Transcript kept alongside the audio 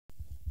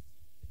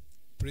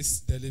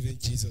Praise the living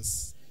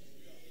Jesus.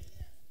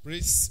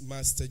 Praise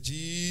Master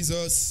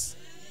Jesus.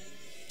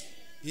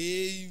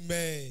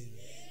 Amen.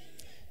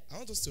 I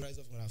want us to rise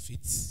up on our feet.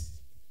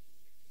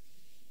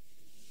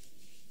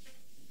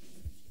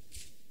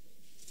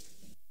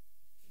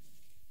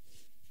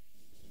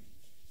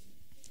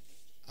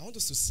 I want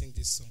us to sing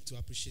this song to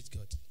appreciate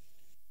God.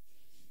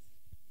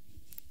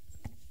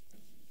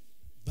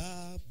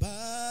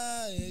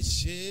 Baba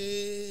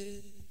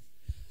Eshe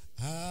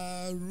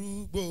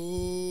Arugbo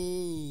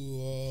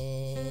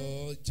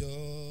Ojo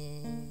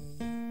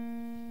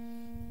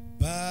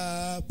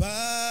Baba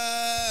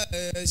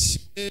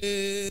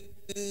Eshe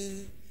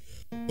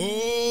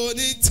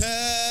Onite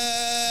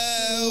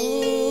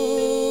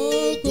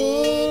Ogo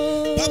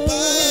Baba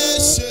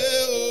Eshe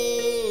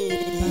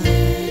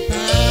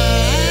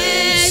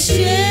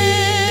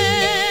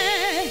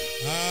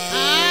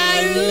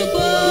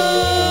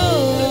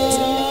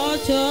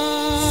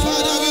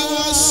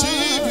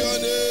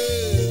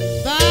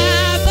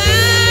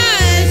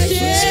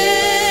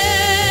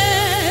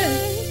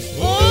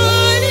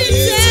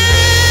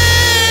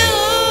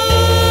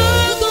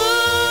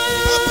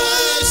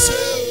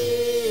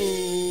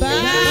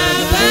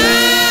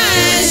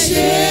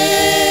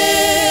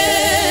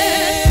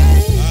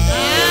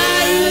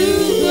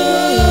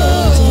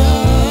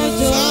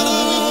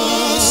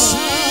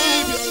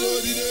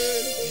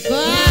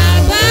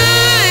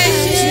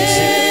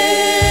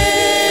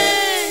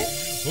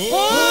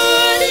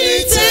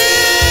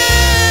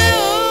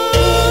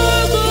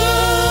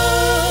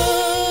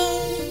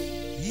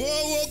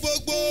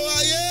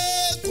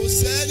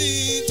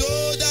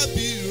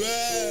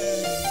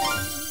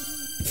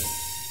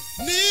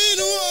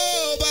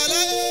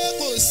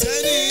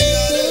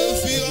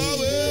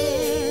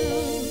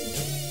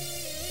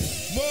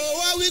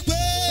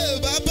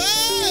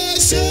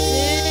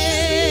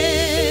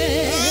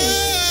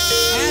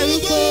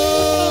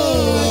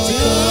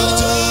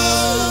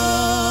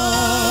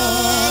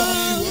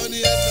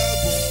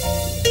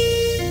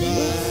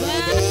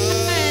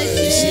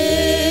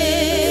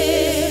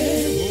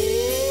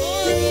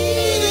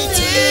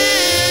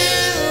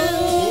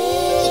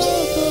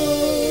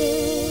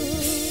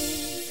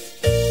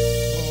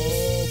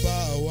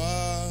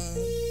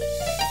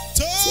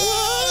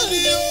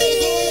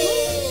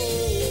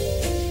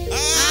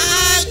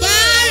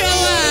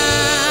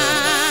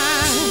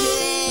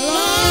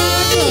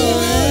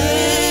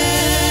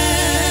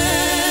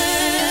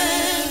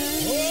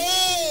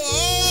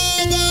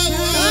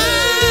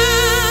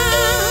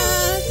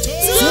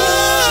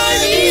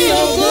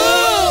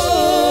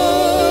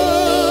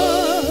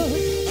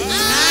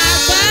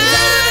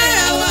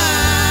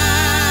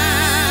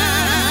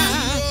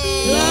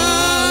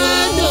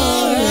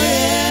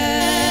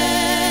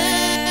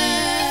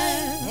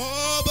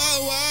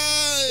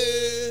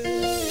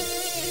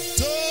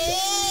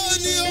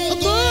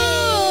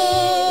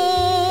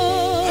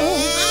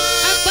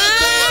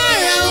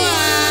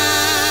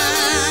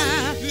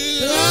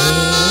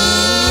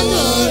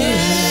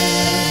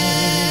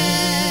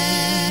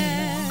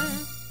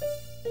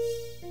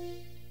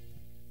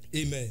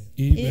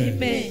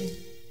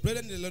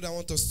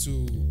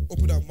To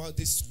open our mouth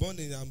this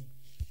morning and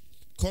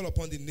call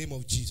upon the name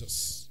of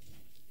Jesus.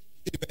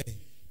 Amen.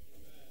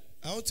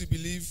 I want to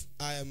believe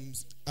I'm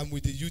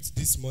with the youth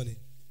this morning.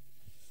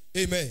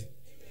 Amen.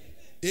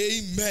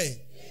 Amen.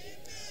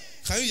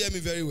 Can you hear me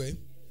very well?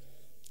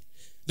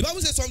 The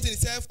Bible says something. It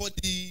says for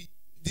the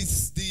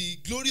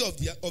glory of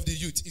the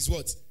youth is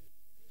what?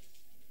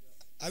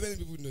 How many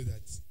people know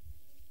that?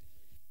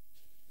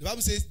 The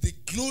Bible says the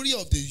glory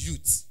of the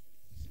youth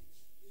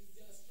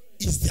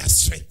is their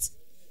strength.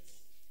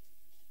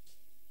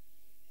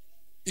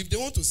 If they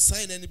want to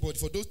sign anybody,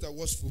 for those that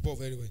watch football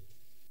very well,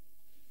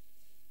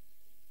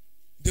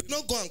 they will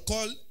not go and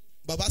call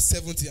Baba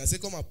 70 and say,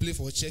 come and play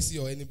for Chelsea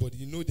or anybody.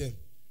 You know them.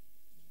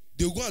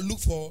 They will go and look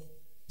for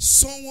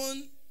someone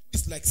who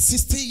is like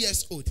 16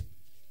 years old.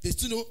 They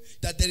still know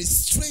that there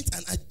is strength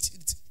and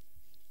agility.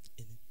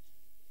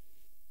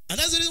 And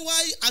that's the reason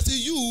why, as a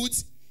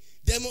youth,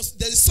 there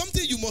is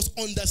something you must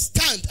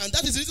understand, and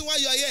that is the reason why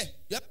you are here.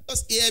 You are not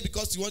just here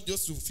because you want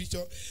just to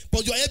feature,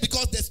 but you are here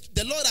because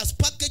the Lord has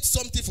packaged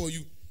something for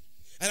you,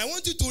 and I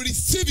want you to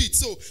receive it.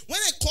 So when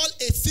I call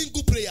a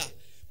single prayer,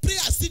 pray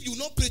as if you will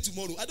not pray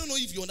tomorrow. I don't know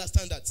if you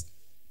understand that.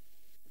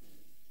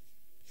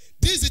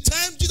 This is the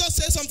time Jesus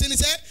said something. He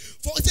said,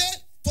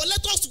 "For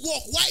let us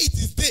walk while it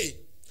is day,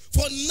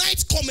 for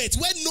night cometh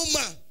when no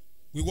man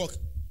will walk."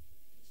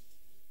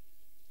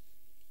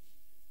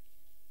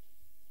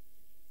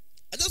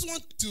 I just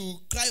want to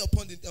cry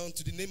upon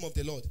to the name of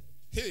the Lord.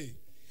 Hey,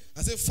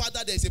 and say,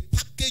 Father, there is a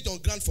package on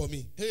ground for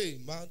me. Hey,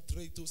 Father,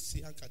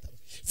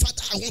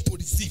 I want to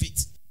receive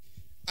it.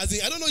 As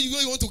in, I don't know you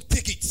want to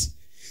take it.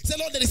 Say,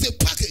 Lord, there is a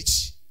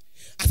package.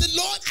 I said,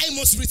 Lord, I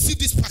must receive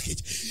this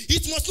package.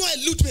 It must not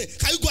elude me.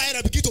 Can you go ahead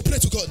and begin to pray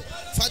to God?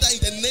 Father, in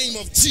the name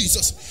of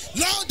Jesus.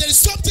 Lord, there is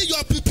something you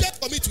have prepared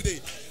for me today.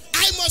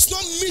 I must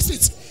not miss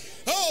it.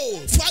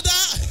 Oh, Father.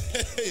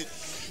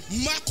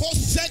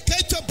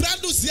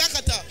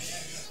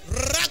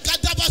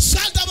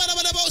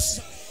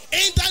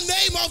 In the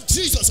name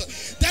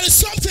Jesus. There is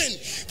something.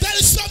 There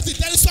is something.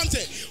 There is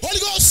something. Holy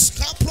Ghost.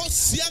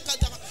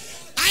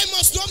 I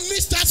must not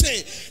miss that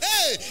thing.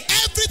 Hey,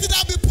 everything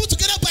that will be put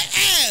together by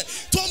air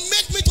to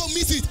make me to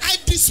miss it, I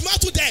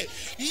dismantle them.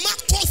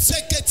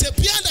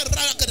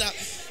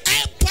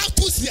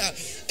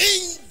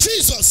 In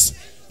Jesus'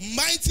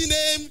 mighty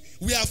name,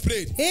 we have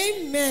prayed.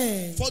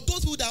 Amen. For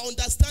those who that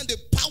understand the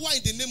power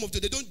in the name of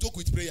God, they don't joke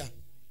with prayer.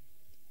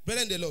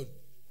 Brother in the Lord.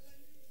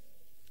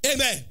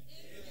 Amen.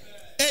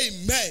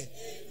 Amen.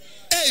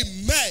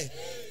 Amen.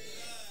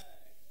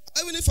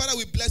 Heavenly Father,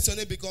 we bless your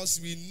name because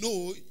we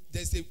know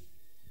there's a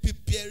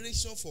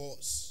preparation for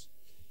us.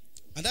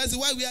 And that's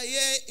why we are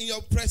here in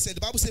your presence.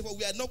 The Bible says,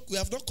 we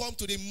have not come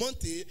to the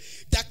mountain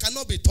that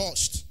cannot be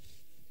touched.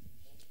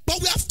 But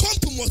we have come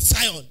to Mount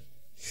Zion.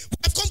 We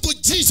have come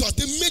to Jesus,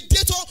 the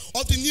mediator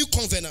of the new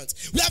covenant.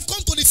 We have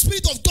come to the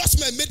Spirit of God's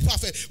man made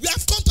perfect. We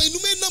have come to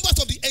innumerable numbers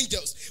of the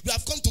angels. We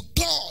have come to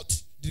God,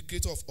 the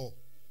creator of all.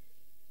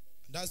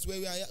 And that's where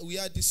we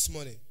are this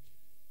morning.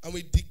 And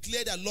we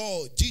declare that,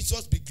 Lord,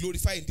 Jesus be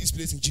glorified in this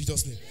place in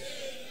Jesus' name.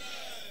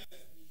 Amen.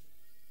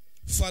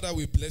 Father,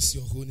 we bless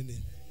your holy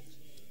name.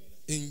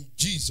 In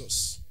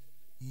Jesus'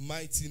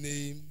 mighty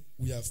name,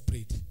 we have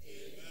prayed. Amen.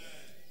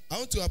 I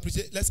want to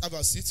appreciate, let's have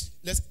a seat.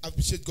 Let's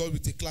appreciate God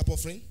with a clap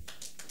offering.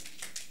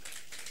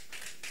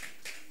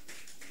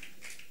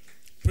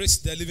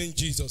 Praise the living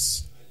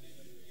Jesus.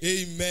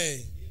 Amen.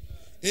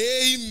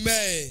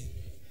 Amen.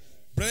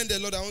 Brethren, the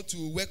Lord, I want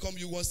to welcome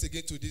you once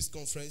again to this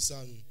conference.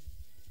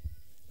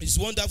 It's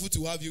wonderful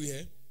to have you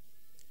here.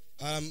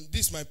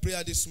 This is my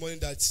prayer this morning,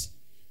 that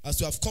as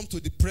you have come to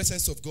the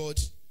presence of God,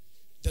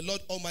 the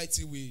Lord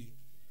Almighty will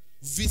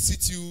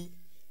visit you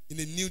in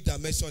a new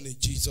dimension in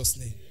Jesus'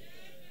 name.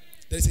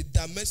 There is a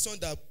dimension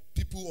that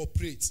people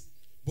operate,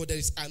 but there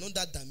is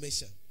another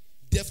dimension.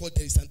 Therefore,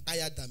 there is an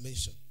higher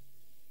dimension.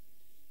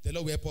 The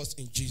Lord will help us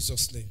in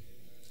Jesus' name.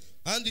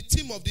 And the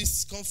theme of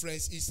this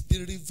conference is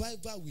the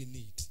revival we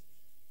need.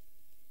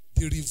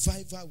 The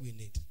revival we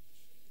need.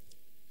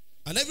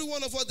 And every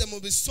one of us, there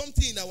must be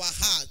something in our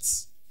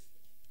hearts.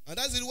 And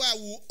that's why I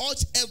will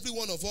urge every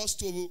one of us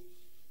to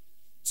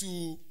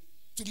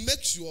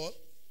make sure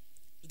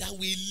that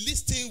we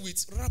listen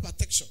with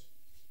protection,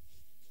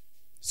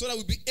 so that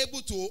we'll be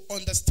able to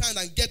understand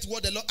and get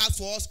what the Lord has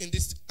for us in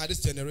this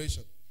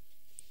generation.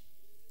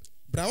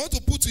 But I want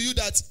to put to you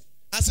that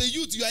as a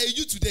youth, you are a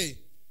youth today.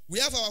 We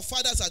have our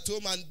fathers at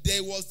home, and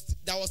there was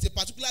a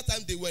particular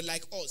time they were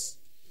like us.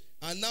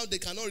 And now they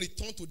cannot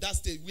return to that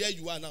stage where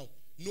you are now.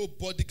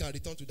 Nobody can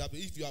return to that.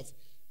 If you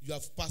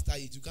have passed that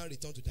age, you can't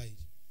return to that age.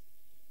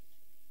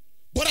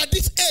 But at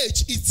this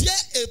age, is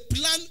there a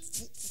plan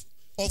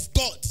of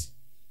God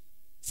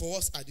for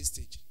us at this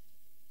stage?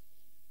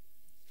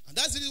 And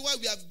that's the reason why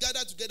we have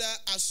gathered together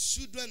as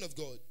children of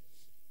God,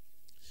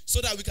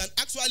 so that we can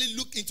actually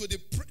look into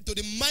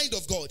the mind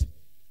of God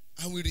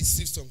and we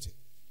receive something.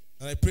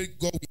 And I pray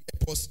God will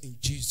help us in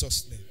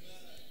Jesus' name.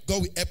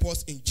 God will help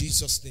us in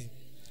Jesus' name.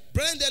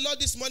 Brethren, the Lord,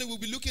 this morning we'll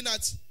be looking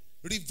at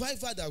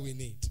revival that we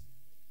need.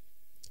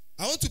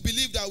 I want to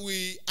believe that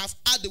we have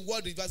had the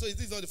word revival. So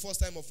this is not the first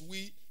time of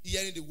we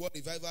hearing the word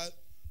revival.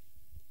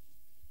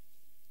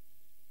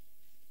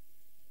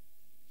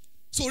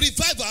 So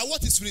revival,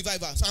 what is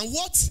revival? And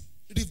what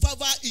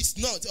revival is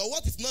not, or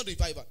what is not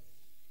revival?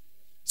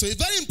 So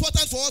it's very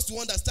important for us to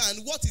understand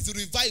what is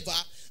revival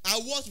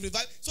and what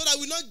revival, so that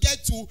we not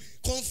get to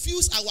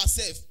confuse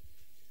ourselves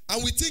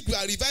and we think we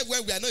are revived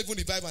when we are not even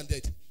revived and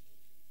dead.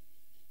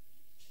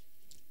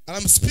 And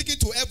I'm speaking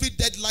to every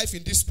dead life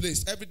in this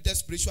place, every dead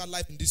spiritual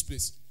life in this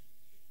place,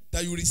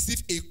 that you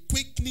receive a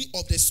quickening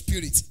of the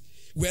Spirit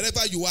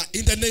wherever you are,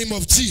 in the name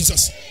of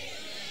Jesus.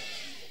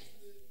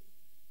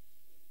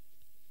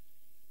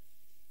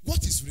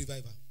 What is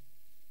revival?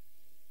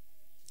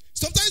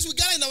 Sometimes we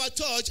gather in our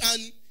church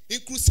and in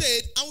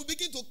crusade, and we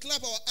begin to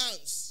clap our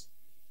hands.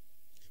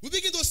 We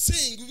begin to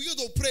sing, we begin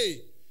to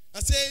pray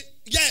and say,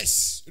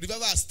 yes,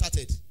 revival has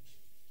started.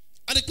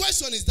 And the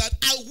question is that,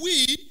 are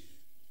we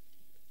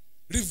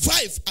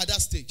revived at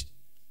that stage?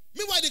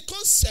 Meanwhile, the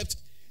concept,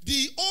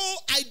 the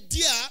whole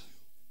idea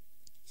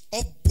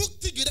of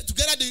putting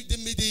together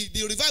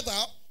the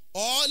revival,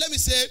 or let me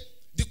say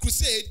the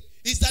crusade,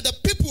 is that the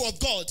people of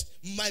God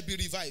might be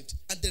revived,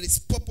 and there is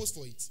purpose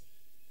for it.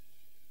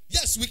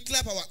 Yes, we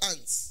clap our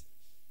hands.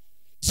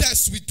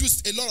 Yes, we do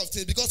a lot of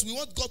things because we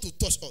want God to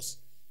touch us.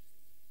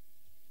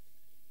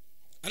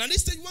 And at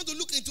this stage, we want to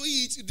look into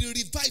it, the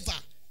reviver.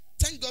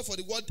 Thank God for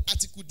the word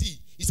article D.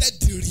 He said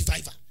the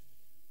reviver.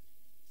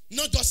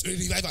 Not just a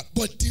reviver,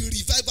 but the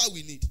reviver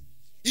we need.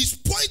 He's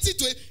pointing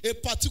to a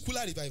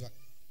particular reviver.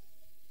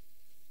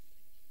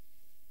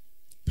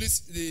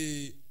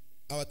 Please,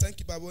 our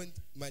timekeeper, when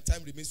my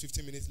time remains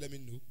 15 minutes, let me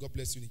know. God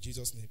bless you in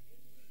Jesus' name.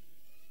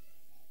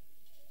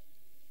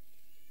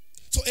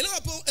 So a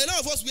lot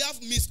of us, we have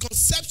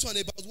misconception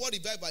about what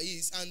revival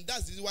is, and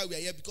that's the reason why we are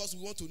here, because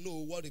we want to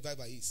know what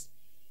revival is.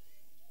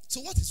 So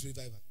what is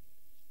revival?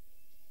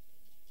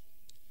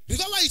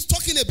 Revival is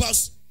talking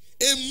about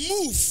a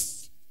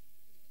move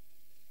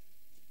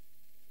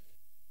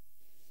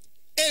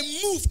a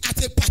move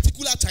at a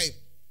particular time.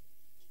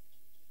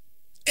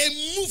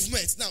 A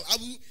movement. Now,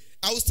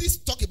 I will still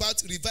talk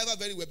about revival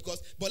very well,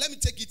 but let me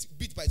take it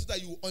bit by bit so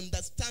that you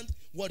understand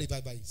what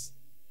revival is.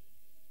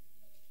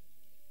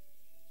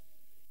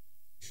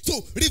 So,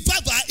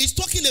 revival is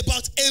talking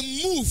about a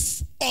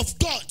move of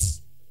God.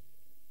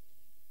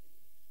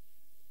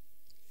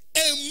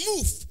 A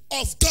move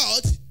of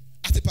God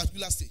at a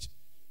particular stage.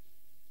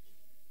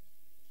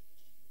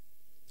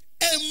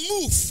 A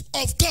move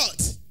of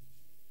God.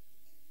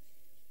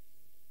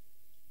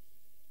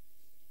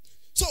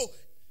 So,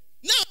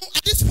 now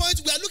at this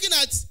point, we are looking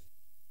at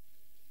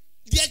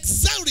the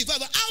exact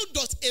revival. How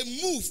does a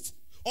move,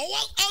 or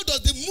how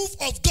does the move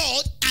of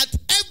God at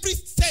every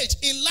stage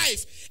in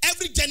life,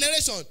 every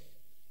generation,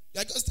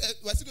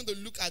 we're still going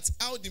to look at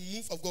how the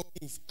move of God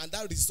moved, and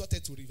that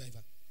resulted to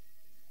revival.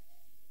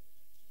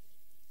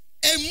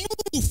 A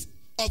move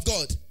of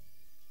God.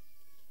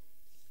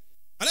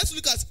 And let's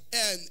look at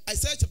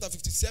Isaiah chapter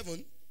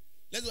 57.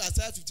 Let's go to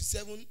Isaiah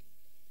 57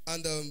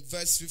 and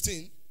verse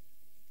 15.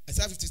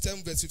 Isaiah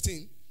 57 verse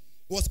 15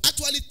 was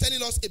actually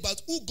telling us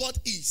about who God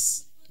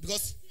is.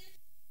 Because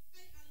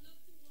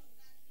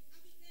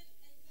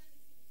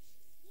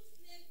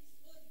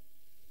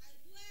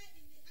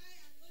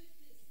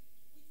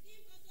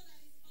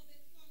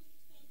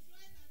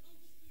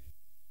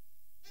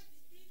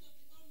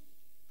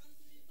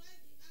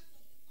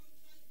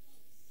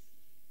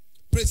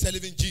praise the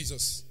living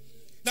Jesus.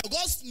 Now,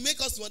 God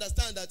make us to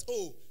understand that,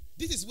 oh,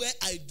 this is where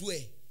I dwell.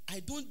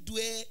 I don't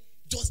dwell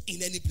just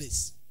in any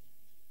place.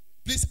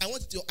 Please, I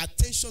want your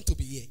attention to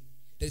be here.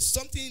 There's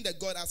something that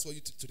God has for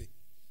you today.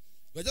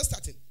 We're just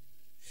starting.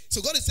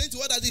 So God is saying to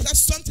us that He has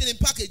something in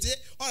package.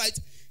 All right.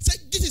 Say,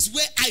 this is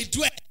where I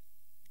dwell.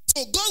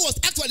 So God was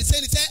actually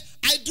saying, He said,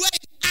 I dwell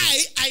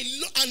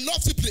in a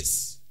lofty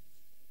place.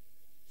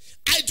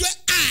 I dwell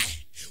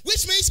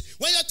which means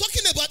when you're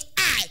talking about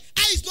I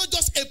is not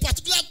just a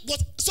particular,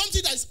 but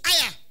something that is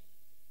higher.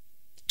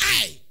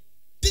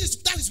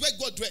 That is where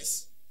God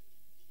dwells.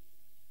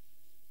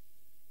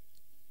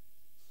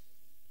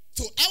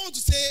 So I want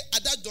to say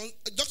at that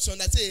junction,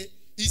 I say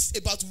it's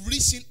about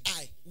reaching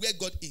I, where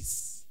God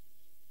is.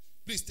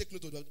 Please take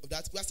note of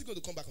that. We are still going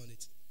to come back on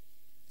it.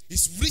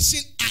 It's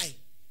reaching I,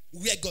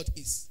 where God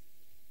is.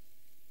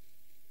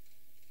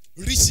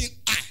 Reaching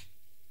I.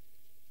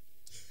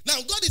 Now,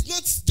 God is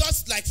not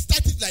just like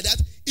static like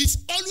that. It's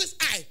always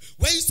I.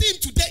 When you see Him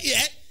today here,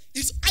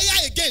 it's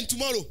higher again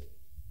tomorrow.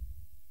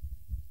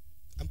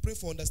 I'm praying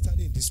for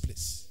understanding in this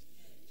place.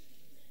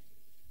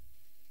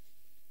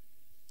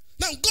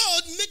 Now,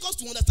 God make us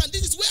to understand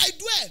this is where I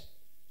dwell.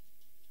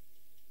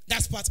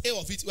 That's part A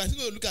of it. We're still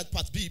going to look at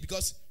part B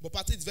but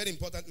part A is very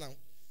important now.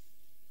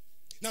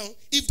 Now,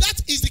 if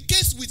that is the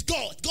case with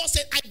God, God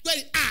said, I dwell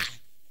in I.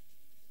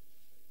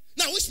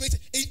 Now, which means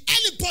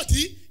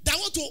anybody that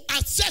want to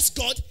access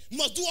God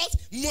must do what?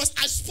 Must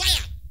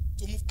aspire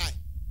to move high.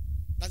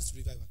 That's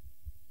revival.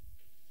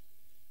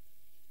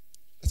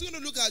 I'm still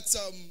going to look at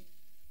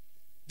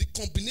the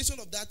combination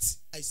of that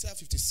Isaiah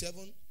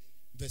 57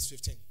 verse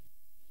 15.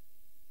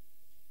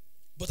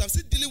 But I'm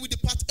still dealing with the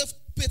part A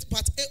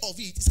of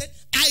it. He said,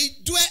 I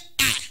dwell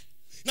I.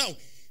 Now,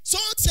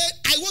 someone said,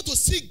 I want to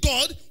see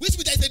God, which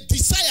means there's a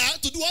desire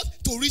to do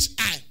what? To reach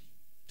I.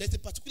 There's a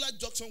particular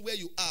junction where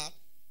you are.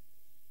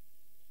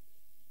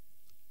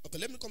 Okay,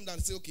 let me come down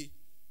and say, okay,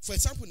 for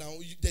example now,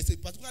 there's a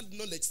particular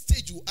knowledge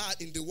stage you are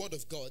in the word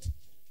of God.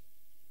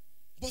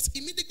 But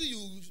immediately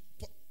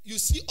you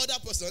see other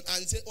person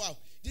and say, wow,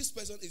 this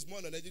person is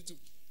more knowledgeable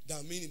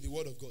than me in the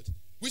word of God.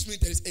 Which means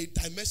there is a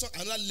dimension,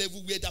 another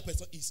level where that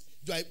person is.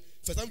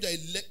 For example,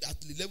 you are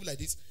at the level like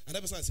this, and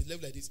that person is at a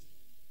level like this.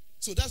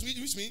 So that's which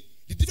means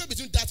the difference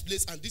between that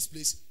place and this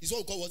place is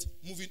what we call what?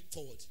 Moving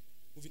forward.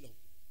 Moving on.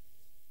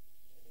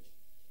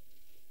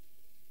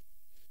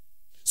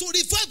 So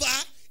revival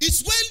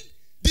is when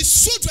the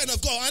children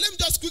of God, and let me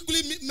just quickly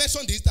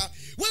mention this, that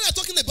when we're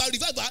talking about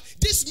revival,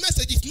 this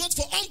message is not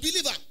for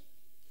unbeliever.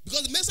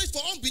 Because the message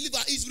for unbeliever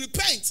is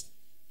repent,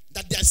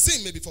 that their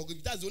sin may be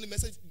forgiven. That's the only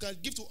message you can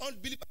give to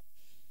unbeliever.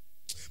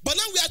 But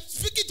now we are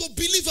speaking to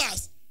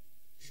believers,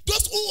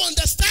 those who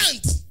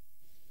understand,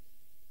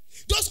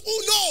 those who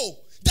know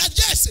that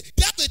yes,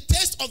 they have a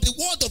taste of the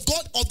word of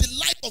God, of the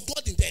life of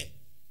God in them.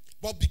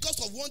 But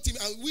because of one thing,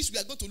 and which we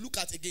are going to look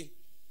at again,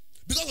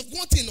 because of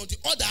one thing or the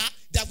other,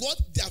 they have what?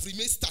 They have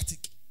remained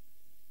static.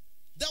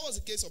 That was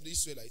the case of the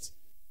Israelites.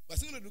 We're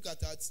still going to look at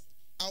that,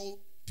 how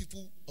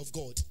people of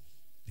God,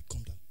 they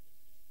come down.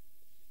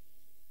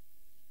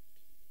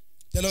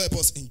 The Lord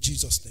help us in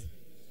Jesus' name.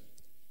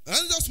 And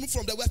let's just move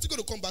from there. We're still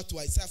going to come back to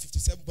Isaiah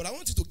 57, but I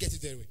want you to get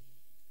it very well.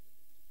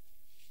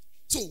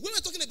 So when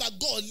we're talking about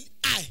God,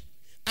 I,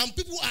 and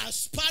people are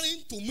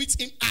aspiring to meet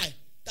Him,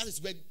 that is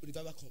where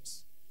revival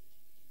comes.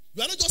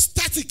 You are not just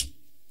static.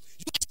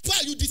 You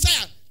aspire, you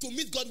desire to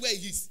meet God where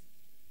He is.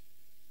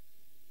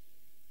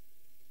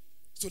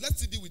 So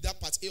let's deal with that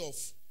part A of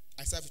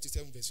Isaiah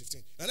 57 verse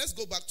 15. Now let's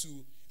go back to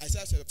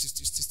Isaiah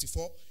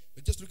 64.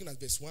 We're just looking at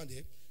verse 1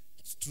 there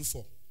through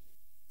 4.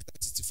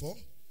 64.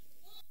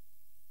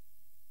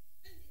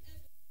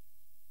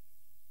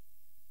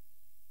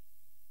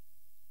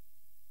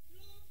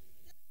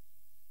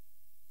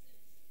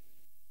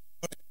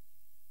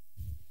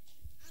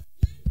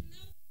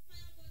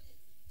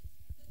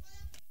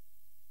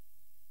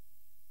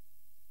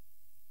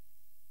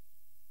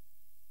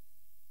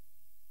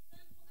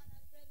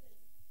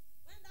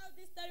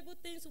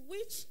 things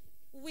which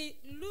we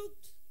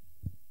looked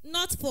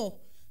not for.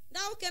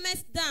 Thou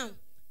camest down,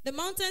 the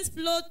mountains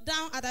flowed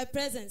down at thy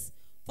presence.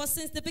 For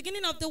since the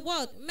beginning of the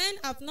world, men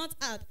have not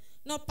heard,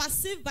 nor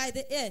perceived by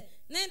the ear,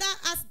 neither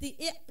has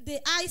the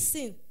eye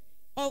seen,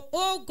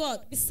 O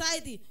God,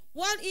 beside thee,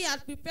 what he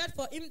had prepared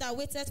for him that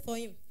waited for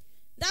him.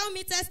 Thou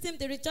meetest him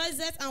that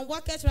rejoiceth and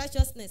worketh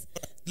righteousness.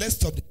 Let's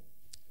stop there.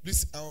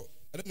 Please, I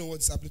don't know what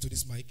is happening to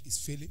this mic.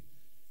 It's failing.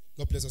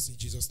 God bless us in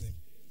Jesus' name.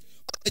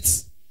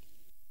 It's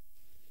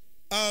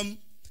in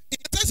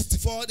Isaiah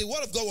 64, the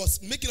word of God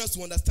was making us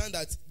to understand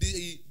that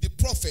the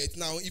prophet.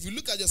 Now, if you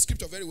look at the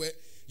scripture very well,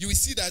 you will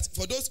see that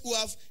for those who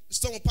have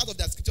some part of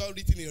that scripture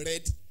written in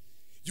red,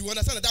 you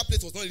understand that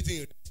place was not written in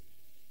red.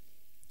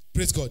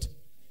 Praise God.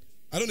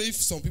 I don't know if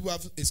some people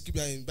have a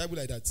scripture in Bible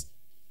like that.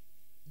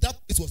 That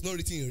place was not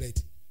written in red,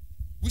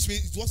 which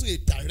means it wasn't a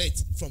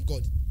direct from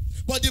God.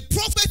 But the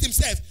prophet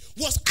himself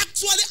was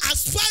actually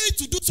aspiring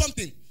to do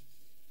something.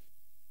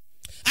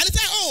 And he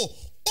said, oh,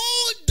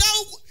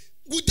 thou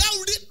would thou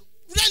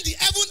rend the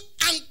heaven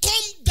and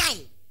come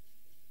down.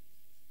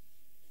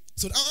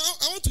 So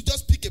I want to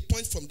just pick a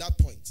point from that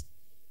point.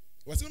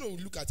 What we're going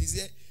to look at is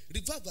here,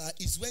 revival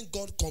is when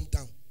God comes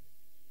down.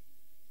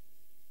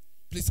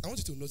 Please, I want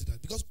you to notice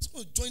that, because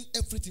we're going to join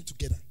everything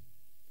together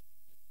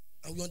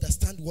and we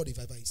understand what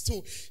revival is.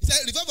 So he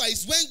said revival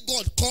is when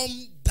God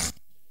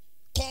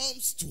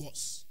comes to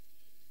us.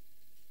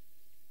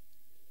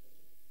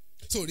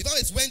 So revival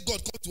is when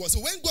God comes to us. So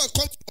when God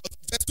comes to us,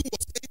 verse 2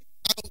 was saying,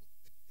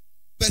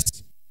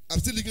 I'm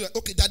still looking at,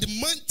 okay, that the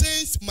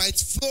mountains might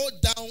flow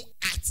down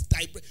at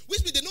thy breath.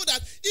 Which means they know that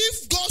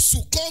if God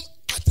should come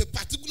at a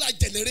particular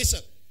generation,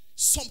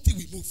 something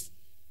will move.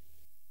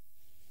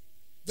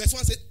 Verse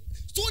 1 said,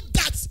 so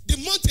that the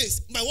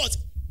mountains might what?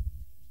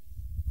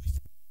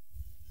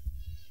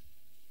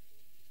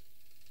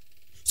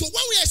 So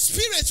when we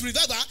experience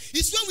revival,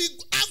 it's when we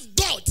have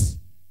God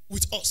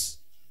with us.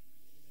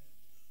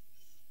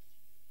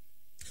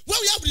 When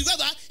we have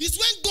revival, it's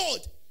when God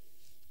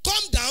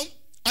come down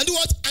and do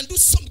what? And do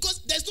something.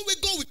 Because there's no way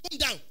God will come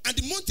down. And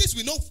the mountains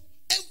will know.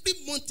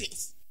 Every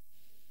mountains.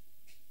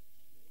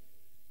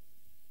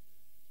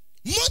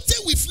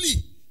 Mountain will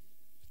flee.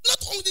 Not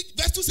only,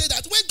 verse 2 says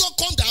that when God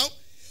come down,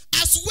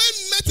 as when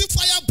melting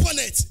fire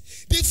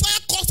burneth, the fire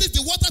causes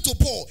the water to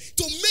pour,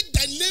 to make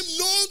thy name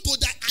known to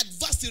thy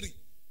adversary.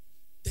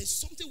 There's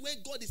something where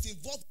God is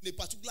involved in a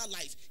particular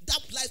life.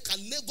 That life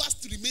can never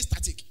remain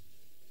static.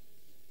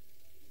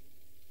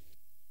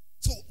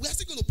 So we are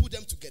still going to put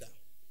them together.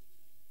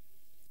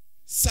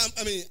 Psalm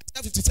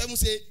 57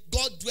 say,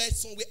 God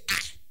dwells somewhere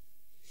high.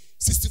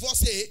 64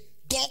 say,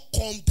 God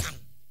come down.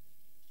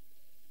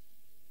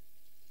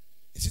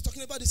 Is he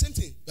talking about the same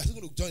thing? We are still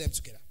going to join them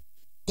together.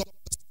 God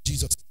bless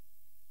Jesus.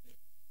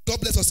 God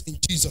bless us in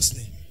Jesus'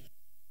 name.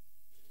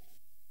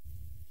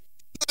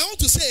 I want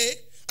to say,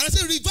 and I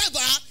say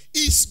revival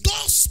is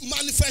God's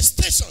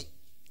manifestation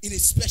in a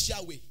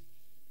special way.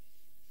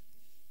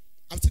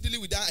 I'm still dealing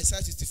with that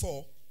Isaiah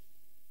 64.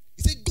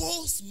 It's a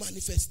God's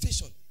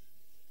manifestation.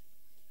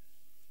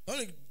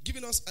 I'm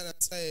giving us an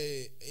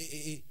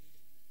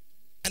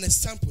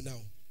example now.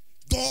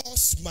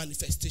 God's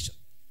manifestation.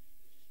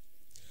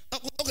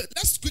 Okay,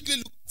 let's quickly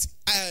look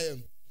at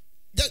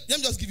let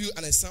me just give you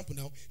an example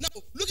now. Now,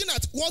 looking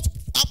at what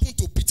happened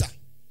to Peter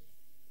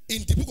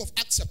in the book of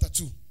Acts chapter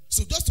 2.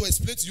 So just to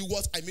explain to you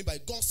what I mean by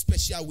God's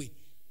special way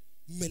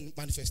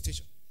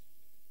manifestation.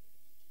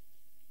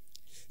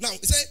 Now,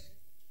 it said,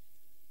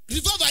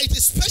 revival is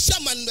a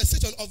special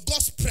manifestation of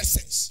God's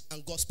presence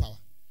and God's power.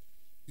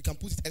 You can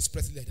put it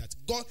expressly like that.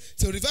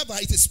 So revival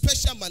is a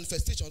special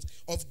manifestation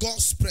of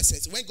God's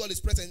presence. When God is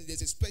present,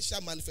 there's a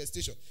special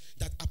manifestation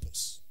that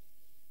happens.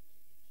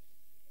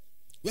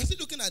 We are still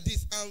looking at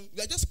this and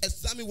we are just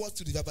examining what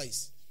revival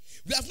is.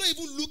 We have not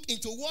even looked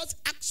into what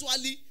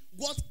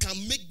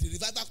can make the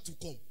revival to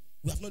come.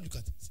 We have not looked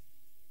at it.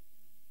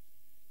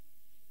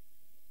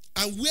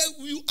 And where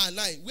you and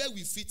I, where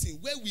we fit in,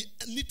 where we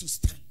need to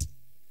stand.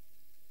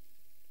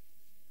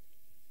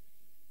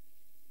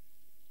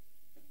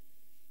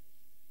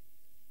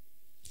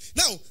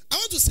 Now, I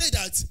want to say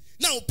that,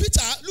 now Peter,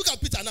 look at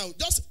Peter now.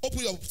 Just open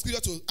your scripture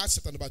to Acts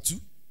chapter number 2.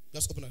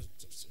 Just open it.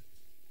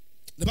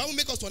 The Bible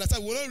makes us to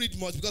understand, we will not read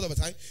much because of the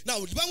time. Now,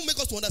 the Bible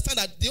makes us to understand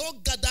that they all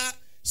gather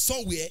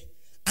somewhere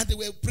and they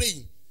were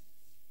praying.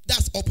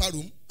 That's upper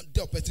room, the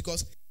day of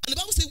Pentecost. And the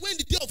Bible says when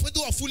the day of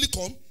Pentecost fully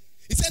come,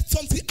 it said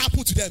something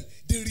happened to them.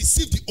 They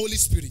received the Holy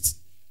Spirit.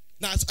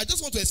 Now, I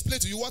just want to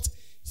explain to you what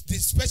the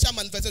special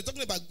manifestation,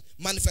 talking about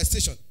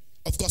manifestation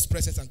of God's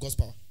presence and God's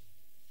power.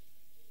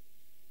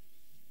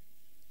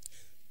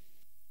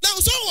 Now,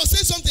 someone was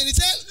saying something. He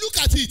said, look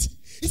at it.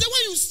 He said,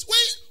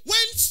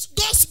 when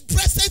God's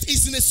presence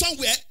is in a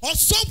somewhere or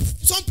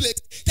some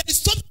place, there is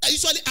something that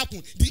usually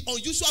happens. The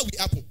unusual will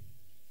happen.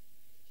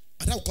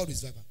 And that will call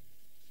revival.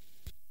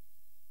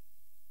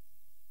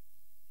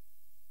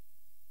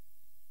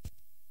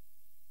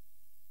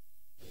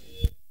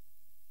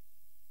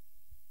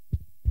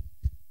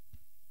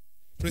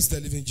 Praise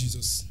the living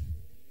Jesus.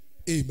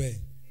 Amen.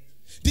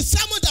 The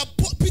sermon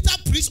that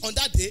Peter preached on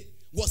that day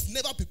was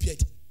never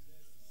prepared.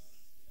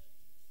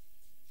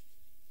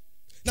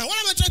 Now, what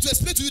am I trying to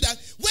explain to you? That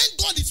when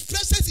God is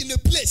present in a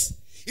place,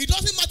 it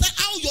doesn't matter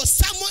how your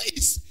sermon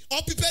is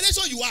or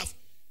preparation you have.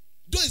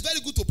 Though it's very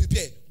good to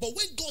prepare, but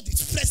when God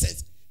is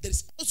present, there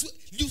is also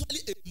usually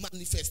a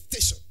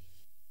manifestation.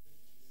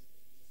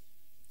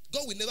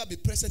 God will never be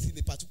present in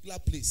a particular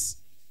place,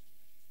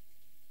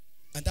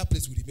 and that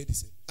place will remain the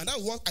same. And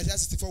that's what Isaiah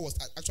 64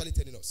 was actually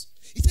telling us.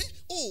 He said,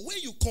 oh, when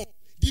you come,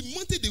 the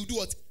mountain, they will do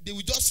what? They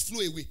will just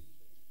flow away.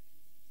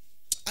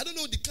 I don't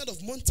know the kind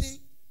of mountain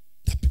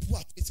that people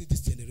are facing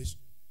this generation.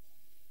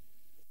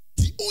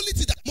 The only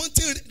thing that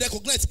mountain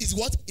recognizes is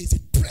what? Is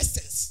the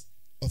presence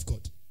of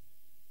God.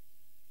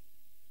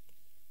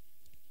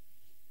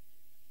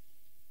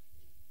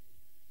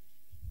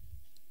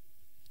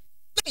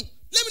 Now,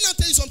 let me now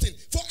tell you something.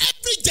 For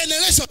every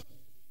generation,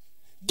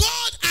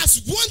 God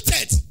has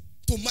wanted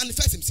to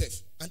manifest himself.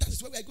 And that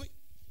is where we are going.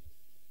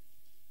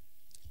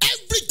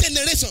 Every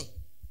generation.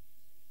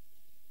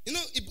 You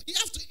know,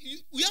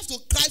 we have to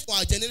cry for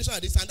our generation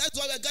at this time. That's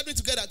why we are gathering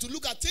together to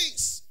look at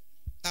things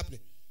happening.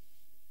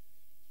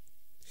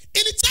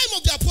 In the time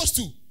of the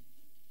apostle,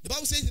 the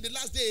Bible says in the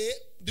last day,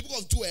 the book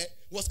of Joel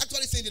was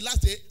actually saying the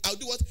last day, I'll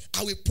do what?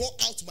 I will pour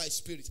out my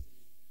spirit.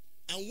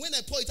 And when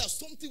I pour it out,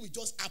 something will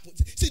just happen.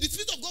 See, the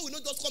Spirit of God will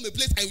not just come a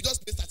place and will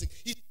just be starting.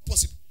 It's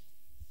possible.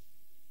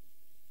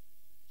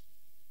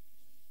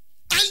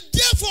 And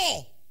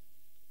therefore,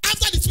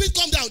 after the Spirit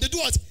comes down, they do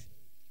what?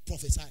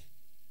 Prophesy.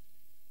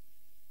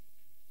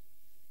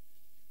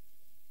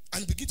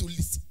 And begin to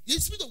listen. The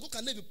Spirit of God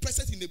can never be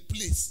present in a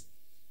place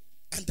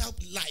and have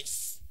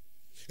life.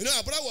 You know,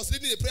 our brother was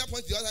reading a prayer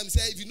point the other time. He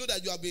said, if you know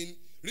that you have been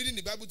reading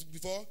the Bible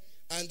before,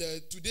 and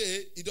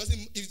today it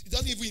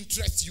doesn't even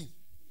interest you,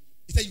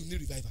 he said you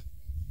need revival.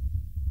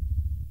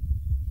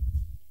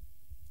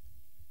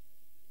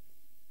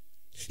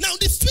 Now,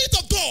 the Spirit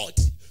of God,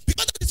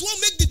 because that is what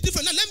makes the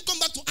difference. Now, let me come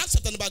back to Acts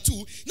chapter number 2.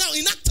 Now,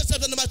 in Acts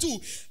chapter number 2,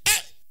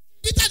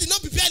 Peter did not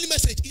prepare any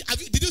message.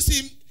 Did you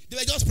see him? They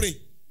were just praying.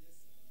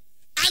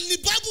 And the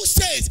Bible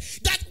says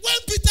that when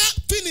Peter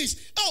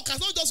finished, can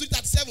someone just read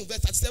 37, verse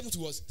 37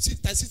 to us?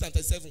 36 and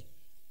 37.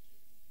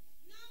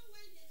 Now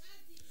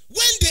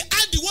when they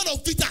had the word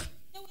of Peter,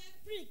 they were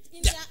pricked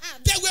in their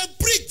heart. They were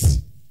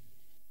pricked.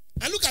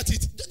 And look at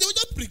it. They were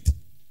just pricked.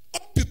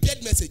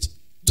 Unprepared message.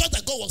 Just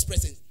that God was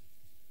present.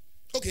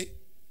 Okay.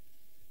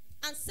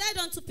 And said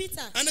unto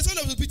Peter. And they said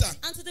unto Peter.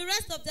 And to the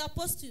rest of the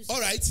apostles.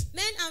 All right.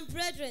 Men and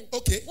brethren.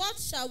 Okay. What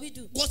shall we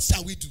do? What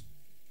shall we do?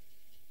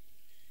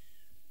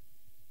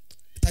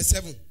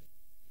 37.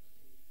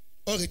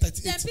 Okay,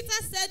 38. Then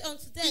Peter said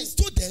unto them. He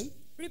told them.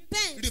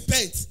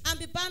 Repent. And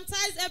be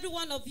baptized every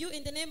one of you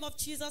in the name of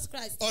Jesus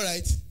Christ. All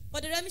right.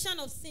 For the remission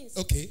of sins.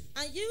 Okay.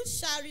 And you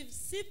shall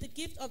receive the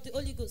gift of the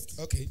Holy Ghost.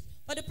 Okay.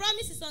 For the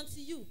promise is unto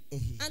you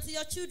and to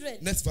your children.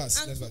 Next verse.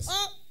 And next verse.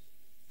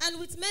 And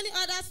with many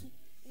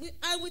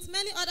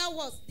other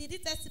words did he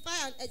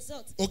testify and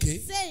exhort. Okay.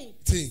 Saying,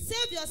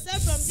 save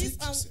yourself from this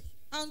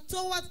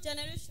untoward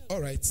generation.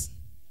 All right.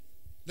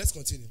 Let's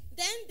continue.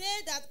 Then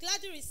they that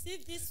gladly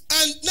received this.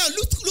 And now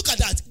look at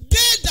that.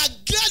 They that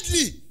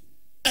gladly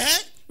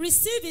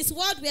received his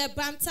word were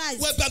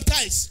baptized.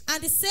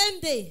 And the same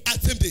day.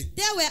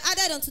 There were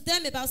added unto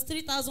them about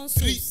 3,000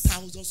 souls.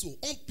 3,000 souls.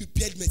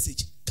 Unprepared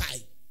message.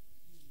 Guy.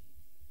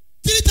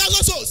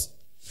 3,000 souls.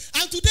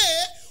 And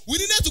today, we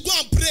needed to go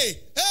and pray.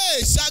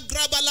 Hey,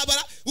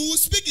 shagrabalabara. We will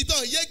speak it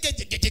on.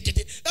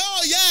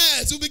 Oh,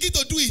 yes. We'll begin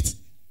to do it.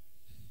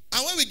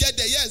 And when we get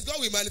there, yes, God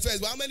will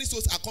manifest. But how many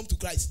souls are come to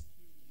Christ?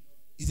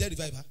 Is there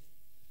revival?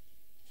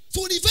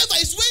 So revival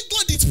is when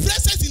God is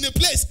present in a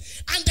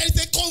place and there is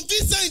a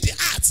conviction in the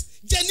heart.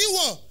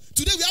 Genuine.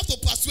 Today we have to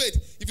persuade.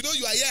 If you know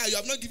you are here and you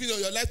have not given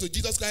your life to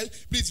Jesus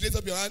Christ, please raise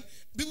up your hand.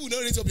 People will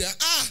not raise up their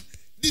hand.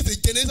 This is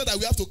a generation that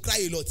we have to cry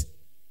a lot.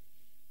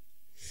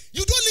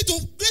 You don't need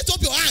to raise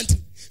up your hand.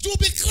 You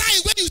will be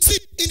crying when you see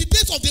in the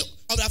days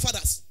of their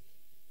fathers.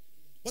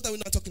 What are we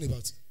now talking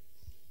about?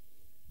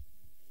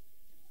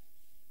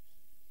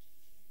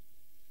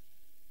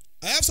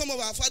 I have some of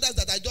our fathers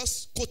that I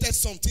just quoted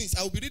some things.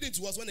 I will be reading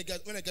to us when I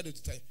get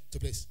to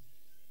place.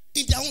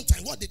 In their own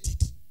time, what they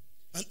did.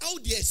 And how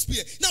they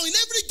experienced. Now, in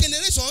every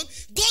generation,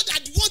 God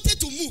had wanted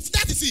to move.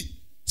 That is it.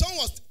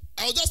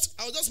 I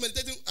was just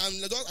meditating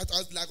and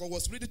I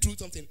was reading through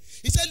something.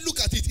 He said, look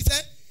at it. He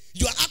said,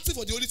 you are asking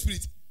for the Holy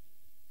Spirit.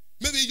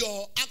 Maybe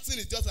your asking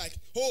is just like,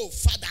 oh,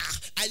 Father,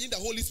 I need the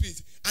Holy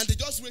Spirit. And they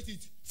just rate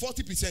it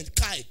 40%.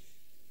 Kai.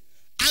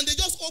 And they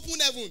just open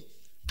heaven.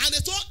 And they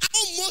saw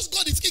how much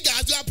God is eager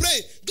as you are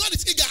praying. God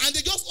is eager. And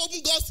they just open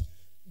God's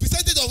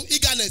percentage of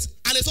eagerness.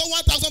 And they saw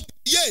 1,000.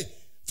 Yay.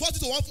 40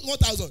 to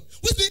 1,000.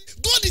 Which means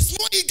God is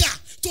more eager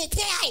to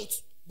pour out.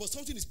 But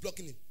something is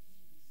blocking him.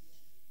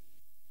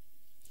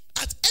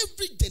 At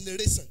every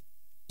generation,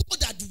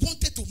 God had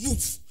wanted to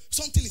move.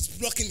 Something is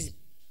blocking him.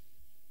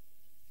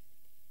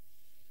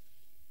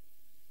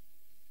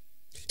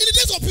 In the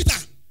days of Peter,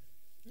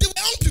 they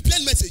were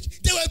unprepared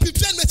message. They were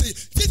prepared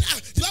message.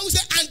 The Bible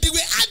said, and they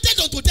were added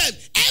unto them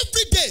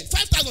every day,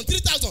 5,000,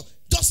 3,000,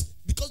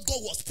 just because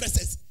God was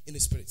present in the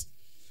spirit.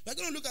 We're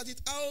going to look at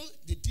it, how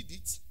they did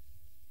it,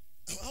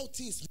 and how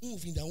things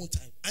move in their own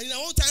time. And in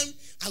our own time,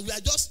 and we are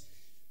just,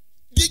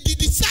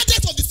 the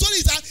saddest of the story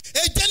is that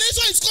a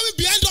generation is coming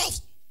behind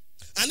us.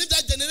 And if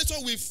that generation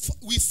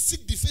will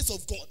seek the face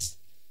of God,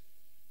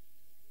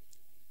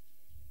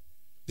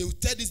 they will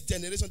tell this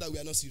generation that we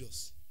are not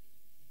serious.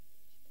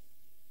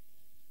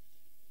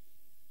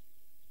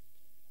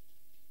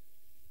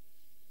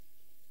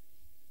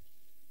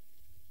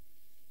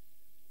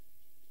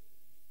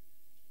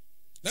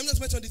 Let me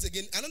just mention this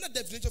again. Another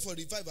definition for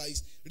revival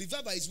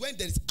is when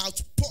there is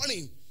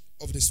outpouring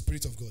of the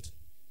Spirit of God.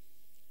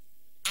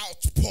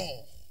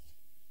 Outpour.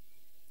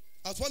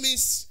 Outpour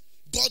means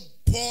God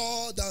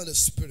pour down the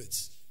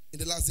Spirit. In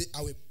the last day,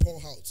 I will pour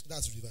out.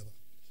 That's revival.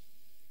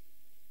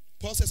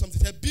 Paul said something.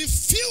 He said, be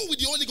filled with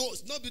the Holy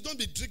Ghost. Don't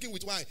be drinking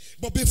with wine,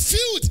 but be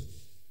filled.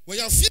 When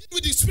you are filled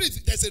with the Spirit,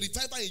 there's a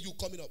revival in you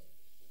coming up.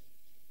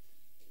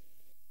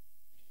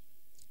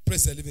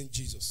 Praise the living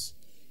Jesus.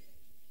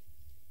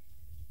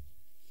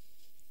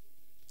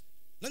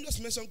 Let me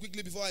just mention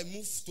quickly before I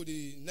move to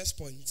the next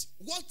point.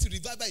 What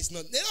revival is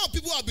not. There are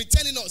people who have been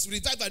telling us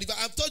revival.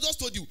 I've just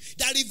told you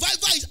that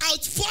revival is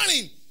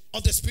outpouring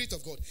of the Spirit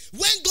of God.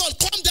 When God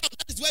comes down,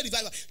 that is where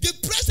revival.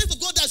 The presence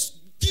of God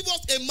has given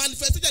us a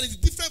manifestation that is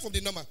different from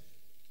the normal.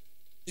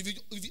 If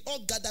we all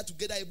gather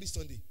together every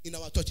Sunday in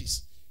our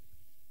churches,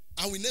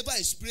 and we never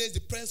experience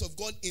the presence of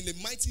God in the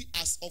mighty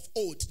as of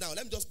old. Now,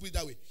 let me just put it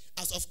that way.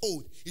 As of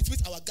old. It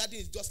means our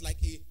gathering is just like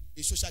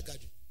a social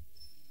gathering.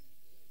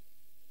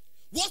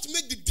 What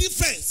makes the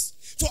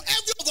difference for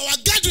every of our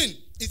gathering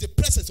is the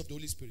presence of the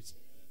Holy Spirit.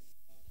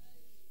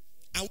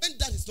 And when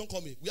that is not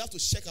coming, we have to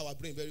check our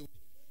brain very well.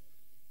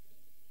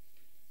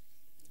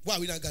 Why are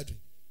we not gathering?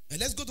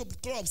 And let's go to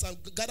clubs and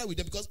gather with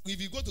them, because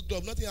if you go to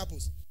club, nothing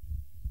happens.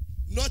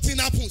 Nothing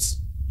happens.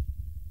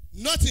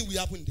 Nothing will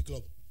happen in the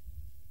club.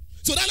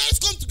 So now let's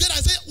come together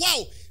and say,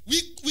 wow,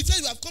 we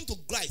say we have come to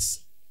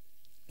Christ.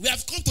 We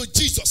have come to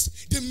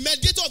Jesus, the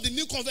mediator of the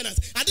new covenant.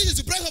 And this is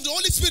the presence of the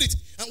Holy Spirit.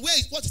 And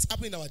what is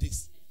happening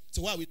nowadays?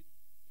 So why are we?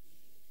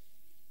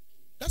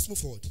 Let's move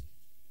forward.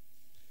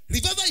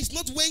 Revival is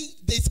not when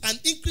there's an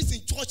increase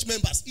in church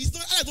members.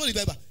 That's not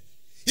revival.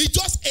 It's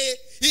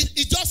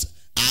just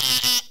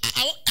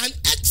an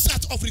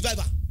extract of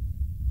revival.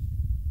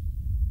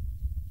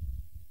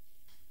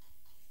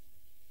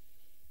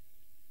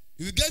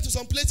 You get to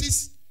some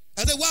places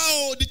and say,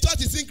 wow, the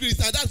church is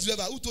increased, and that's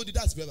revival. Who told you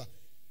that's revival?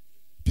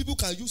 People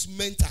can use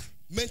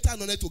mental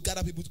knowledge to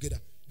gather people together.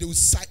 They will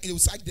psych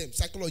them,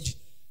 psychology.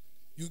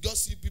 You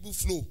just see people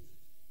flow.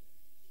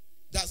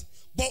 But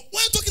when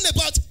you're talking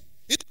about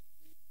it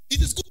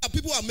is good that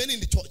people are many in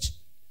the church,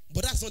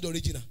 but that's not the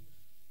original.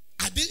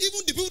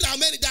 Even the people that are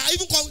many,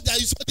 that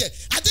you saw there,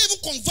 are they even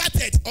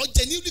converted or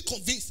genuinely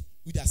convinced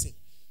with their sin?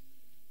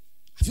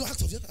 Have you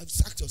asked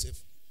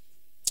yourself?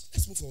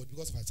 Let's move forward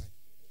because of our time.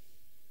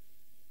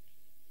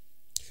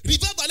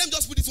 Revival, let me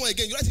just put this one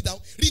again. You write it down.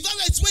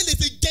 Revival is when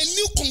there's a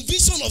genuine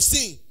conviction of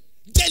sin.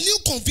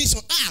 Genuine conviction.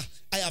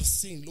 I have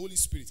sinned. Holy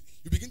Spirit.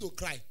 You begin to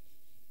cry.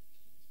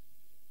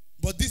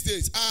 But these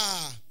days,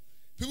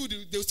 people,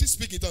 they will still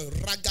speak it on.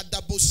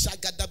 Ragadabo,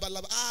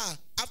 shagadabalaba.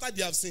 After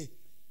they have sinned.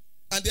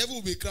 And the devil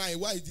will be crying.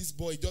 Why is this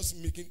boy just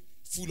making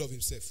fool of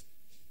himself?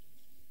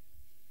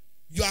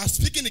 You are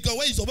speaking it when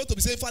you're supposed to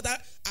be saying, Father,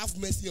 have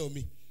mercy on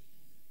me.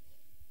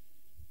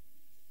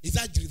 Is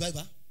that the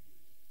revival?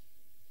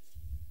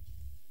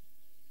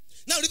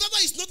 Now, revival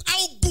is not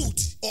how good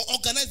or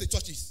organized the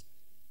church is.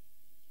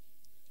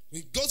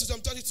 We go to some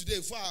churches today,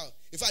 in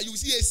fact, you will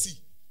see AC.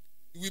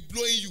 It will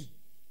blow in you.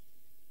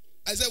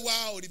 I said,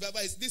 wow,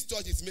 revival this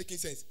church is making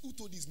sense. Who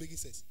told you it's making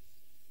sense?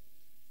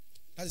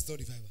 That is not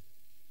revival.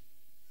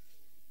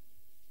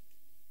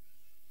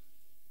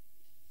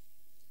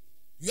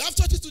 You have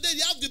churches today,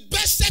 they have the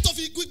best set of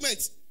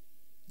equipment.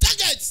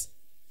 Targets,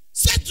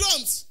 set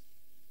drums.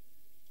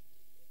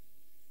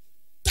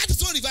 That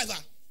is not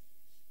revival.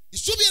 It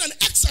should be an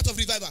extract of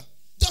revival.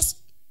 Just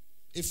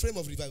a frame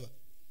of revival.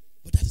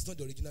 But that is not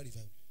the original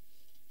revival.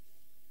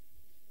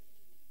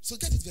 So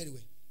get it very well.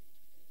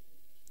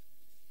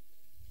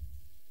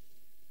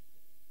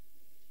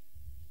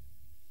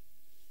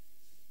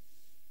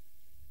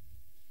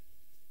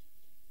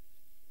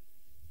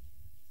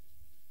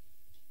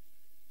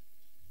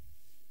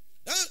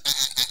 Now,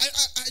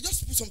 I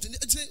just put something.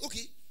 Say,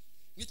 okay,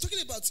 we're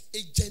talking about a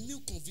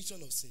genuine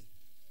conviction of sin.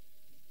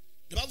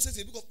 The Bible says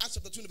in the book of Acts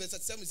chapter 2 verse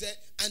 37, it said,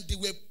 and they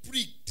were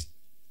pricked.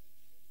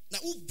 Now,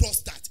 who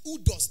does that? Who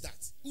does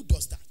that? Who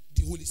does that?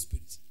 The Holy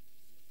Spirit.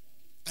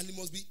 And he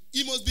must be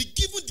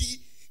given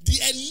the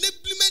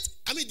enablement,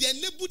 the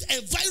enabled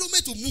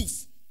environment to move.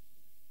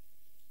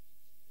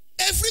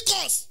 Every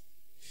cause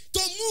to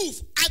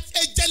move at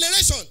a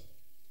generation.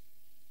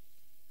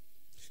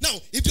 Now,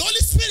 if the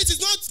Holy Spirit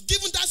is not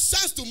given that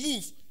chance to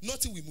move,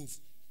 nothing will move.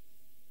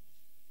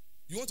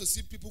 You want to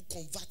see people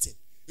converted.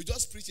 You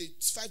just preach a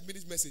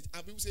 5-minute message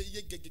and people say,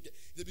 yeah,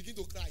 they begin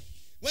to cry.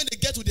 When they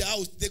get to their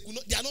house, they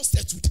are not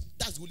settled.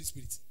 That's the Holy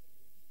Spirit.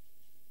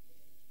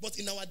 But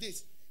in our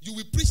days, you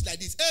will preach like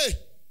this. Hey!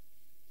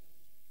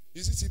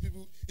 You see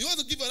people, you want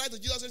to give your life to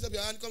Jesus, raise up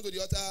your hand, come to the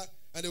altar,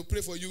 and they'll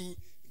pray for you,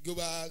 go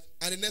back,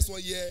 and the next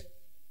 1 year,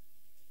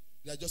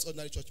 they are just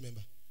ordinary church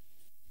member.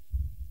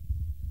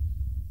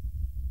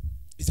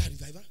 Is that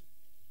revival?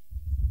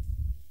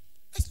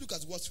 Let's look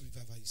at what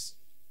revival is.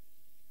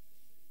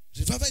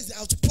 Revival is the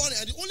outpouring,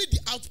 and only the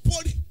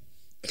outpouring.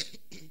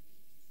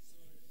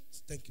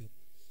 Thank you.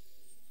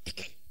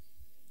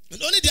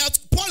 And only the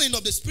outpouring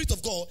of the Spirit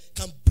of God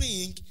can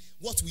bring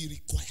what we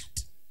required.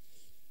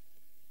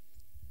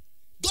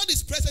 God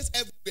is present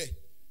everywhere.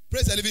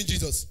 Praise the living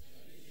Jesus.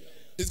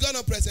 Is God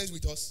not present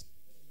with us?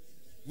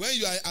 When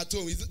you are at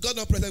home, is God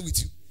not present with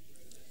you?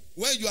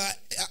 When you are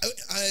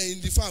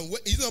in the farm,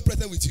 is He not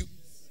present with you?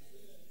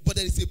 But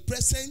there is a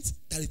presence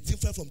that is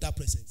different from that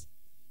presence.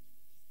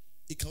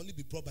 It can only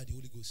be brought by the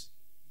Holy Ghost.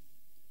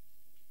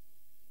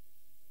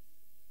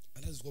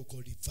 And that is what we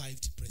call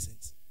revived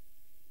presence.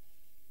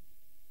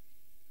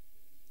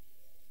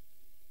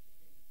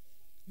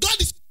 God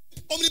is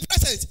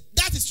omnipresent.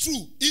 That is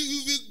true.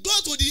 If you go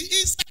to the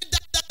inside,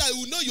 that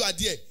you will know you are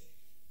there.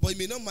 But He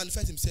may not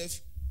manifest Himself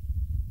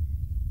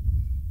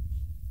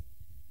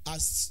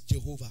as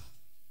Jehovah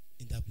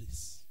in that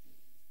place.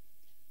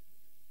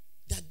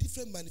 There are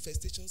different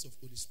manifestations of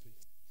Holy Spirit.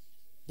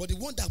 But the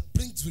one that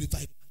brings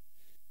revival,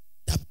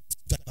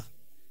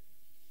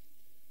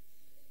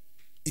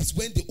 is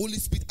when the Holy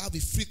Spirit have a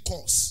free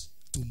course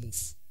to move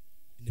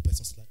in the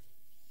person's life.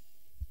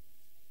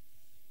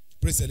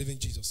 Praise the living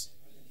Jesus.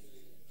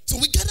 So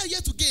we gather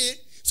here today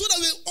so that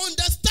we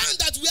understand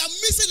that we are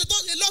missing a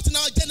lot in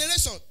our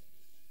generation.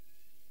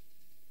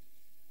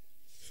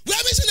 We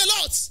are missing a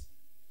lot.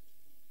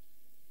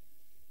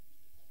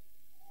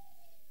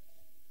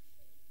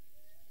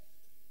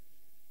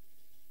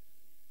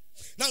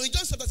 Now in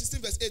John chapter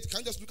 16 verse 8, can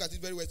you just look at it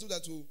very well so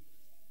that to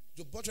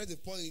buttress the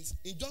point?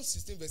 In John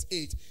 16 verse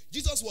 8,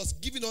 Jesus was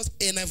giving us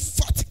an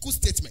emphatical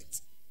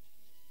statement.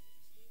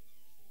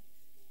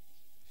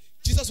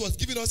 Jesus was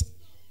giving us,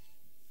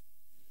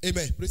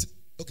 amen.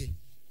 Okay.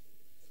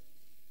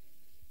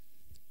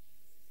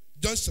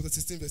 John chapter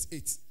 16 verse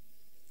 8.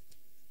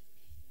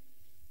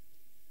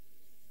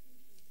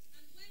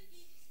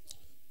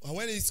 And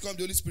when He is come,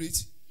 the Holy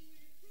Spirit,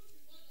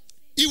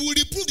 He will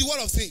reprove the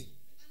word of sin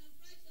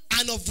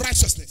and of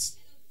righteousness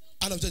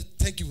and of justice.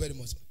 Thank you very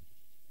much.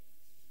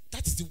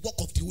 That is the work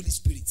of the Holy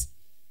Spirit.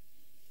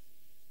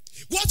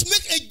 What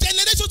makes a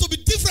generation to be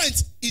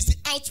different is the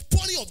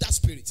outpouring of that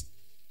Spirit.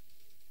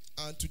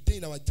 And today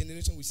in our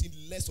generation we see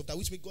less of that,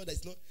 which means God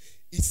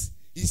is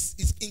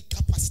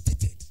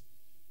incapacitated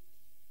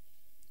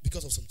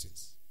because of some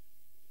things.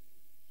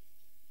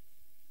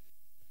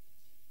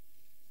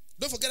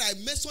 Don't forget, I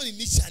mentioned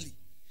initially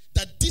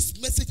that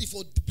this message is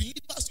for the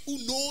believers who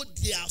know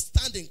they are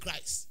standing in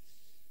Christ.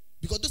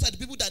 Because those are the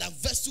people that are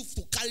vessels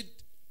to carry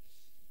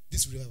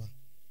this revival.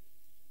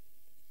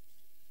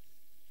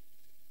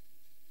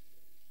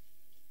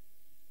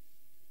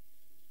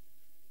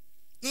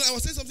 No, I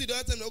was saying something the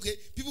other time. Okay,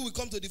 people will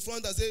come to the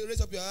front and say,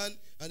 raise up your hand,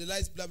 and the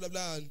lights, blah, blah,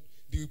 blah, and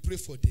they will pray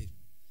for them.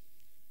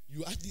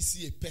 You hardly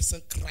see a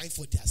person crying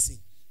for their sin.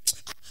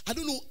 I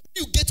don't know.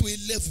 You get to a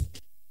level,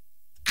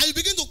 and you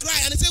begin to cry,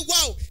 and they say,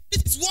 wow,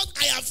 this is what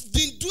I have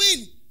been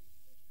doing.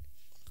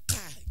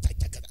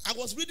 I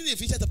was reading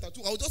Ephesians chapter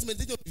 2. I was just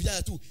meditating on Ephesians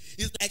chapter 2.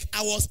 It's like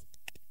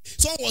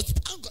someone was,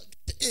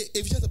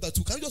 Ephesians chapter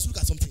 2. Can you just look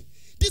at something?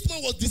 This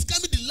man was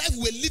describing the life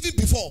we were living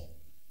before.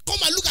 Come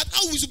and look at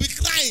how we should be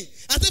crying.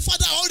 I say,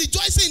 Father, I will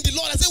rejoice in the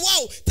Lord. I say,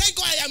 wow, thank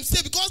God I am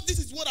saved because this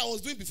is what I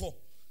was doing before.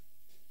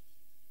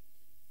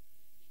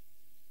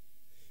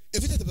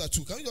 Ephesians chapter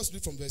 2. Can you just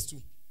read from verse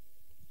 2?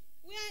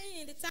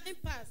 Wherein in the time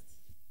past,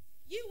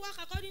 you walk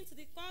according to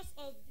the course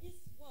of this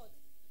world,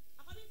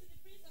 according to the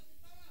prince of the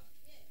power of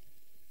the air,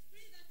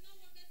 spirit that now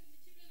worketh in the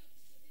children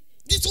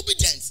of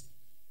disobedience.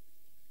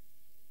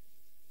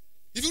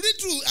 If you read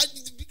through,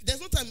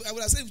 there's no time I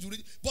would have said if you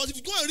read, but if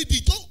you go and read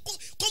it,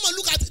 come and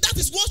look at it. That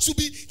is what should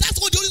be. That's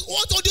what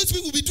all those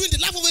people will be doing in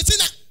the life of a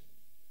sinner.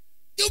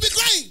 He will be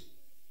crying.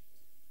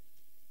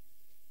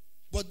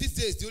 But these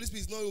days, the Holy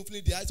Spirit is not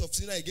opening the eyes of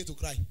sinner again to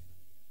cry.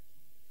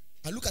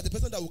 And look at the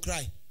person that will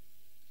cry.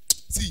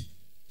 See,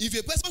 if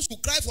a person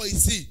should cry for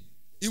his sin,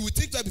 he will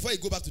think twice before he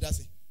go back to that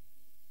sin.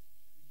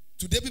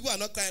 Today, people are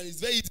not crying.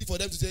 It's very easy for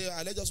them to say,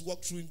 let's just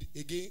walk through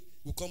again.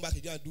 We'll come back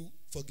again and do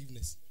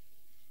forgiveness.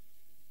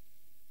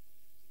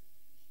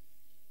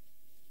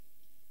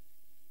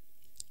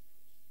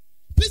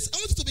 Please, I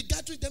want you to be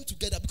gathering them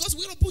together because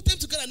we're going to put them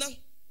together now.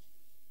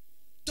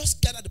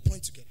 Just gather the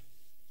point together.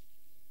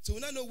 So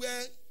we now know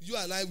where you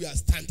and I, we are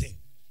standing.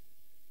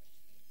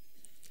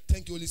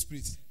 Thank you, Holy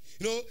Spirit.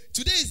 You know,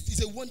 today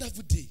is a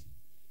wonderful day.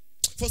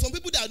 For some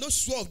people, they are not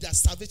sure of their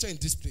salvation in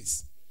this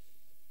place.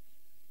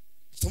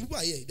 Some people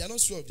are here, they are not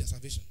sure of their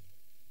salvation.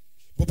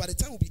 But by the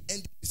time we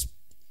end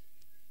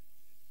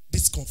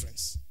this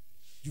conference,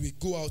 you will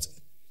go out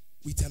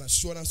with an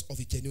assurance of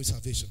a genuine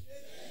salvation.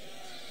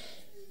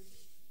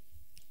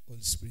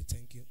 Holy Spirit,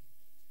 thank you.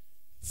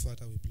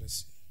 Father, we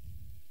bless you.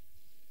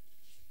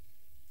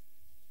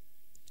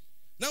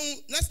 Now,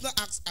 let's not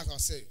ask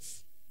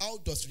ourselves, how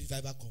does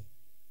revival come?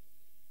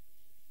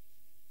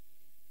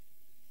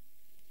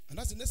 And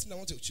that's the next thing I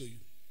want to show you.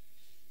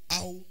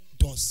 How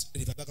does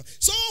revival come?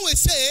 Someone will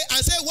say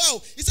and say,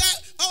 wow, he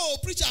said, oh,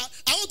 preacher,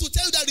 I want to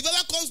tell you that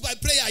revival comes by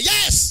prayer.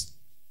 Yes.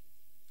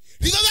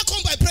 Revival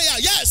comes by prayer.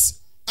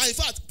 Yes. And in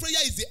fact,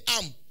 prayer is the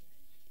arm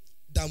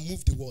that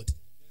moves the world.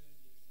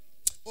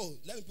 Oh,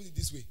 let me put it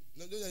this way.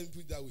 No, don't let me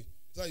put it that way.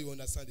 So you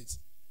understand it.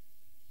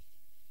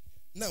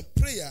 Now,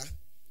 prayer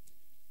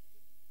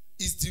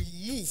is the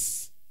move,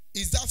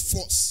 is that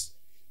force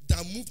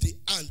that moves the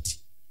hand,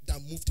 that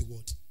moves the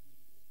world.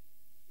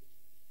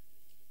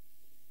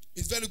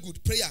 It's very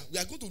good. Prayer. We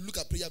are going to look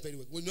at prayer very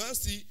well. We now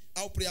see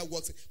how prayer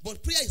works.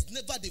 But prayer is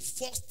never the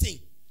first thing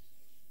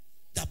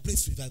that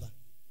brings revival.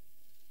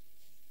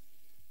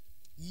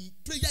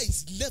 Prayer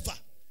is never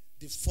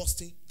the first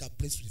thing that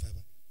brings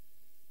revival.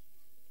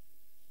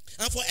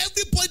 And for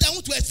everybody that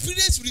wants to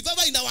experience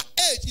revival in our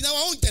age, in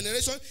our own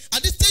generation,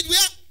 at this stage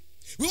where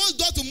we want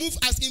God to move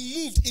as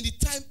He moved in the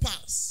time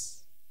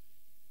past.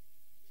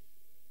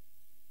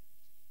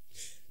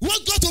 We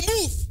want God to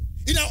move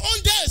in our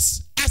own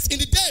days as in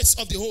the days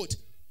of the old.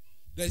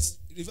 Prayer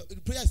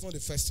is not the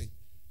first thing.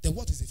 Then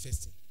what is the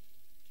first thing?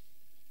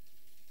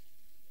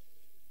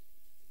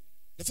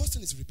 The first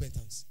thing is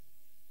repentance.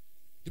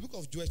 The book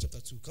of Joel chapter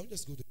 2. Can we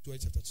just go to Joel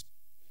chapter 2?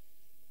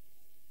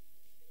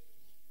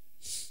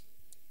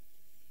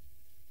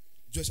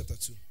 Joel chapter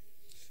 2.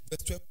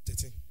 Verse 12 to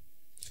 13.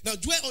 Now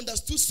Joel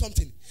understood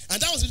something.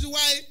 And that was the reason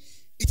why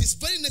it is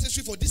very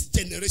necessary for this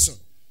generation.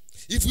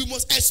 If we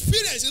must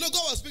experience, God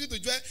was speaking to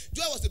Joel.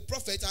 Joel was a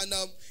prophet, and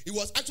he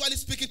was actually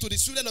speaking to the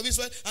children of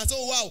Israel. And so,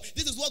 wow,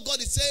 this is what God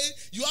is saying.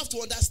 You have to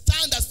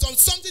understand that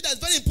something that's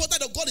very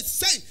important that God is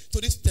saying to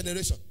this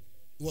generation.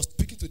 He was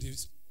speaking to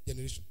this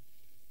generation.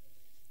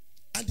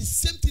 And the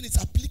same thing is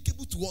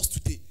applicable to us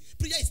today.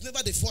 Prayer is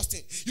never the first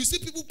thing. You see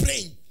people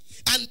praying.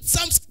 And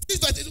Psalm 6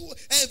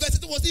 verse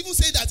 2 was even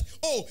saying that,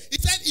 oh,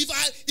 it said,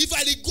 if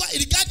I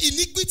regard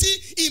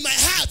iniquity in my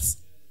heart,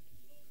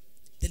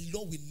 the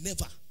Lord will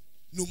never,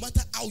 no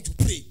matter how you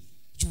pray,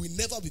 you will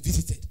never be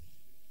visited.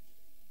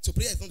 So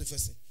prayer is not the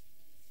first thing.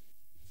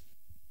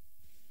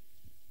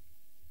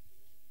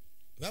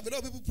 We have a lot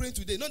of people praying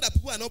today. Not that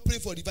people are not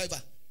praying for revival.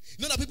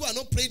 Not that people are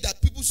not praying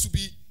that people should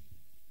be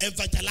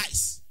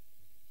evangelized.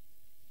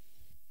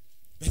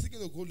 But I think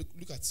we'll go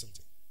look at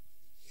something.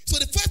 So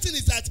the first thing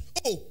is that,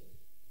 oh,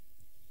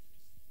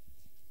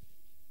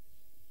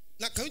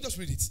 now can we just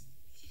read it?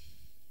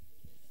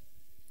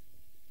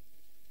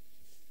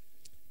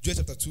 Joel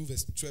chapter 2,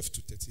 verse 12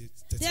 to 38.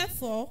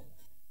 Therefore,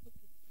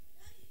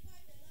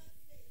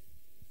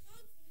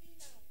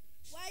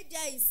 why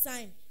there is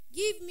sign,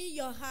 give me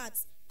your heart.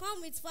 Come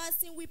with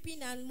fasting,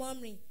 weeping, and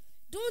murmuring.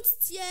 Don't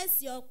tear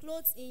your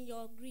clothes in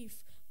your grief,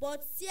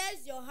 but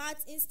tears your heart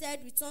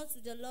instead. Return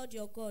to the Lord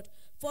your God,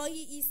 for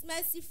He is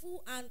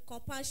merciful and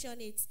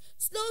compassionate,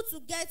 slow to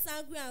get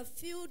angry and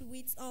filled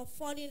with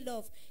unfailing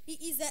love. He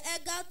is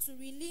eager to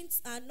relent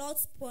and not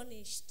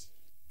punished.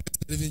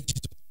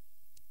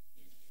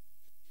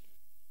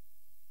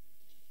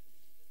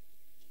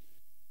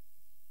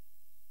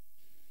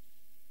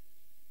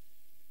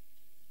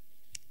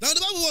 Now the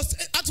Bible was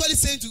actually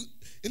saying to,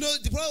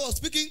 the prophet was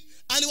speaking,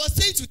 and he was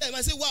saying to them,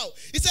 I said, wow.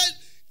 He said,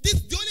 the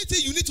only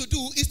thing you need to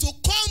do is to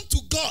come to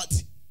God.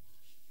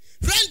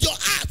 Rend your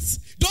heart.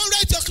 Don't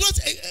rend your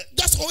clothes,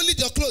 just only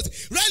your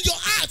clothes. Rend your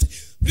heart.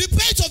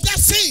 Repent of that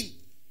sin.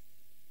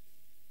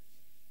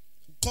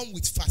 Come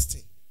with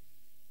fasting.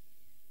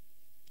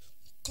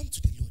 Come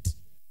to the Lord.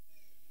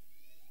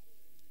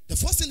 The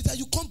first thing is that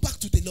you come back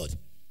to the Lord.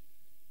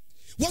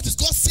 What is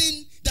God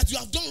saying that you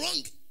have done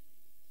wrong?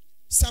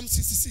 Psalm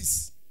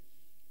 66,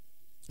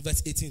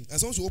 verse 18. And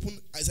someone should open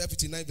Isaiah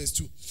 59, verse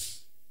 2.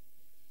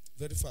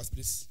 Very fast,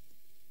 please.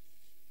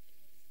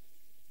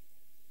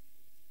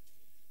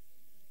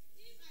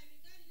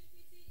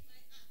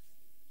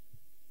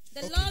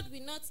 the Lord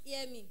will not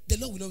hear me. The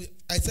Lord will not hear.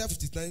 Isaiah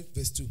 59,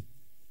 verse 2.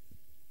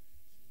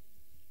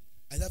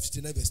 Isaiah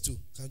 59, verse 2.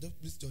 Can you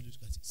please look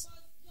at this?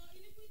 Your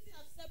iniquity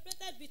have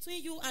separated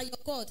between you and your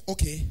God.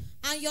 Okay.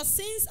 And your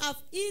sins have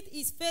hid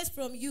His face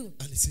from you,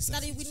 And it says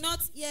that He will not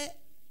hear.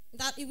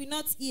 That He will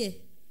not hear.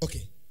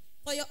 Okay.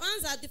 For your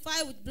hands are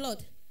defiled with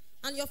blood,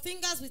 and your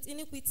fingers with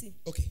iniquity.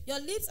 Okay. Your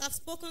lips have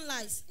spoken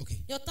lies. Okay.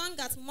 Your tongue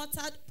hath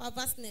muttered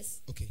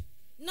perverseness. Okay.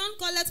 None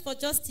calleth for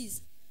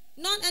justice,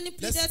 none any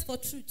pleadeth for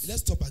truth.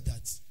 Let's stop at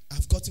that.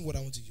 I've gotten what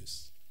I want to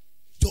use.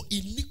 Your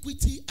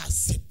iniquity are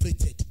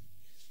separated.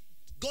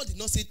 God did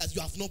not say that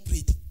you have not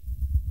prayed.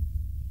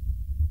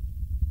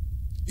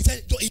 He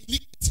said your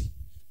iniquity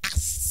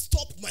has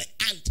stopped my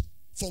hand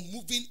from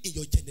moving in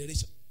your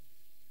generation.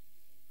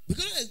 We're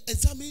going to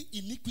examine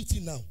iniquity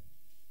now.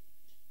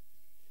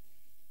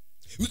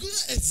 We're going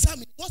to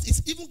examine what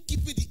is even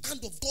keeping the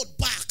hand of God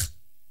back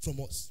from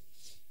us.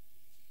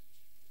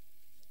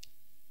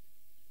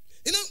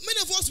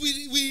 Many of us,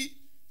 we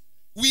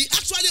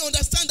actually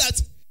understand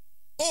that,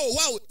 oh,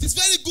 wow, it's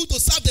very good to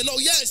serve the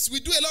Lord. Yes, we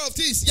do a lot of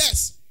things.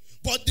 Yes.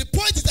 But the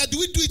point is that do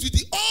we do it with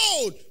the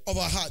whole of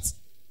our hearts?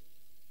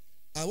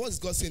 And what is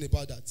God saying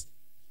about that?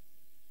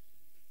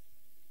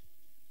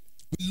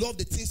 We love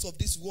the things of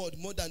this world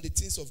more than the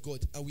things of God,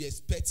 and we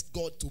expect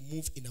God to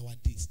move in our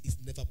days. It's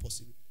never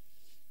possible.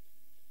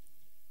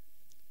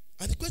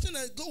 And the question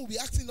that God will be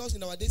asking us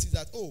in our days is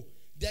that, oh,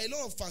 there are a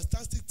lot of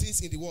fantastic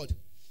things in the world.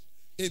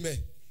 Amen.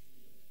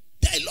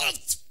 There are a lot of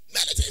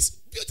many things,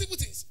 beautiful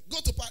things. Go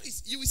to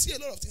Paris, you will see a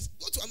lot of things.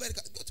 Go to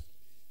America,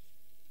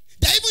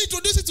 they are even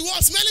introducing to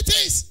us many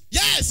things.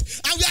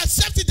 Yes, and we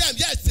accepted them.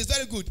 Yes, it's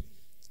very good.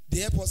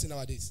 They help us in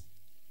our days.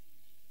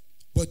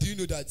 But do you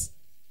know that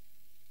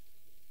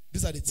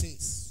these are the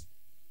things?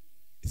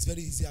 It's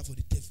very easier for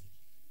the devil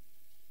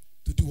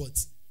to do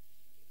what?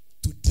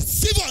 To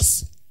deceive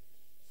us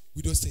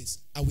with those things,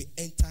 and we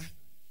enter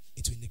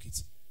into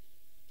iniquity.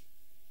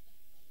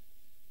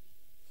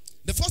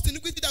 The first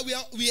iniquity that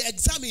we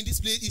examine in this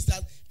place is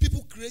that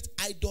people create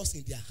idols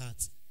in their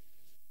hearts.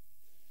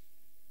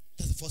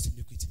 That's the first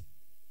iniquity.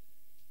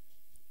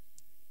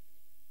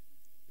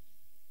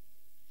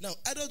 Now,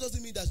 idol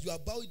doesn't mean that you are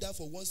bowing down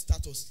for one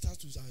status,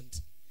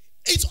 and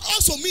it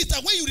also means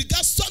that when you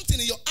regard something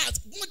in your heart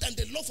more than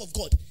the love of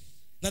God.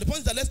 Now, the point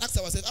is that let's ask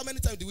ourselves, how many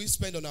times do we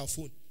spend on our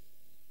phone?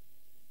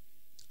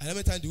 And how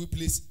many times do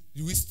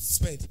we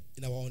spend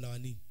on our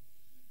knee?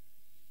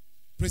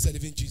 Praise the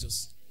living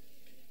Jesus.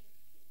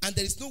 And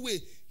there is no way.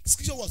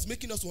 Scripture was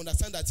making us to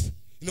understand that,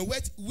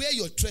 where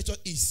your treasure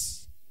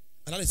is,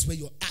 and that is where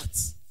your heart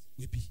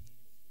will be.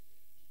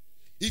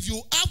 If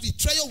you have the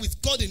treasure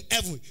with God in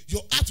heaven,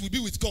 your heart will be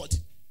with God.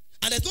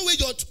 And there's no way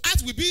your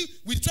heart will be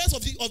with treasures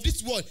of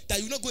this world that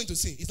you're not going to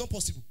sin. It's not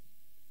possible.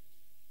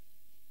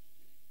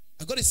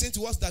 And God is saying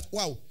to us that,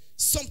 wow,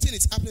 something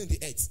is happening in the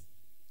earth.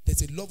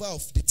 There's a lover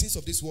of the things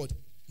of this world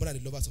more than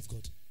the lovers of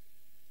God.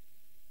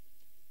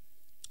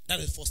 That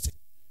is the first thing.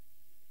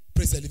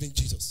 Praise the living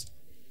Jesus.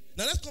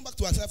 Now let's come back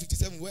to Isaiah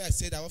 57, where I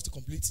said I have to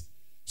complete,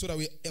 so that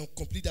we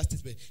complete that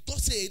statement. God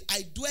said,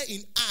 I dwell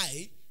in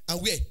high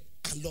and where?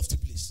 And lofty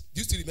place. Do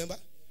you still remember?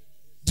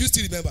 Do you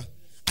still remember?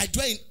 I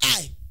dwell in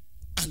high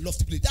and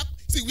lofty place.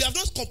 See, we have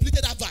not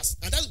completed that verse,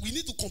 and we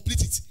need to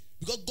complete it,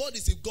 because God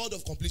is a God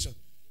of completion.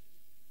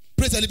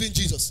 Praise the living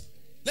Jesus.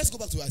 Let's go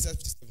back to Isaiah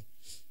 57.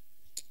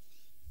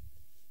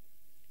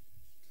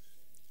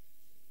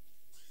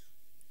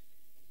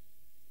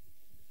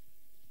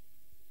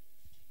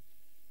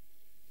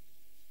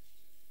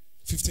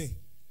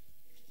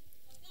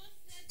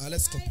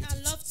 Let's complete it.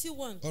 I loved you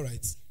one. All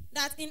right.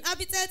 That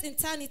inhabited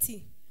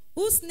eternity,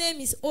 whose name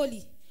is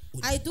holy.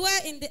 I dwell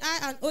in the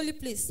high and holy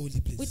place.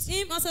 Holy place. With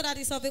him also that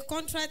is of a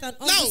contrite and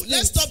humble spirit. Now,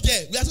 let's stop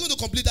there. We are going to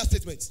complete that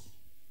statement.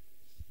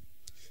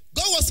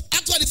 God was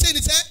actually saying,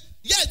 he said,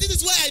 yes, this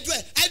is where I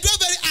dwell. I dwell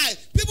very high.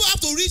 People have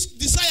to reach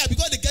desire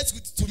before they get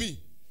to me.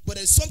 But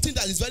there's something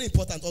that is very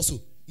important also.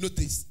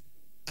 Notice,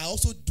 I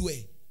also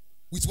dwell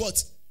with what?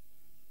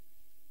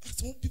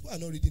 Some people are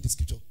not reading the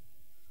scripture.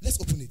 Let's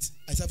open it.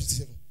 Isaiah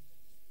 57.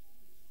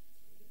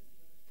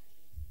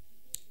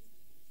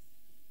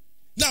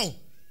 Now,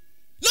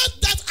 not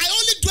that I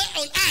only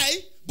dwell on high,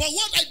 but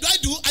what I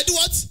do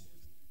what?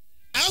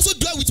 I also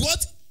dwell with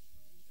what?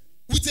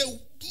 With a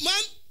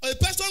man or a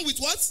person with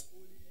what?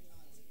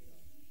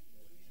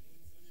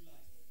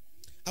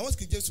 I want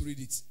King James to read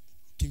it.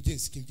 King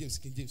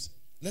James.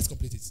 Let's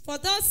complete it. For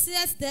thus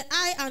says the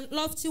high and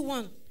lofty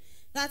one,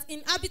 that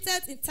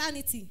inhabited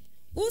eternity,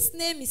 whose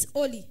name is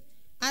holy.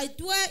 I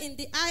dwell in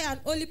the high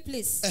and holy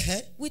place.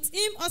 With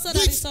him also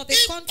that is of a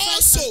contrite and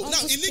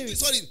humble spirit. In English,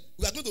 sorry,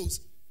 we are going to...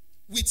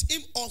 With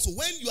him also,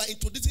 when you are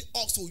introducing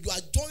also, you are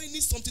joining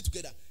something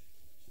together.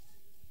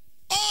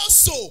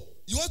 Also,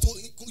 you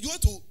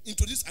want to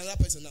introduce another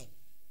person now.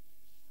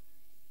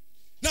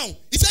 Now,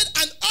 he said,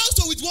 and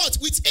also with what?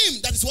 With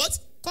him, that is what?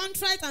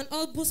 Contrite and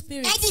humble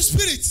spirit. Humble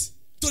spirit.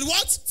 To the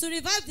what? To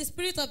revive the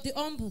spirit of the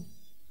humble,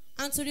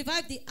 and to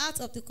revive the heart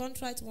of the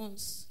contrite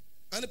ones.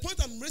 And the point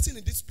I'm raising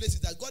in this place is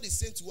that God is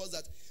saying to us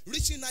that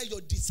reaching out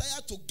your desire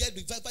to get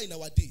revival in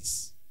our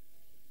days.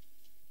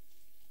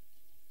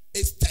 A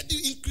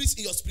steady increase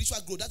in your spiritual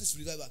growth, that is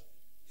revival.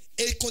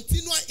 A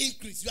continual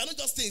increase. You are not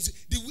just saying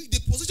the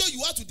position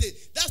you are today,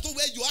 that's not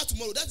where you are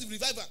tomorrow. That is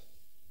revival.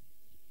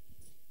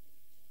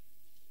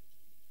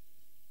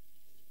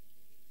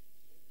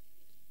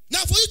 Now,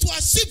 for you to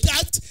achieve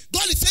that,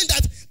 God is saying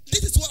that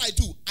this is what I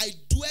do. I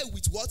dwell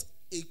with what?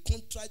 A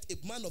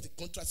man of a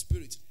contrite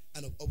spirit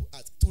and of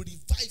heart, to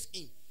revive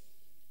him.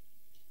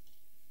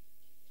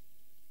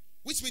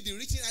 Which means the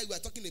reaching out we are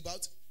talking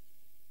about,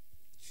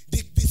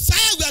 the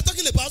desire we are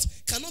talking about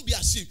cannot be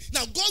achieved.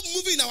 Now, God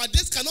moving in our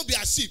days cannot be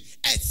achieved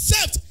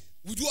except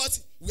with what?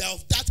 We are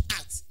of that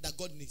heart that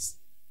God needs.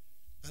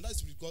 And that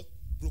is called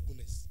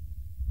brokenness.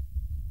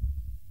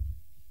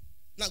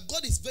 Now,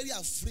 God is very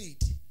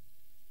afraid.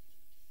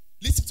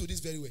 Listen to this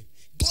very well.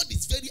 God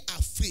is very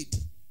afraid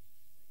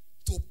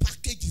to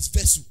package his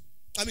vessel.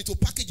 To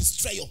package his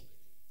treasure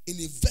in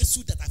a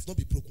vessel that has not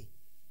been broken.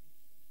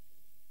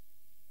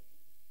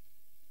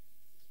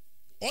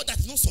 Or that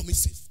is not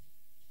submissive.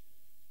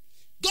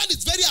 God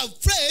is very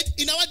afraid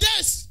in our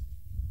days.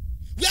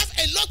 We have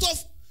a lot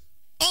of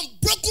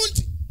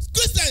unbroken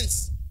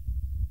Christians.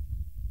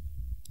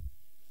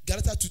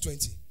 Galatians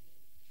 2:20.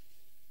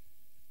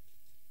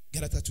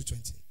 Galatians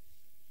 2:20.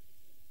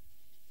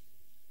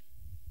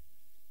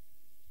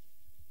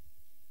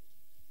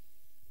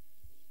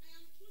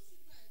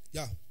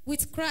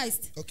 with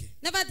Christ. Okay.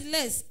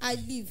 Nevertheless, I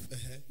live.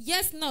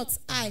 Yes, not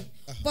I,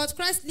 but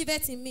Christ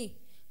liveth in me.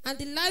 And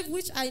the life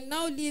which I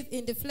now live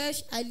in the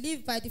flesh, I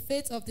live by the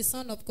faith of the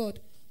Son of God,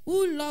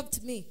 who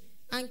loved me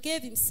and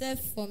gave himself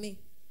for me.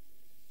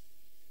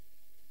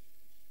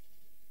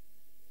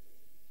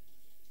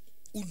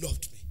 Who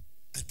loved me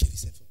and gave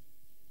himself for me.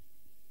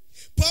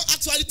 Paul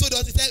actually told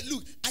us, he said,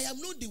 look, I am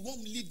not the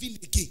one living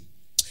again.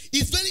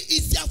 It's very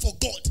easier for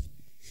God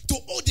to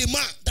hold a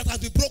man that has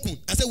been broken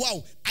and say,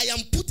 wow, I am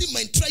putting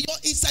my treasure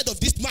inside of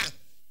this man.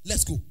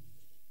 Let's go.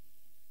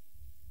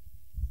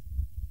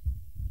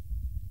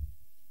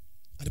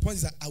 And the point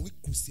is that, are we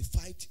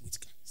crucified with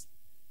Christ?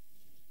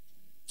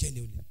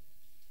 Genuinely.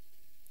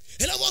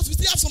 A lot of us, we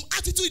still have some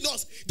attitude in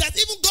us that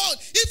even God,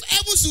 if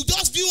heaven should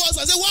just view us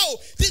and say, wow,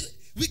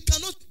 we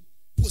cannot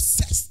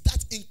possess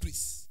that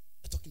increase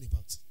we're talking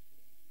about.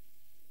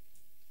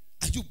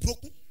 Are you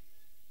broken?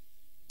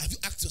 Have you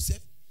asked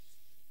yourself?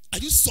 Are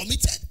you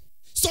submitted?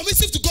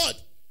 Submissive to God.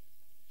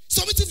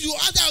 Submissive to your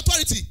other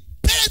authority.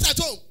 Parents at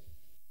home.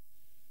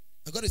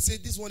 And God is saying,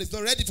 this one is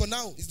not ready for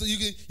now. It's not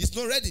ready. It's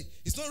not ready.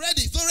 It's not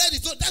ready.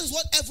 That is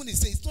what heaven is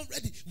saying. It's not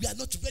ready. We are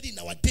not ready in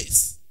our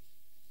days.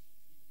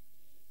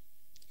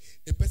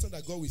 A person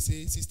that God will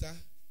say, sister,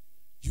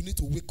 you need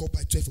to wake up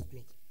by 12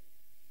 o'clock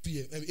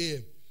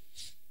a.m.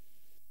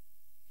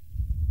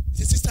 He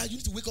says, sister, you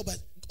need to wake up by...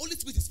 Holy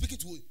Spirit is speaking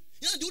to you.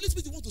 You know, the Holy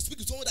Spirit wants to speak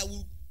to someone that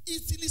will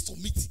easily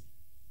submit.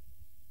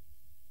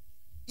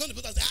 Not the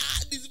person that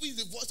says, this is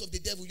the voice of the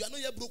devil. You are not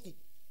yet broken.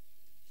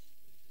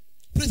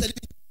 Praise the Lord.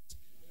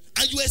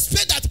 And you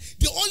expect that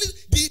the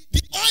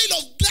oil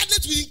of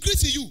gladness will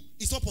increase in you.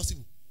 It's not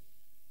possible.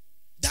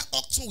 That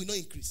oxygen will not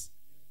increase.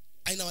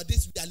 And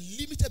nowadays, we are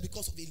limited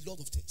because of a lot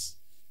of things.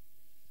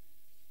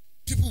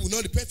 People will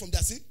not repent from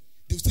their sin.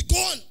 They will still go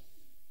on.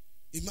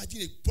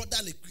 Imagine a brother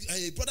and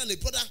a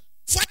brother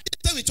fighting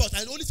them in church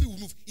and the Holy Spirit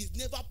will move. It's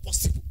never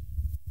possible.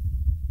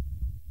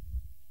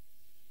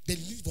 They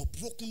live for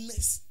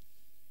brokenness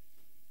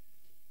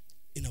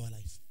in our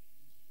life.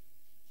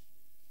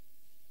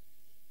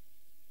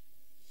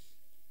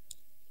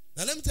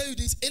 Now let me tell you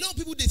this. A lot of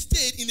people, they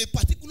stayed in a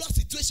particular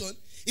situation,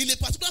 in a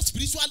particular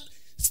spiritual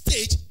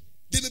stage.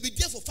 They may be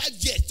there for 5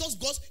 years. Just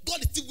because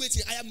God is still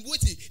waiting. I am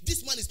waiting.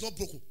 This man is not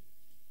broken.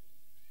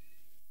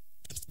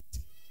 I'm still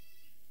waiting.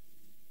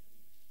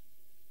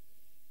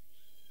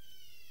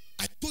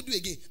 I told you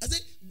again. I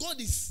said,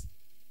 God is,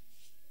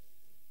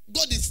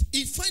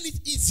 he finds it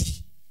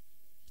easy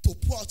to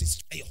pour out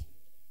his fire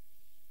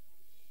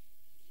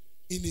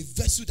in a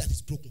vessel that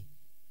is broken.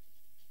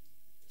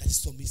 That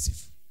is submissive.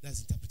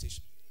 That's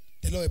interpretation.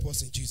 The Lord help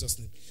us in Jesus'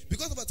 name.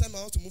 Because of our time,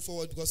 I want to move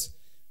forward because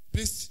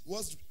please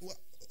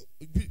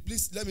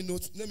let me know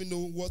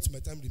what my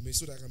time remains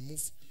so that I can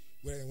move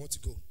where I want to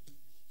go.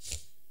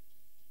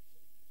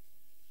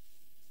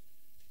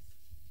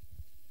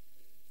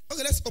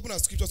 Okay, let's open our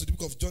scripture to the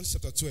book of John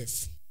chapter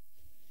 12,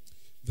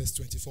 verse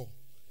 24.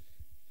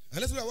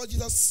 And let's look at what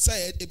Jesus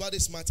said about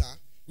this matter.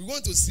 We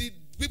want to see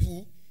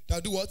people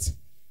that do what?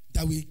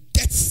 That will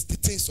get the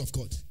things of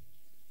God.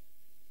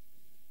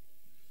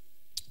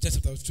 John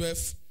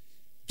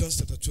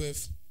chapter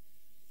 12,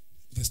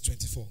 verse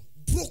 24.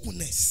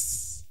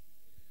 Brokenness.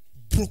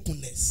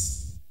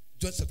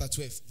 John chapter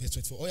 12, verse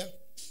 24. Oh yeah.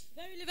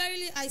 Verily,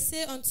 verily, I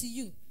say unto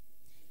you,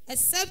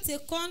 except a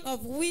corn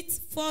of wheat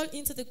fall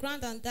into the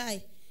ground and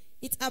die,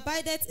 it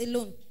abideth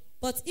alone.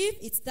 But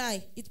if it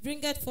die, it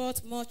bringeth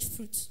forth much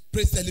fruit.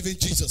 Praise the living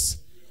Jesus.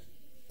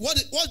 What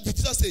did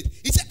Jesus say?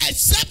 He said,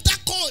 except that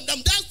corn,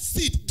 that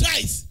seed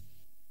dries,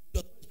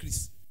 does not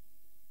increase.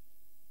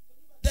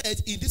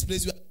 That in this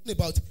place, we are talking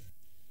about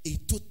a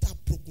total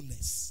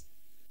brokenness.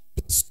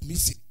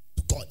 Submissive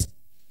to God.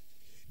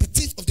 The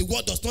things of the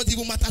world does not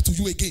even matter to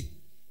you again.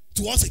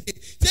 To us again.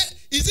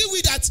 Is it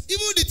with that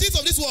even the things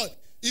of this world,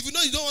 if you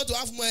know you don't want to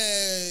have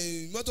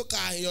a motor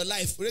car in your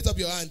life, raise up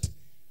your hand.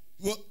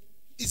 Well,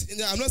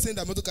 I'm not saying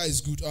that motor car is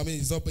good. I mean,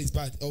 it's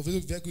bad. Or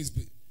vehicle is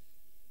bad.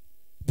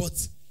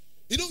 But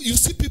you know, you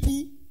see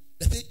people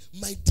that say,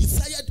 my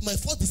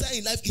first desire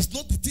in life is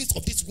not the things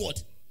of this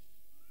world.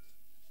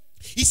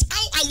 It's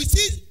how I will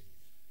see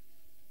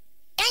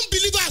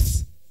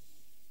unbelievers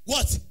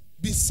what?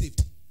 Be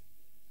saved.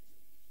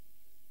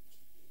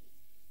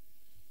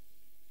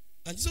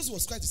 And Jesus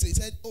was trying to say, he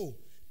said, oh,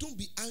 don't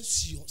be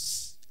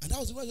anxious. And that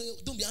was the word,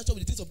 don't be anxious with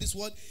the things of this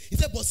world. He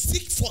said, but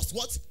seek first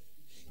what?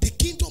 The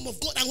kingdom of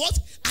God and what?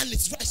 And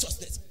its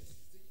righteousness.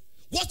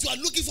 What you are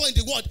looking for in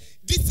the world,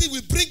 this thing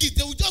will bring it.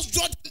 They will just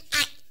draw them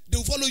out. They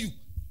will follow you.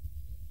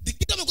 The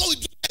kingdom of God will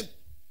draw them.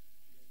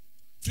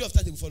 Free of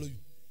that, they will follow you.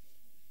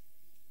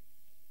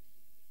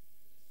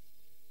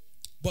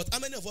 But how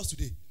many of us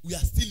today, we are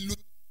still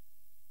looking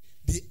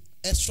the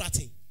extra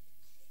thing?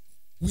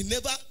 We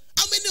never,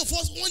 how many of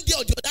us one day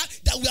or the other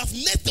that we have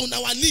knelt on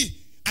our knee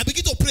and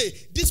begin to pray,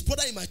 this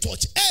brother in my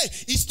church, hey,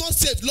 he's not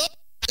saved, Lord,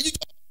 are you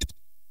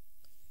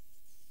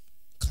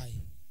Kai.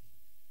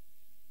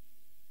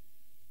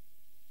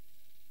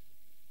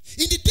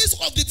 In the days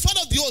of the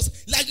father of the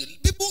host, like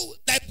people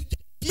like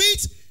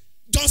Smith,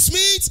 John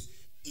Smith,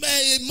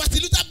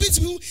 Martin Luther,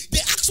 people, they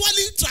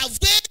actually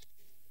traveled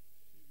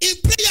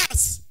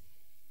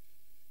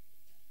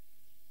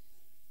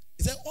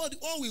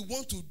all we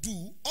want to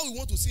do, all we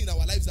want to see in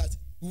our lives, that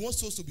we want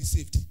souls to be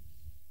saved.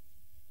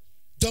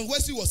 John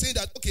Wesley was saying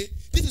that, okay,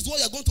 this is what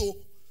you're going to,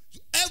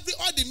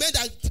 all the men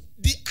that,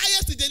 the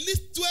highest, they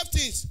list 12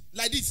 things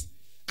like this.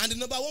 And the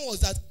number one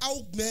was that how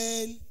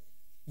men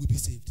will be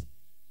saved.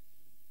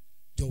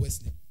 John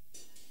Wesley.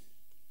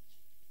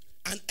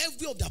 And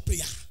every of their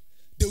prayer,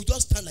 they will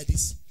just stand like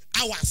this.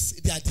 Hours,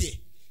 they are there.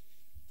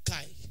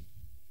 Kai.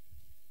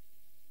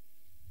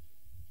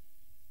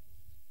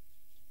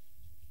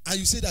 And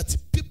you say that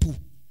people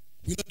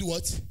will not do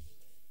what?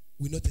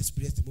 Will not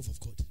experience the move of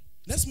God.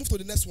 Let's move to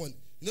the next one.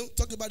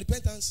 Talk about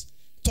repentance,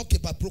 talk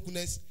about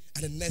brokenness,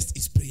 and the next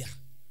is prayer.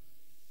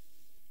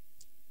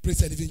 Praise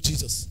the living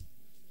Jesus.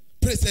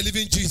 Praise the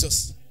living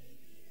Jesus.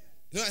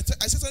 I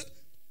said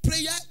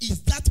prayer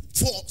is that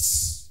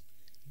force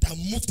that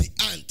moves the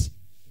hand,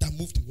 that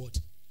moves the word.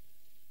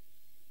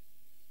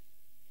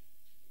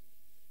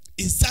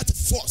 Is that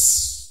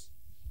force.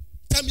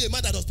 Tell me a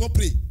man that does not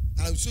pray,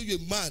 and I will show you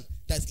a man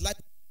that is like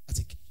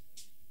static.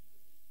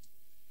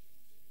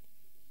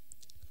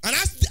 And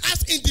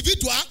as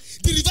individual,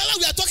 the revival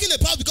we are talking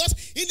about, because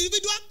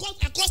individual comes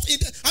across,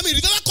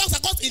 revival comes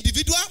across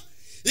individual,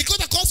 it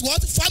comes across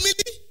what? Family.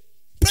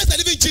 Praise the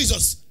living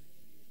Jesus.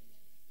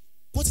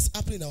 What is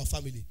happening in our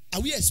family?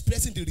 Are we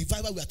expressing the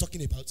revival we are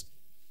talking about?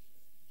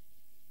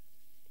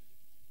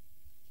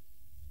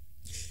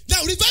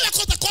 Now, revival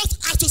comes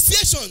across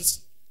associations.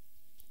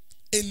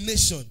 A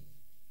nation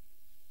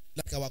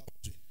like our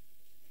country.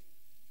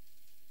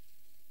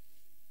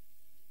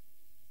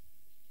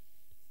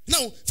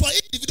 Now, for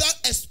individual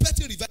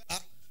expecting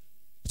revival,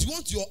 you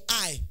want your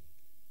eye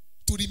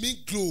to remain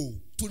glow,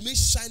 to remain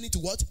shining to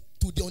what?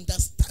 To the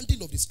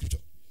understanding of the scripture.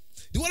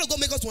 The word of God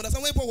makes us to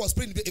understand. When Paul was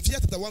praying in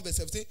Ephesians chapter 1 verse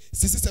 17,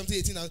 16, 17,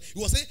 18, and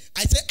he was saying,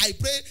 I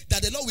pray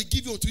that the Lord will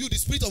give unto you the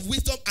spirit of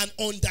wisdom and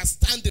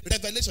understanding.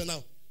 Revelation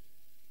now.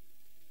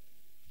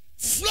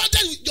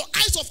 Flooded with your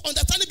eyes of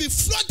understanding, be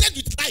flooded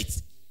with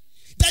light,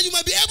 that you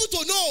might be able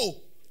to know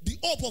the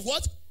hope of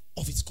what?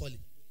 Of his calling.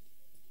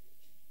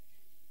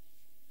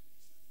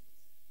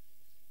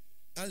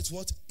 And it's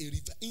what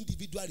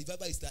individual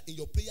revival is, that in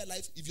your prayer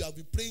life, if you have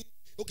been praying,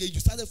 okay,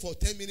 you started for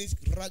 10 minutes,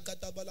 you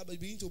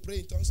begin to pray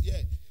in tongues, yeah.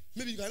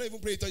 Maybe you cannot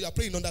even pray in tongues, you are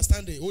praying in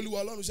understanding. Holy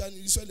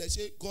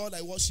God,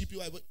 I worship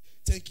you,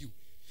 thank you.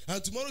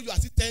 And tomorrow you are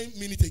still 10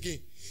 minutes again.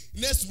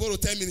 Next tomorrow,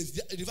 10 minutes.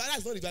 The revival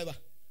is not revival.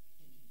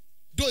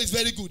 Though it's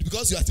very good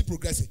because you are still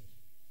progressing.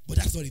 But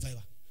that's not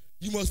revival.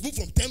 You must move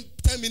from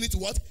 10 minutes to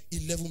what?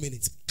 11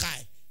 minutes.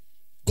 Kai.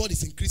 God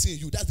is increasing in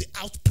you. That's the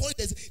outpouring.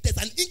 There's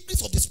an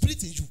increase of the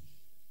spirit in you.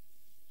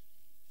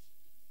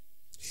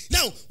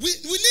 Now, we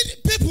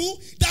need people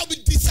that will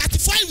be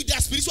dissatisfied with their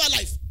spiritual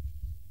life.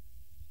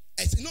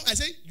 I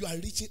say you are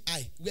reaching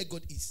high where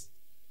God is.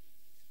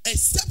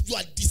 Except you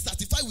are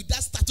dissatisfied with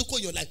that status quo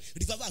in your life.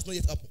 Revival has not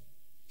yet happened.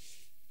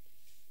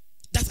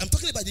 I'm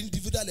talking about the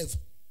individual level.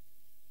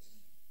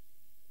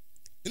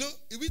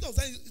 A bit of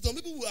time, some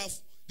people will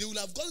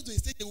have gone to a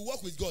stage, they will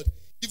walk with God.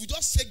 If you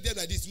just shake them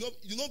like this,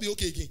 you'll not be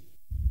okay again.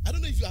 I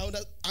don't know if you are under.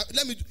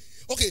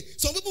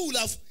 Some people will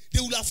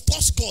have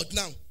touched God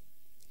now.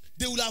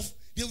 They will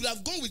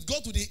have gone with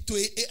God to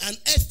an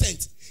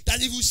extent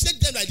that if you shake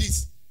them like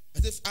this,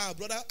 and say,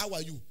 brother, how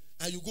are you?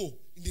 And you go.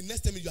 In the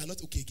next time, you are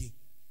not okay again.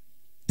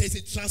 There's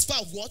a transfer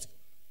of what?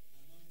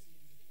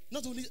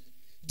 Not only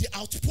the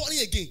outpouring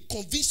again,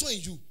 conviction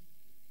in you.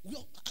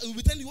 I will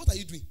be telling you, what are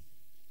you doing?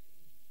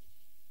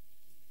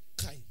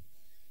 Kai.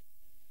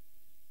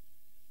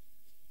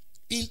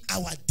 In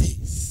our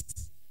days,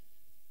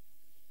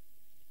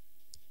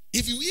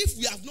 if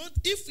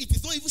it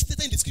is not even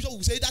stated in the scripture, we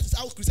will say that is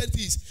how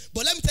Christianity is.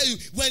 But let me tell you,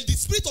 when the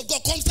Spirit of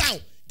God comes down,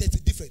 there's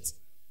a difference.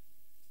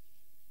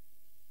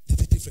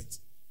 There's a difference.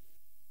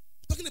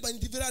 Talking about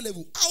individual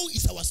level, how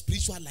is our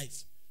spiritual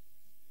life?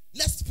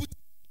 Let's put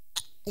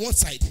one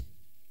side.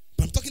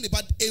 But I'm talking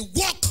about a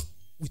walk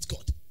with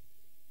God.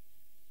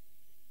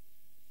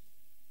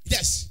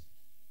 Yes,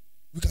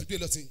 we can do a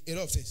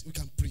lot of things. We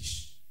can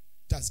preach.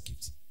 That's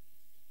gift.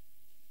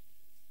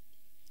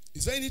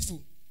 It's very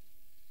needful.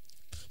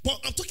 But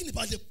I'm talking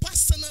about the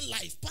personal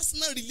life,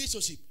 personal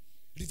relationship.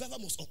 Revival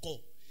must occur.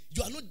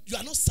 You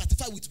are not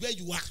satisfied with where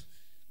you are.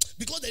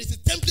 Because there is a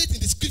template in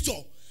the scripture.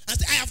 And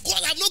say, I have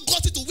not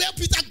gotten to where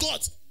Peter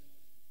got.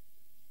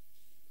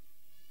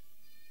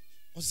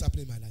 What's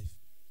happening in my life?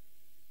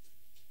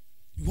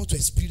 You want to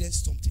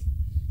experience something.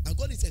 And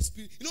God is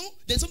experiencing.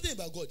 There's something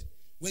about God.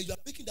 When you are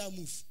making that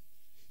move.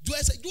 Joel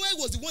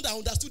was the one that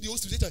understood the whole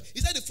situation.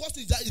 He said the first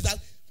thing is that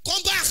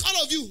come back,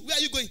 all of you. Where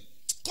are you going?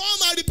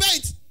 Come and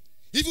repent.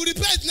 If you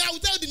repent now, I will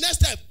tell you the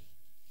next step.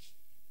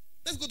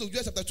 Let's go to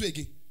Joel chapter 2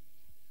 again.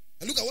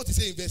 And look at what he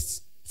said in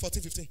verse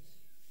 14, 15.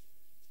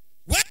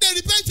 When they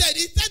repented,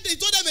 he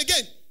told them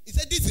again. He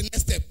said, this is the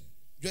next step.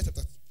 Joel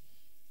chapter 2.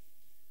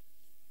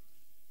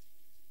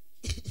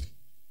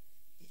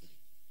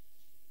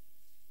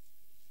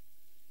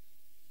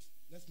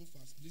 Let's move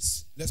fast,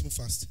 please. Let's move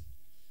fast.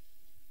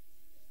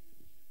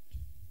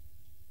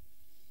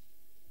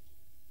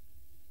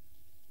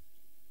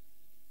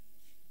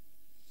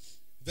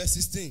 Verse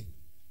 16.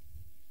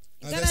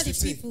 And Gather verse the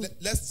 15. people.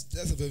 Let's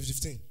verse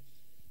 15.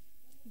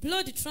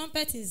 Blow the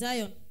trumpet in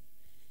Zion.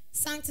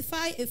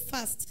 Sanctify a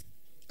fast.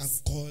 And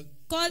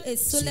Call a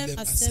solemn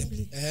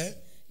assembly. Eh?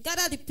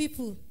 Gather the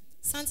people.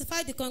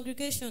 Sanctify the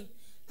congregation.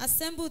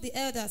 Assemble the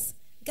elders.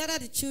 Gather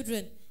the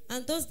children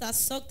and those that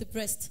suck the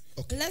breast.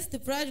 Okay. Let the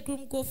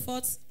bridegroom go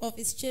forth of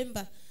his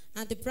chamber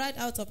and the bride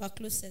out of her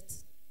closet.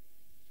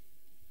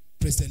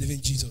 Praise the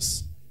living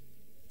Jesus.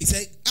 He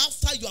said,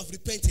 after you have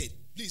repented,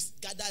 please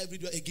gather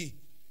everywhere again.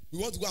 We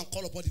want to go and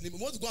call upon the name. We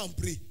want to go and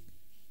pray.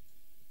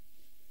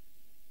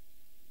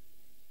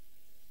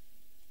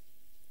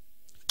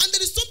 And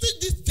there is something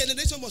this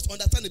generation must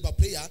understand about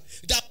prayer.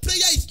 That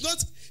prayer is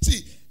not,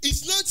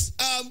 it's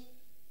not,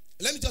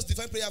 let me just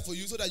define prayer for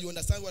you so that you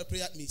understand what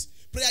prayer means.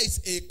 Prayer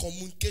is a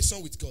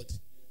communication with God.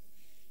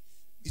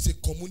 It's a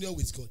communion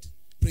with God.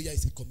 Prayer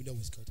is a communion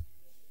with God.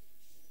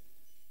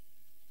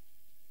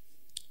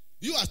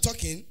 You are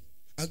talking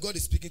and God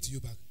is speaking to you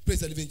back. Praise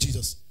the living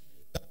Jesus.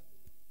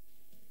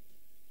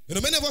 You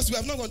know, many of us, we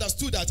have not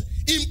understood that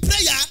in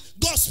prayer,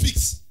 God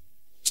speaks.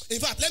 In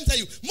fact, let me tell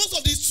you, most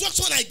of the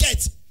instruction I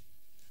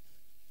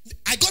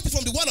got it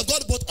from the word of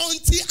God, but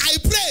until I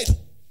prayed,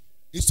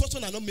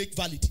 instruction are not made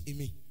valid in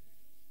me.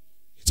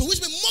 So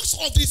which means most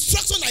of the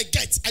instruction I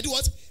get, I do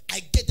what? I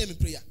get them in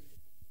prayer.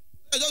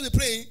 I just be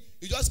praying,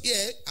 you just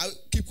hear, I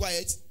keep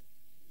quiet.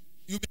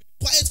 You'll be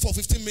quiet for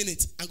 15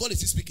 minutes, and God is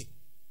still speaking.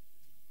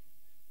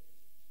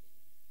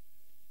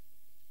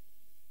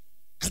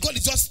 And God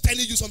is just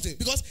telling you something.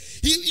 Because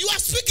you are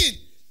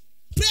speaking.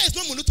 Prayer is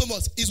not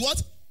monotonous. It's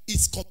what?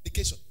 It's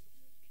communication.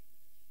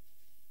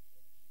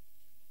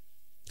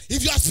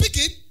 If you are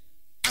speaking,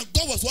 and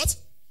God was what?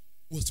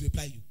 Was to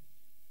reply you.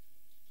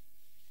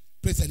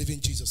 Praise the living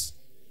Jesus.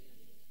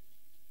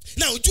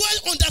 Now,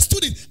 Joel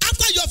understood it.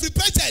 After you have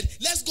repented,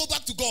 let's go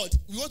back to God.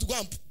 We want to go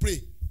and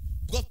pray.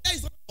 Because prayer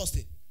is not the first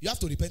thing. You have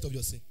to repent of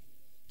your sin.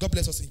 God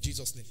bless us in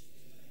Jesus' name.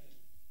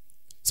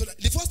 So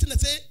the first thing I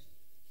say,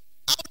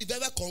 how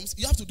revival comes,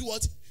 you have to do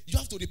what? You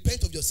have to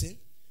repent of your sin.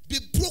 Be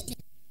broken.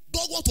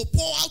 God wants to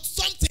pour out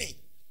something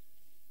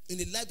in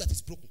a life that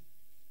is broken.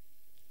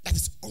 That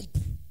is humble,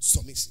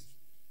 submissive.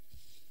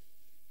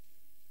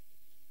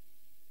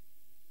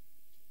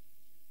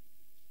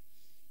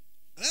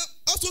 And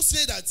I also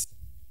say that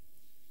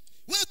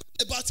when I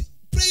talk about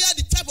prayer,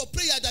 the type of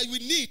prayer that we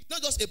need,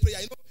 not just a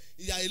prayer. You know,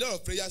 there are a lot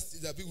of prayers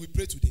that we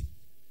pray today.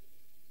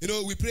 You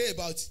know, we pray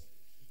about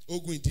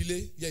Ogun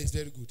delay. Yeah, it's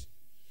very good.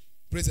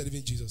 Praise the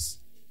living Jesus.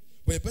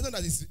 But a person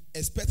that is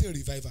expecting a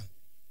revival,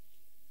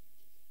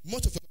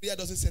 much of your prayer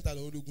doesn't center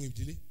on Ogun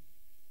delay.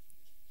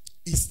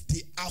 It's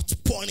the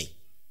outpouring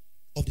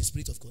of the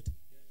Spirit of God.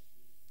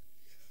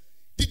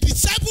 The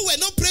disciples were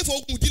not praying for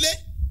Ogun delay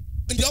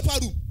in the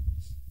upper room.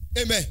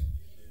 Amen.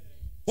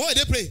 What were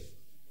they praying?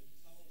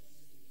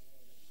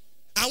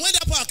 And when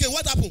that power came,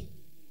 what happened?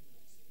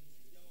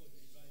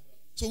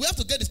 So we have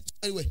to get this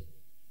very well.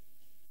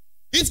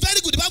 It's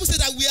very good. The Bible says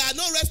that we are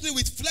not wrestling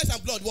with flesh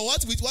and blood, but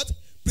what? With what?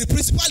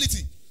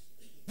 Principality.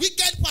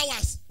 Wicked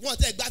powers. Want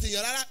to take that in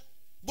your rara.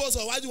 Boss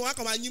or why do you want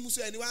to come and you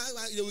anyone?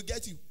 They will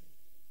get you.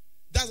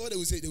 That's what they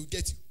will say. They will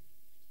get you.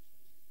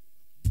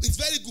 It's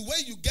very good when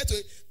you get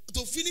to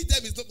finish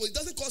them. It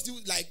doesn't cost you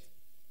like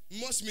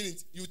much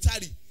minutes. You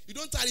tarry. You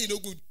don't tarry in no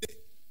good day.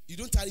 You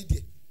don't tarry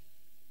there.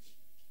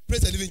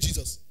 Praise the living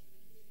Jesus.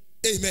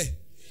 Amen.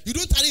 You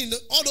don't tarry in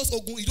all those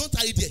ogun. You don't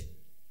tarry there.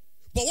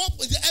 But what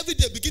every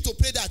day begin to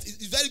pray that.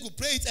 It's very good.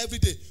 Pray it every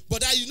day.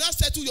 But that you now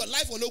settle your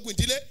life on ogun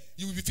delay,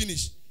 you will be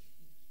finished.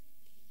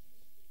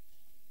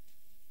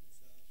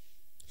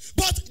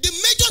 But the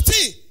major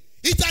thing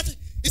is that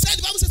he said,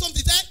 the Bible says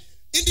something that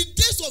in the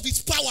days of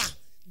his power,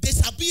 there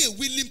shall be a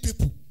willing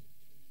people.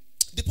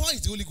 The power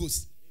is the Holy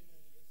Ghost.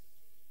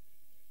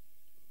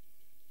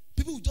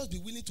 People will just be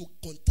willing to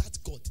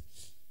contact God.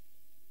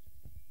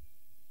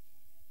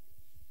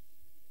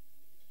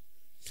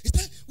 He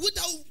said, would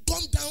thou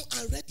come down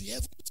and read the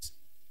heavens?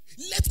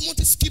 Let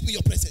mountains skip in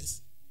your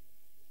presence.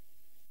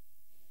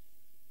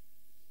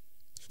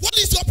 What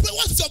is your prayer?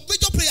 What is your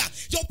major prayer?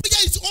 Your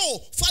prayer is, oh,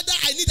 Father,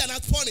 I need an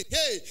outpouring.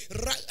 Hey,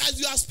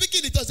 as you are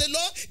speaking, it will say,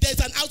 Lord, there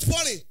is an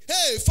outpouring.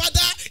 Hey,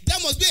 Father, there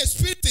must be a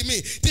spirit in me.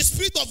 The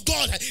spirit of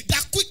God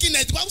that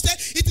quickeneth. The Bible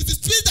says, it is the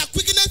spirit that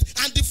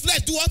quickeneth and the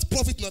flesh do what?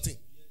 Profit nothing.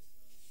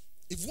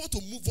 If you want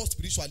to move on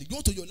spiritually, you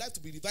want your life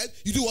to be revived,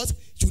 you do what?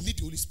 You need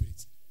the Holy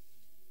Spirit.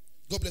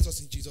 God bless us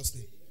in Jesus'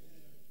 name.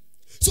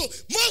 So,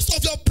 most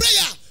of your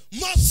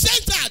prayer must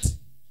centered.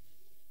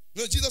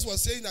 You know, Jesus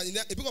was saying that in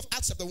the book of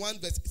Acts chapter 1,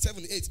 verse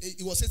 7 8,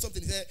 he was saying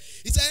something.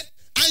 He said,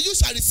 and you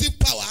shall receive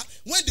power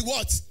when the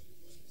what?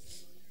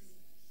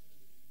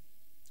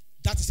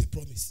 That is a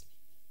promise.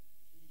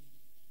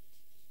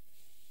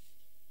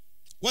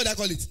 What do I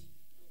call it?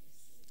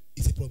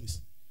 It's a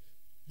promise.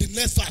 The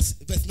next verse,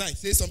 verse 9,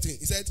 says something.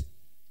 He said,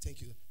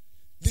 thank you.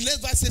 The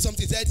next verse says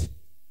something. He said,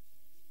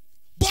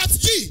 but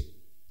ye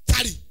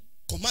tarry.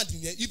 Command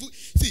in here.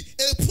 See,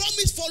 a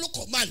promise follow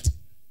command.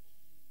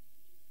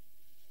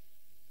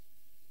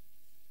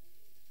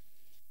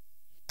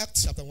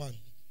 Acts chapter 1.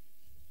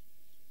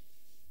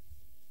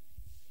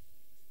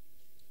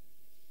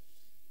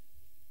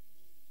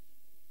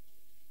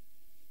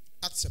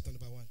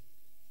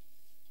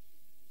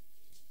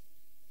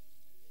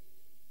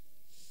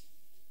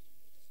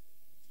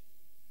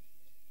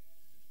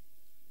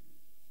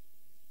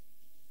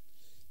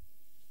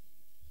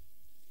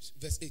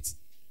 verse 8.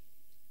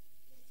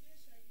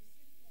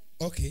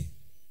 Okay.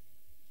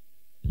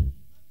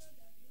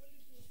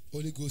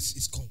 Holy Ghost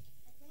is come.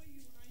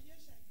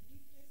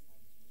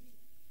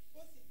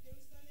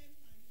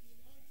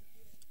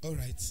 All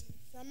right.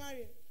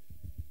 Samaria.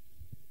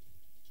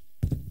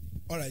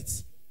 All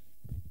right.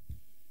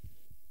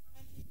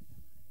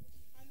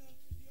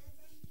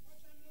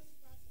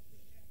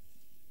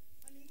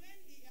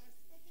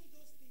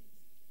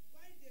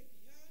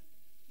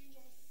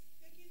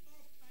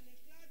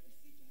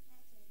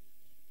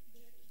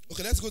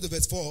 Okay, let's go to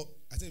verse 4.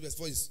 I think verse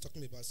 4 is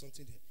talking about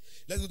something there.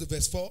 Let's go to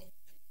verse 4.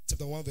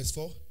 Chapter 1, verse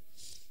 4. And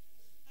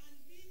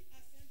being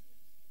assembled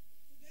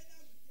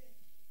together with them,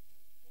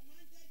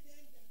 commanded them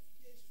that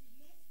they should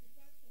not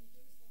depart from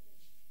Jerusalem,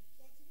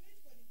 but wait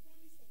for the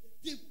promise of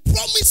the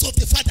promise of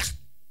the Father.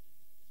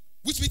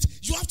 Which means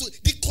you have to,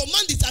 the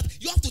command is that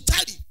you have to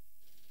tarry.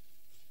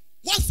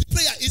 What's the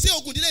prayer? Is it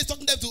Ogundile is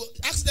talking them to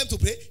ask them to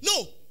pray?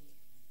 No.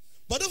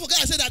 But don't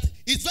forget I said that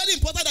it's very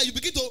important that you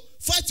begin to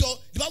fight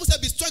the Bible said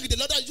be strong in the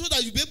Lord so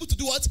that you'll be able to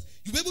do what?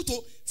 You'll be able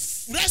to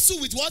wrestle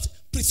with what?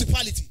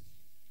 Principality.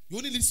 You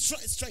only need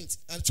strength.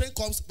 And strength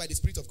comes by the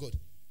Spirit of God.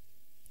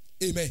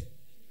 Amen.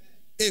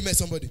 Amen,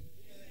 somebody. Amen.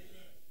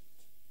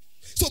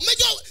 So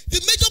the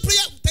major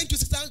prayer, thank you,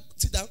 sister,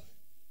 sit down.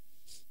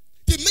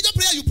 The major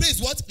prayer you pray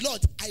is what?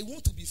 Lord, I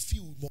want to be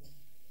filled more.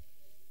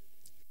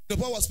 The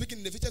Paul was speaking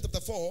in Ephesians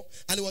chapter 4,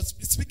 and he was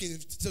speaking in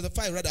chapter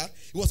 5 rather.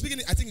 He was speaking,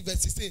 I think, in verse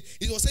 16.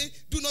 He was saying,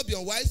 do not be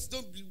unwise.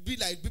 Don't be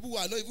like people who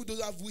are not even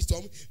don't have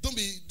wisdom. Don't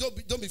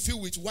be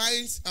filled with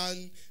wines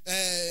and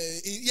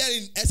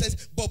in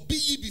essence, but be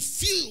ye be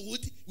filled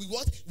with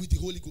what? With the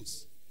Holy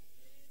Ghost.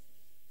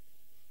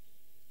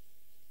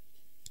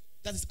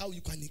 That is how you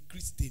can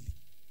increase daily.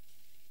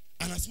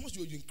 And as much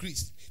as you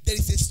increase, there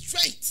is a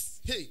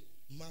strength. Hey,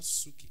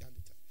 Masuki Anita.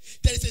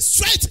 There is a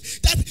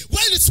strength that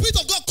when the Spirit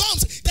of God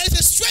comes, there is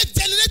a strength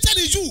generated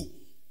in you.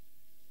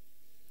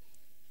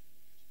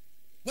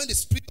 When the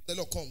Spirit of the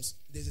Lord comes,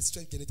 there is a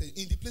strength generated.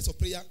 In the place of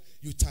prayer,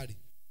 you tarry.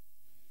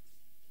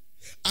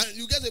 And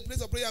you get to a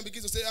place of prayer and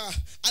begin to say,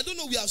 I don't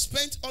know, we have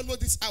spent almost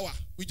this hour.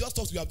 We just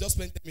thought we have just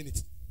spent 10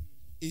 minutes.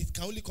 It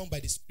can only come by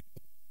the Spirit.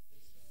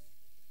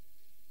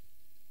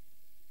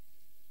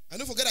 And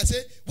don't forget I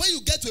say, when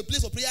you get to a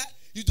place of prayer,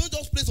 you don't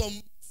just pray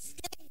some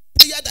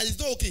prayer that is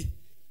not okay.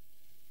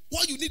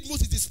 What you need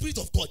most is the Spirit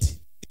of God.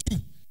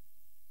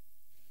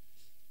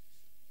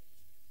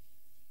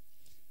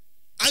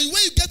 And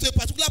when you get to a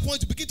particular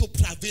point, you begin to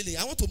traveling.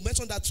 I want to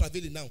mention that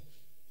traveling now.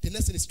 The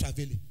next thing is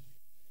traveling.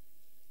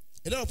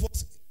 A lot of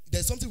us,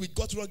 there's something we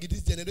got wrong in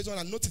this generation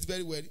and noticed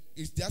very well.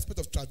 It's the aspect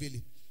of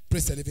traveling.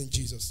 Praise the living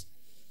Jesus.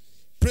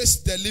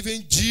 Praise the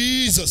living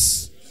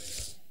Jesus.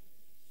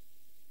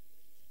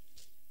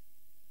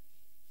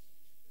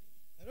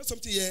 I know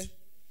something here.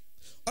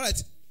 All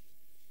right.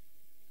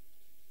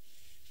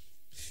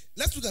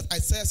 Let's look at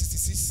Isaiah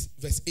 66,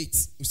 verse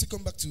 8. We still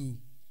come back to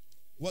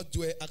what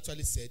Joel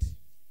actually said.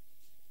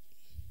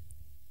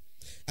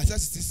 Isaiah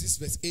 66,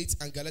 verse 8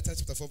 and Galatians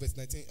chapter 4, verse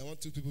 19. I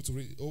want two people to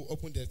read.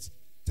 Open that.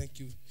 Thank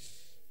you.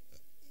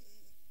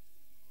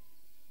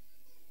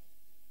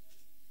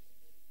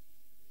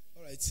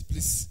 All right,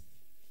 please.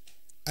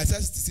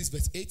 Isaiah 66,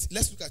 verse 8.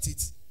 Let's look at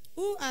it.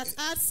 Who hath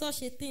had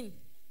such a thing?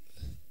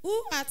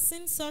 Who hath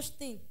seen such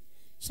thing?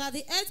 Shall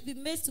the earth be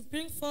made to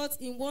bring forth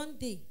in one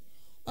day?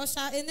 Or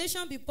shall a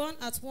nation be born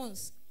at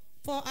once?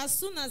 For as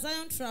soon as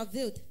Zion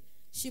travailed,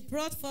 she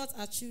brought forth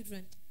her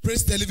children.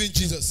 Praise the living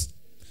Jesus.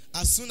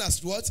 As soon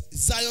as what?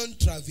 Zion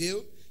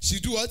travailed, she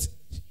do what?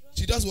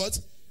 She does what?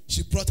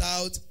 She brought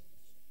out.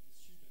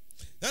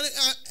 And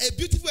a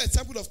beautiful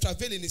example of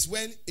travailing is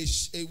when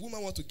a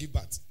woman wants to give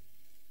birth.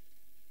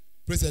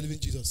 Praise the living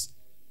Jesus.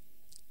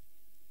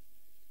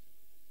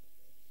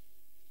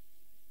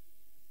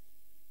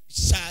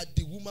 Shall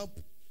the woman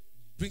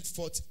bring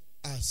forth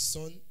her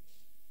son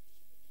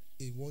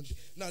in one day?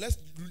 Now let's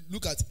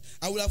look at.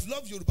 I would have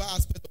loved Yoruba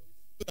aspect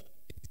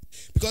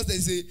because there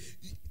is a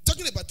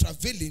talking about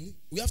traveling.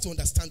 We have to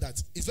understand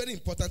that it's very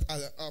important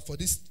for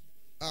this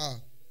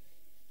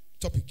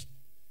topic.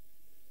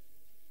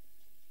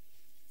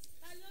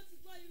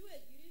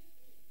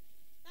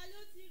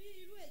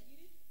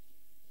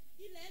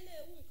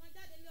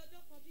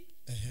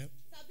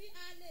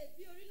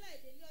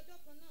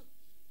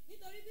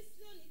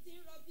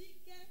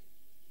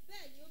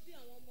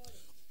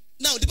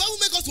 Now, the Bible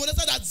makes us to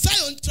understand that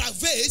Zion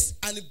travails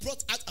and it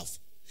brought out of.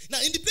 Now,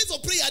 in the place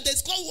of prayer,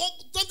 there's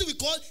something we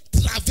call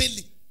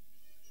traveling.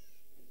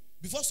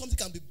 Before something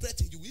can be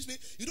breathed in you, which means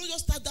you don't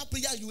just start that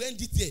prayer and you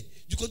end it there.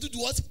 You continue to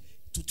do what?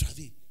 To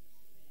travel.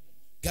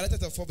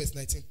 Galatians 4, verse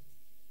 19.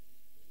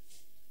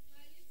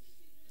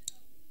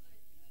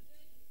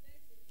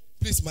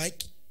 Please,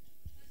 Mike.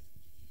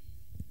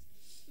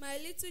 My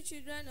little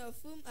children of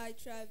whom I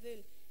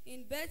travel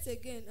in birth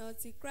again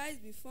until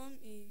Christ be formed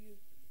in you.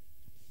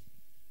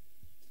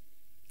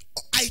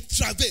 I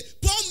travel.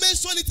 Paul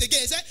mentioned it again.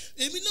 He said,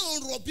 "Emi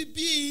na robi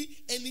bi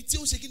eni tí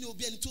ó ṣe kíni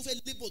obi ẹni tó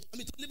fẹ́ labor. I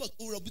mean, to labor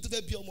robi tó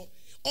fẹ́ bí ọmọ.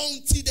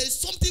 Until there is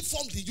something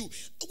formed in you.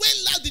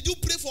 When last did you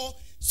pray for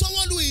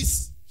someone who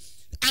is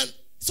and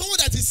someone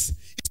that is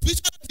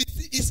spiritual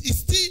is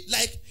still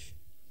like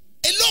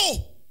a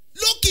low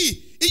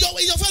key in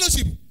your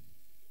fellowship.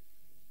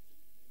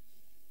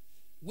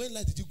 When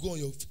last did you go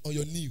on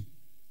your knee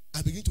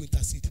and begin to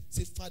intercede?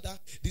 Say, Father,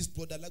 this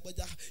brother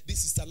Lagbaja, this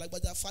sister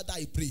Lagbaja, Father,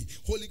 I pray,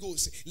 Holy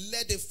Ghost,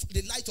 let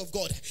the light of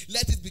God,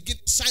 let it begin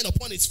to shine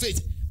upon his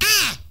faith.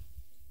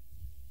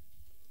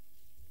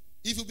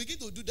 If you begin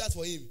to do that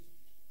for him,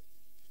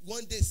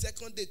 one day,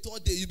 second day,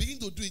 third day, you begin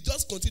to do it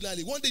just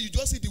continually. One day you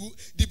just see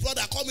the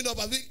brother coming up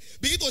and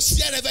begin to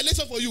share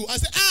revelation for you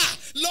and say,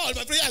 Lord,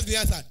 my prayer has been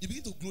answered. You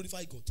begin to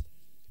glorify God.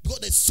 Because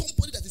there's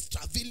somebody that is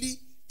traveling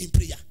in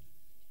prayer.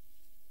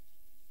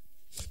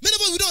 Many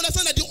of us, we don't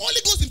understand that the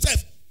Holy Ghost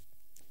himself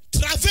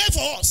travel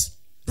for us.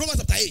 Romans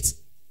chapter 8.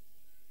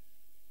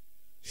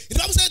 The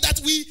Bible says that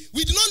we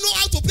do not know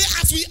how to pray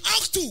as we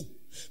ought to.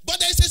 But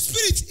there is a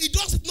spirit, it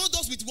does it not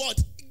just with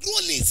what?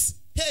 Groanings.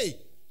 Hey,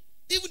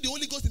 even the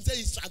Holy Ghost himself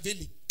is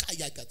traveling.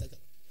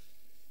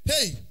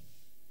 Hey,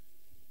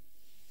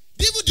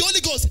 even the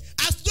Holy Ghost,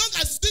 as long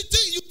as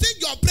you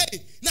think you are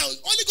praying, now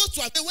Holy Ghost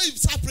travel when you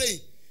start praying.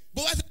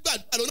 But when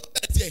I don't know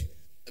that here,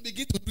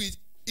 begin to do it.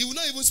 He will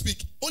not even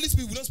speak. Holy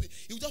Spirit will not speak.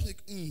 He will just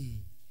like,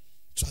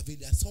 traveling.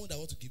 There's someone that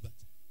wants to give back.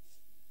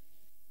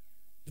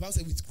 The Bible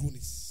says with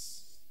groanings.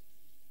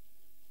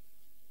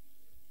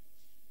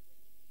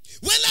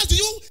 When last do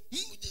you,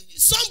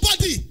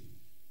 somebody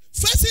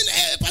facing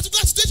a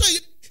particular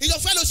situation in your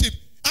fellowship,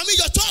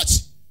 your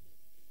church,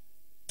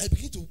 and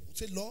begin to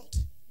say, Lord,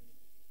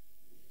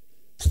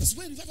 that is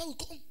when revival will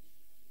come.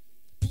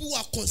 People who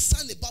are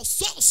concerned about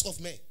souls of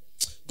men.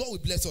 God will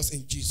bless us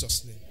in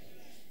Jesus' name.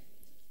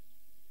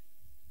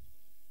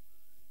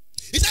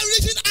 He said,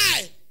 reaching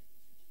high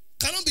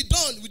cannot be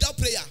done without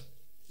prayer.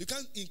 You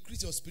can't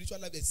increase your spiritual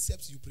life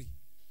except you pray.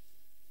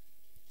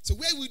 So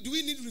where do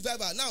we need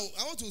revival? Now,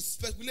 I want to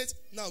speculate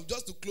now,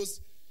 just to close.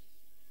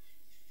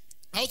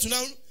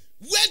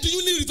 Where do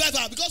you need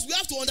revival? Because we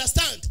have to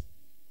understand.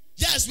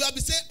 Yes, we have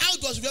been saying, how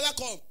does revival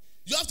come?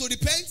 You have to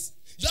repent.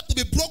 You have to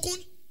be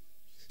broken.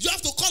 You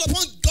have to call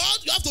upon God.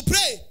 You have to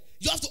pray.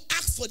 You have to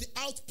ask for the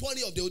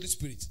outpouring of the Holy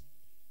Spirit.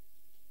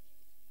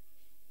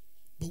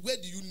 But where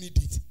do you need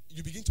it?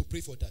 You begin to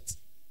pray for that.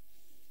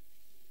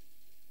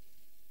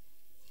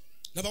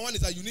 Number one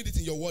is that you need it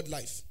in your word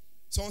life.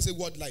 Someone say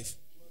word life.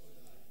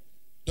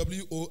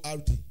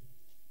 W-O-R-D.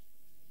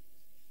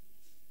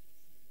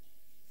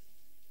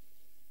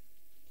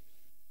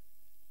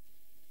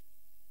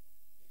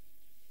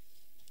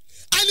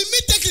 And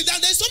immediately,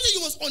 there's something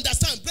you must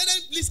understand.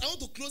 Brethren, please, I want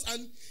to close,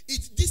 and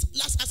this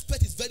last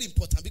aspect is very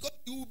important because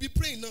you will be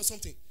praying now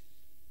something.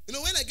 You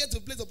know, when I get to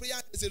a place of prayer,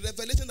 it's a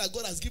revelation that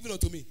God has given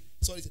unto me.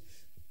 Sorry.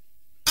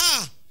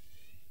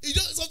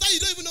 Sometimes you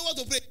don't even know what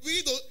to pray.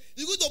 You go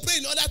to pray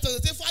in order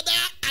to say, Father,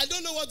 I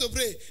don't know what to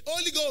pray.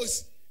 Holy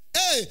Ghost.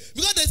 Hey,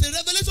 because there's a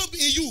revelation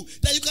in you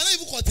that you cannot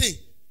even contain.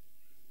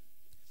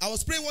 I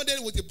was praying one day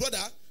with a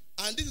brother,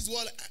 and this is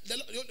what the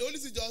Holy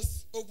Spirit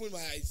just opened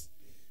my eyes.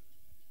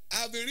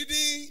 I've been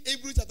reading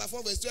Hebrews chapter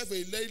 4 verse 12 for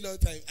a very long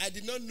time. I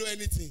did not know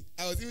anything.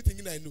 I was even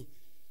thinking I know.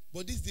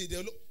 But this day,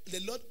 the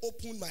Lord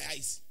opened my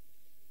eyes.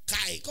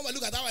 Kai, come and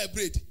look at how I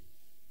prayed.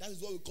 That is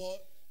what we call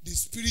the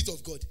Spirit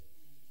of God.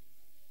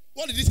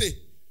 What did he say?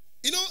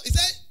 You know, he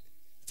said,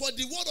 for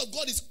the word of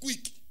God is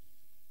quick.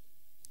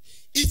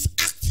 It's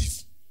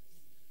active.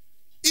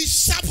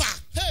 It's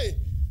sharper. Hey.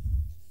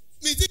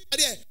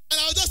 And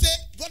I will just say,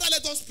 brother,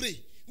 let us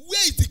pray.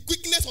 Where is the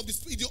quickness of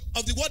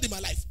the word in my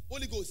life?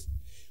 Holy Ghost.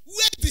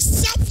 Where is the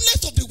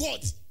sharpness of the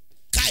word?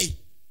 Kai.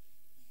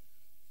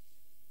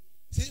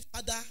 Say,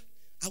 Father,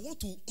 I want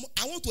to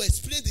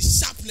experience the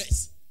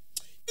sharpness.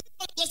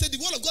 God said the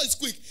word of God is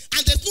quick,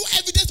 and there's no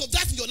evidence of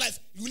that in your life.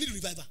 You need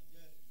revival.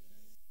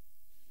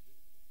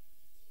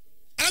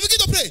 And I begin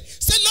to pray.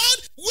 Say,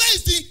 Lord, where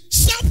is the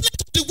sharpness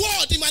of the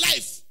word in my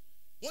life?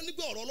 Where is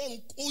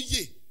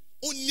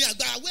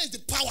the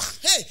power?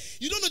 Hey,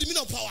 you don't know the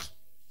meaning of power.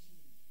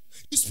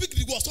 You speak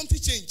the word, something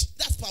changed.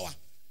 That's power.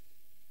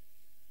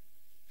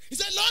 He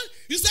said, Lord,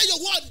 you said your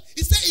word.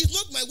 He said, it's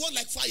not my word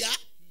like fire.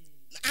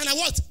 And I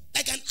what?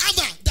 Like an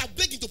hammer that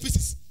breaks into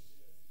pieces.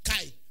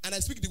 Kai. And I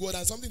speak the word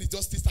and something is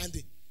just still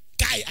standing.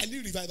 Kai, I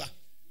need revival.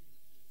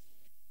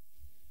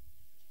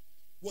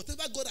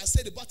 Whatever God has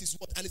said about his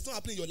word and it's not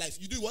happening in your life,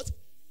 you do what?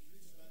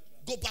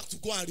 Go back to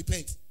go and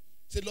repent.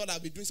 Say, Lord,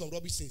 I've been doing some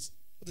rubbish things.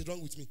 What is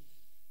wrong with me?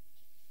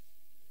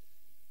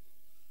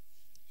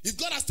 If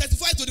God has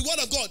testified to the word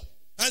of God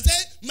and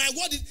said, my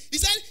word is, he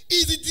said,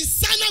 is the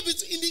discerner of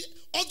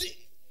the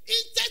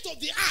intent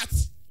of the heart.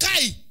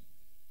 Kai.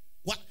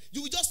 What?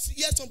 You will just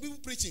hear some people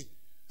preaching.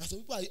 And some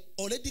people are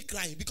already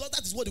crying because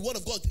that is what the word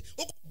of God, it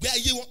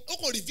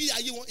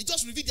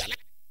just reveal their life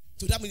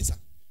to that minister.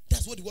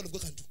 That's what the word of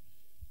God can do.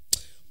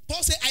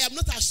 Paul said, I am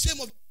not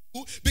ashamed of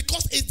you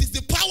because it is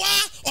the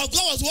power of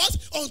God was what?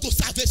 Unto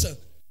salvation.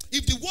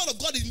 If the word of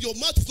God in your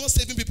mouth is not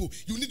saving people,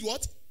 you need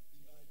what?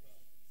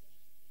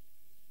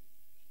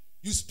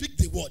 You speak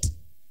the word.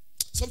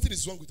 Something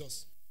is wrong with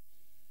us.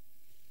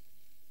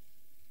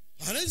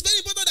 And it's very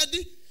important that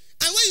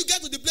and when you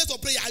get to the place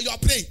of prayer and you are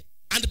praying,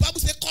 and the Bible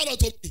says, call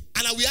unto me,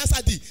 and I will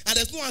answer thee. And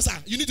there's no answer.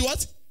 You need what?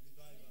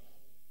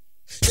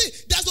 See,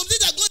 there's something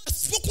that God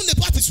has spoken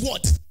about his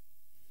word.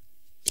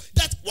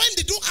 That when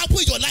they don't happen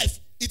in your life,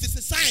 it is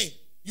a sign.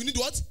 You need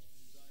what?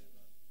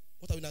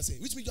 What are we not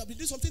saying? Which means you have been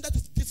doing something that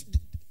is different.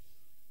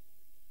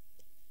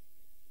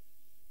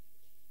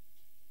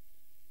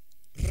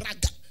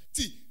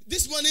 See,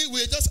 this morning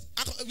we're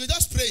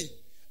just praying.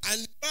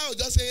 And I was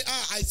just saying,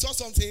 I saw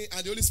something,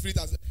 and the Holy Spirit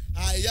has,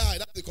 yeah,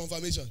 that's the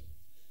confirmation.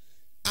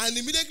 And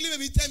immediately,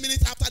 maybe 10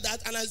 minutes after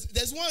that, and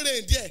there's one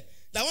rain there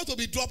that want to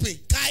be dropping.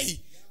 Kai.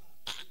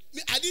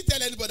 I didn't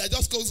tell anybody, I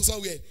just go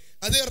somewhere.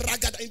 And then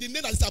Ragada, in the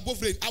name that is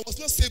above rain. I was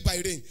not saved by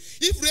rain.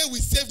 If rain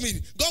will save me,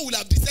 God will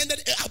have descended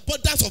an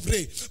abundance of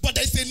rain. But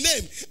there is a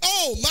name.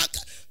 Oh, Mark.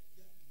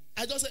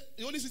 I just said,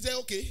 the Holy Spirit said,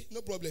 okay,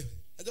 no problem.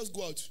 I just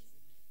go out.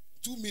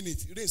 2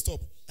 minutes, rain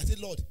stop. I said,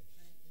 Lord,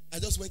 I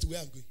just went to where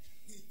I'm going.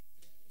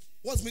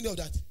 What's the meaning of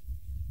that?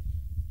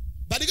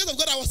 By the grace of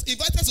God, I was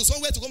invited to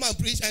somewhere to come and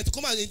preach and to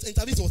come and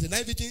interview. It was a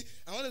night meeting.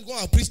 I wanted to go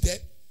and preach there.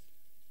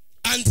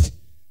 And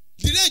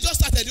the rain just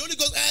started. The Holy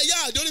Ghost,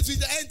 yeah, the Holy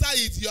Spirit, enter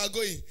it. You are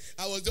going.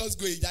 I was just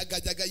going.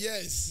 Jaga, jaga,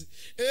 yes.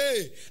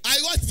 Hey, I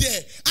was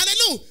there. And I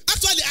know,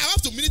 actually, I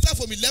have to minister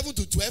from 11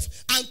 to 12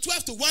 and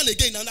 12 to 1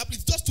 again. And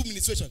it's just 2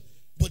 ministration,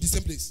 but the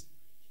same place.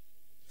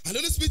 And the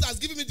Holy Spirit has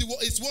given me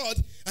his word.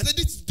 And said,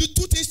 the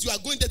 2 things you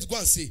are going there to go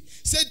and say.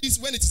 Say this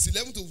when it is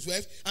 11 to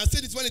 12, and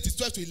say this when it is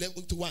 12 to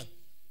 11 to 1.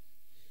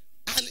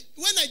 And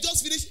when I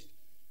just finished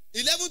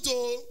 11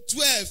 to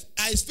 12,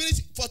 I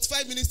finished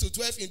 45 minutes to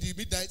 12 in the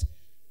midnight.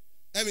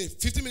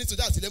 15 minutes to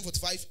that,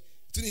 11:45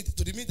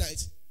 to the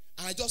midnight.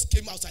 And I just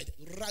came outside.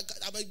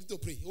 I began to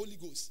pray. Holy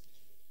Ghost.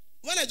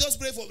 When I just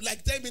prayed for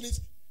like 10 minutes,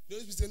 the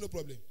Holy Spirit said, no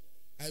problem.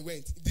 I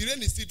went. The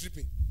rain is still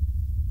dripping.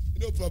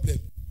 No problem.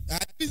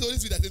 The Holy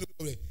Spirit said, no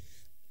problem.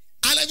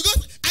 And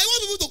because I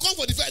want people to come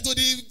for the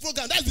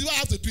program, that's why I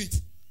have to do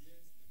it.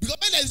 Because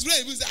when there is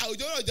rain, people say, I don't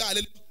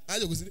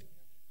know.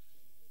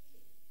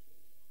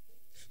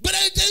 But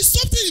there is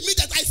something in me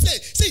that I say.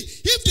 See,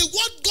 if the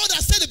word God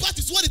has said about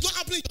his word is not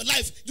happening in your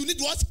life, you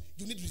need what?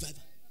 You need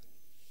revival.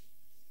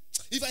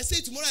 If I say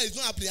tomorrow it's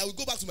not happening, I will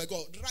go back to my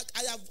God.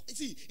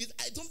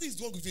 Something is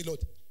wrong with me, Lord.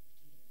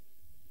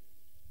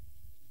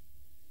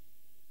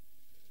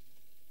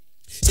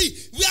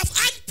 See, we have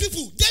had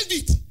people,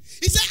 David,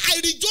 he said, I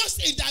rejoice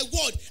in thy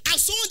word.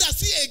 As someone that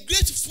see a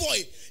great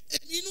spoil.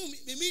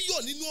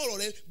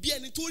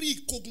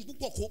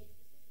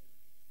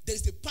 There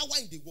is a power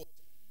in the word.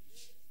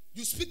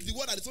 You speak the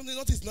word and something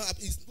is not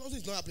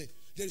happening.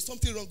 There is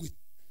something wrong with it.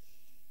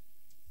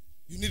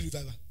 You need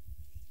revival.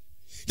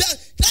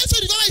 That's why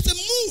revival is a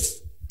move.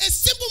 A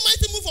simple,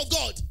 mighty move of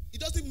God. It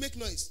doesn't make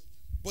noise.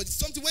 But it's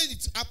something when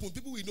it happens,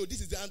 people will know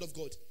this is the hand of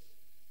God.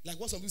 Like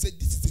what some people say,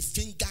 this is the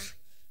finger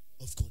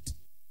of God.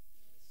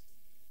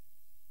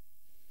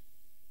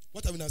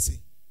 What are we now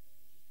saying?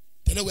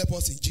 They're not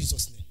weapons in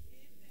Jesus' name.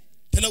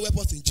 They're not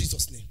weapons in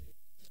Jesus' name.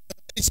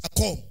 It shall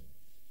come.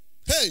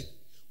 Hey,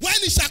 when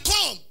it shall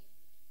come.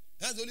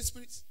 That's the Holy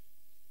Spirit.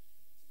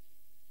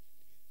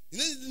 You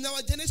know, in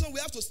our generation, we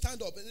have to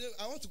stand up. And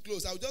I want to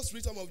close. I'll just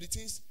read some of the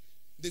things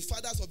the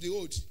fathers of the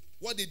old,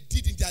 what they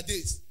did in their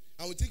days.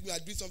 And we think we are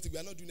doing something. We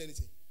are not doing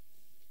anything.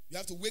 We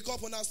have to wake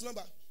up on our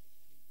slumber.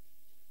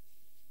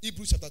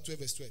 Hebrews chapter 12,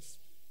 verse 12.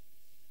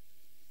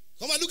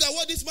 Come and look at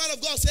what this man of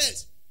God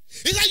says.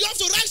 He said, you have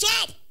to rise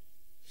up.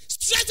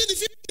 Strengthen the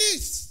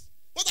feelings.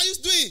 What are you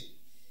doing?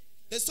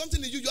 There's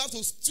something in you. You have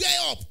to stir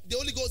up the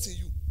Holy Ghost in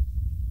you.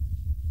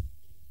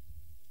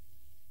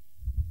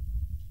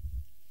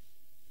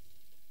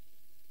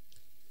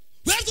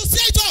 We have to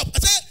say it up. I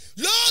say,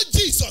 Lord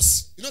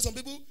Jesus. You know, some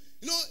people,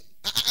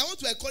 I want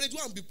to encourage you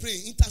and be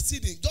praying,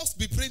 interceding. Just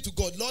be praying to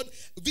God. Lord,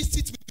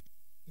 visit me with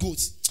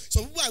goats.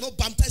 Some people are not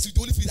baptized with the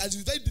Holy Spirit, and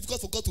it's very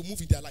difficult for God to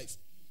move in their life.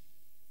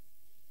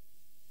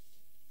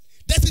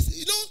 That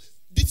is,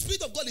 the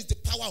Spirit of God is the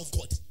power of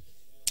God.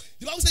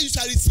 The Bible says you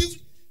shall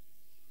receive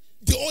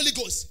the Holy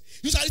Ghost.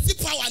 You shall receive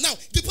power. Now,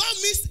 the power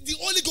means the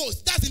Holy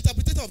Ghost. That's the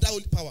interpretation of that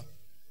holy power.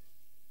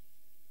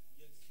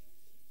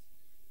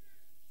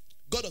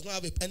 God does not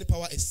have any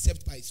power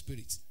except by his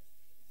Spirit.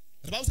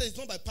 The Bible says it's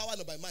not by power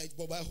nor by might,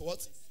 but by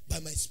what? By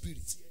my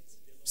Spirit.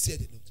 Say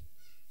the Lord.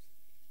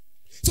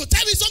 So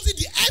tell me something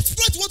the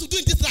expert want to do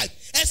in this life,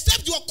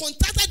 except you are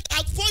contacted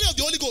at the point of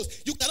the Holy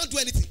Ghost, you cannot do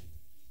anything.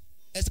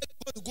 Except you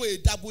want to go a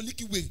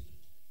diabolic way.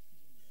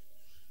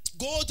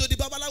 Go to the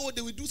Babalawo,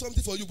 they will do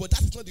something for you, but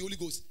that is not the Holy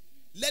Ghost.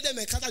 Let them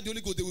encounter the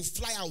Holy Ghost, they will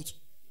fly out.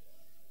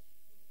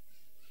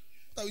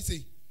 What are we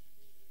saying?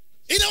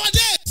 In our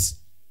days,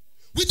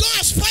 we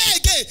don't aspire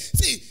again.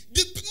 See,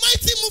 the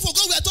mighty move of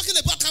God we are talking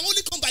about can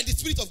only come by the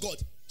Spirit of God.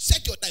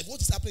 Check your life.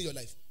 What is happening in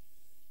your life?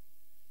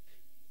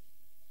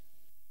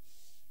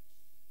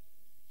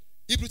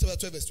 Hebrews chapter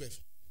 12, verse 12.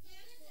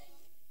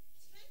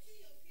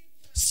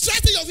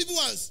 Strengthen your feeble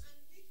ones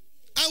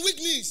and weak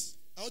knees.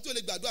 I want to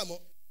let God do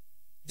more.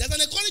 There's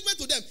an encouragement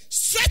to them.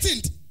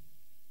 Strengthened.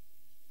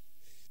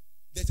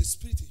 There's a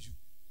spirit in you.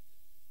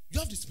 You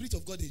have the Spirit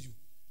of God in you.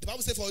 The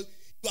Bible says, for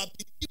you have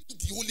been given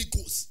the Holy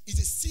Ghost. It's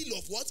a seal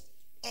of what?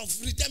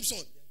 Of redemption.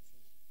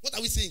 What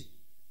are we saying?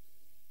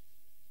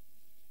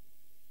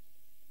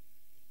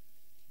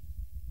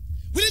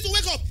 We need to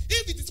wake up.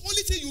 If it is the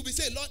only thing you'll be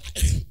saying, Lord,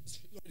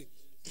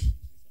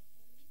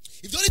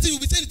 if the only thing you'll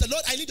be saying is the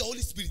Lord, I need the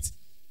Holy Spirit.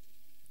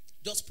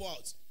 Just pour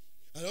out.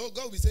 And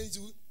God will be saying to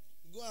you,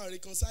 go and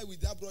reconcile with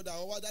that brother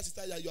or that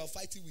sister that you are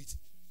fighting with.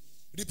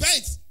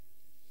 Repent.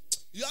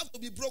 You have to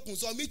be broken.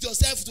 Submit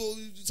yourself.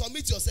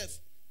 Submit yourself.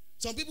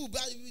 Some people,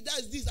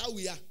 this is how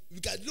we are.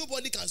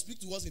 Nobody can speak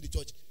to us in the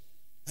church.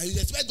 And you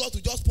expect God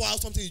to just pour out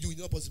something in you. It's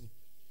not possible.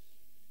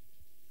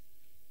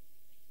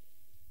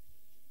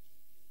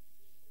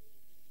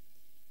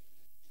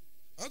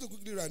 I want to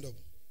quickly round up.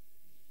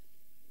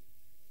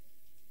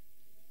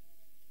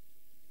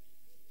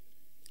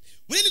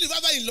 We need a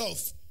revival in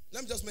love.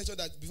 Let me just mention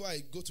that before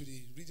I go to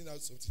the reading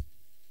out something.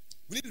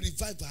 We need a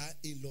revival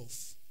in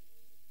love.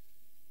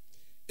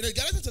 In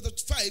Galatians chapter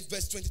 5,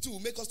 verse 22, will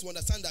make us to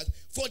understand that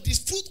for the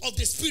fruit of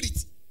the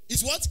Spirit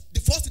is what? The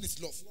first thing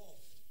is love.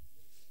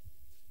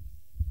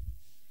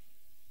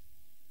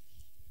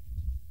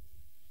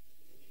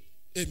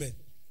 Amen.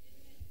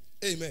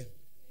 Amen.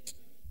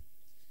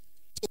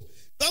 So,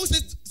 Bible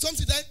says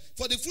something that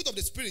for the fruit of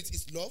the Spirit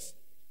is love.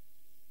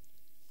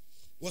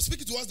 Was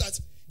speaking to us that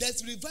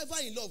there's revival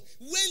in love.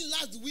 When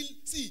last will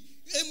see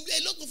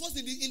a lot of us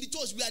in the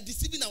church, we are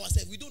deceiving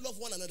ourselves. We don't love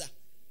one another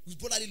with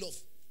brotherly love.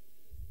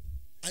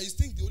 And you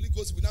think the Holy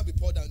Ghost will not be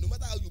poured down. No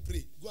matter how you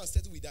pray, go and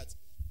settle with that.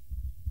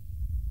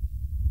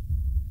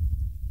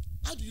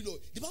 How do you know?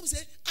 The Bible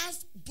says, have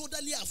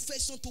brotherly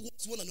affection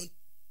towards one another,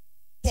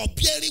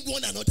 forbearing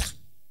one another.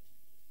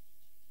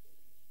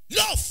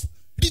 Love.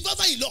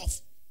 Revival in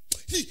love.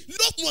 See,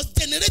 love must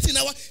generate in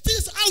our.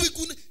 This is how we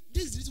could.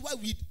 This is why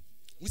we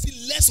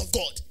see less of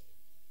God.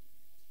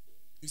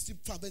 You see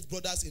fervent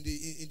brothers in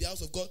the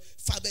house of God,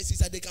 fervent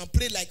sisters, they can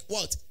pray like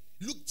what?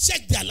 Look,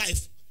 check their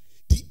life.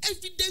 The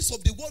evidence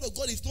of the word of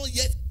God is not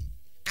yet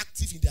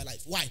active in their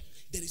life. Why?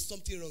 There is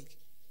something wrong.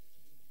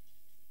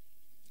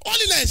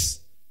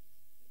 Holiness.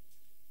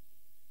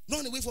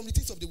 Run away from the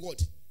things of the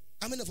word.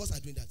 How many of us are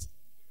doing that?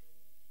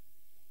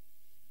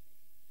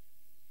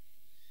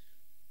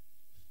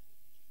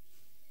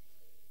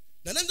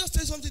 Now let me just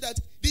tell you something, that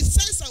the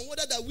sense and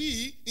wonder that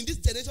we, in this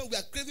generation, we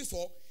are craving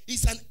for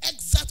is an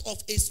exact of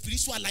a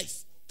spiritual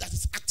life that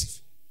is active.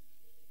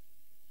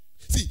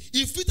 See,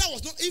 if Peter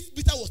was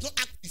not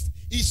active,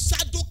 his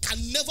shadow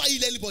can never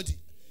heal anybody.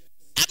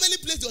 How many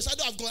places your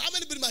shadow have gone? How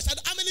many people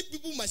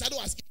my shadow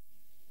has healed?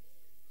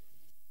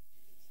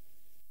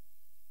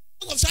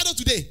 Of shadow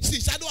today.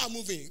 See, shadow are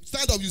moving.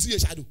 Stand up, you see a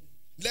shadow.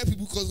 Let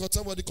people, because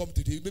somebody come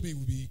today, maybe it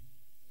will be.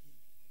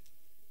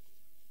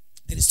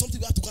 There is something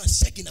we have to go and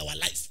check in our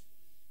life.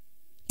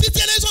 This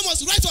generation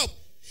must rise up.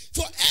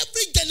 For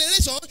every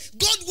generation,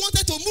 God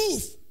wanted to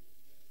move.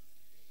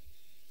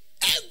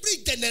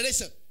 Every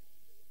generation.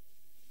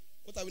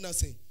 What are we now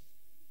saying?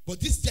 But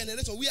this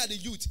generation, we are the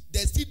youth.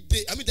 There is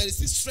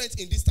still strength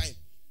in this time.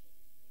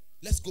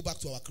 Let's go back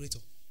to our Creator.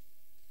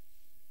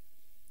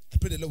 I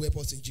pray the Lord will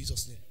help us in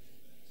Jesus' name.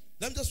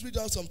 Let me just read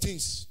out some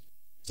things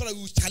so that we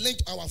will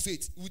challenge our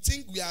faith. We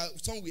think we are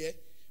somewhere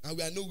and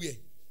we are nowhere. We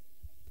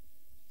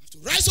have to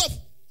rise up.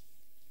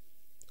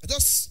 I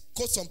just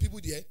quote some people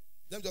there.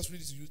 Let me just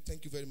read it to you.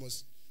 Thank you very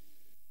much.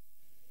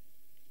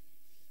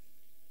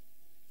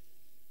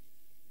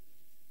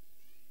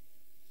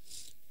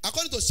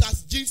 According to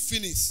Charles G.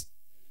 Finney,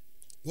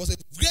 he was a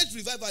great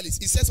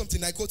revivalist. He said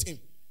something, I quote him.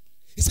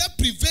 He said,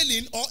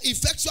 prevailing or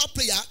effectual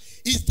prayer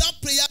is that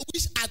prayer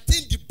which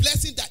attains the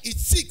blessing that it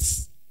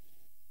seeks.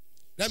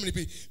 Let me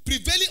repeat.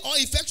 Prevailing or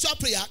effectual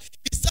prayer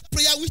is that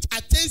prayer which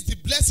attains the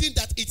blessing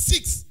that it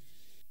seeks.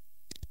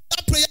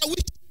 That prayer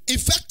which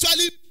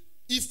effectively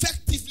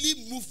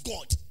moves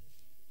God.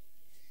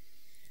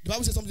 The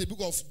Bible says something in the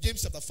book of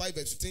James chapter 5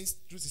 verse 15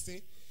 through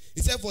 16.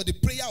 It said, for the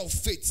prayer of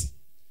faith.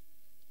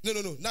 No.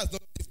 That's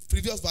not the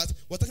previous verse.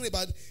 We're talking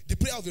about the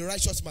prayer of a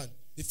righteous man.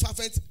 The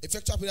fervent,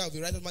 effectual prayer of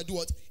a righteous man, do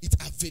what? It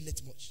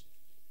availeth much.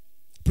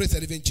 Praise the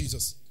living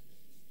Jesus.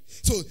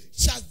 So,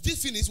 Charles D.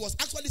 Finney was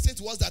actually saying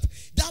to us that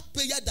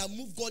prayer that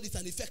moves God is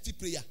an effective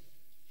prayer.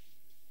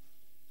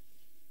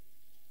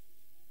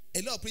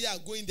 A lot of prayer are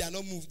going, they are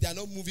not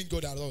moving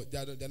God at all. They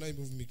are not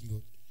moving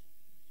God.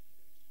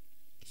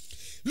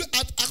 Look,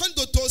 according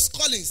to Toast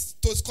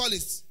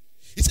Collins,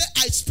 he said,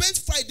 I spent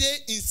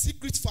Friday in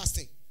secret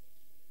fasting,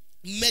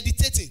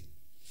 meditating,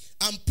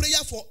 and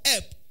prayer for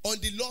help on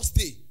the Lord's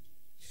day.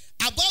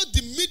 About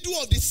the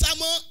middle of the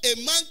summer, a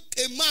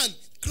man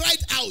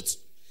cried out.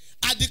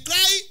 At the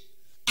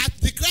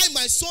cry,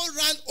 my soul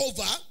ran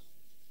over.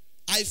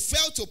 I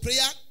fell to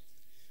prayer,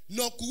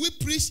 nor could we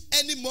preach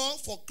anymore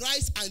for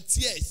cries and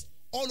tears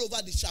all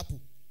over the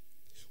chapel.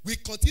 We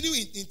continue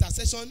in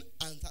intercession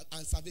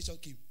and salvation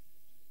came.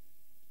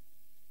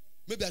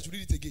 Maybe I should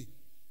read it again.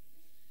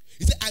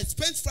 He said, I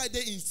spent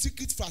Friday in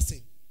secret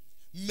fasting,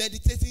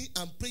 meditating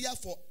and prayer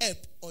for help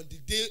on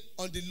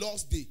the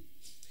Lord's day.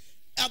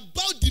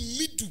 About the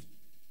middle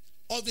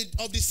of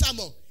the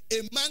sermon,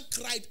 a man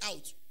cried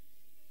out.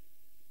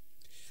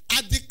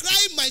 At the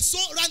cry, my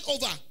soul ran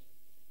over.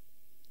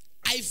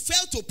 I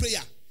fell to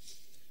prayer.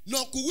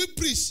 Nor could we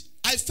preach.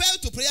 I fell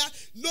to prayer.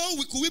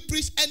 Nor could we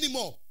preach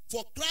anymore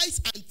for cries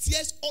and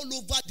tears all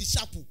over the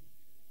chapel.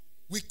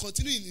 We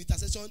continue in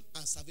intercession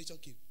and salvation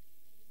came.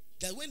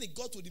 Then when they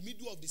got to the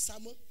middle of the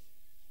sermon,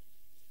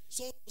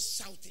 someone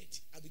shouted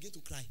and began to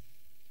cry.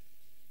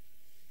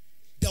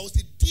 There was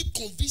a deep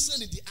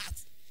conviction in the heart.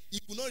 He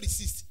could not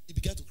resist. He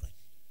began to cry.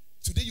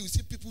 Today you will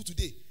see people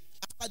today,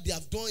 after they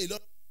have done a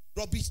lot of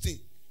rubbish thing,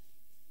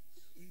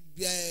 in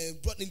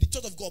the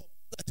church of God,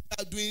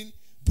 they are doing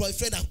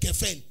boyfriend and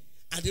girlfriend,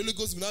 and the Holy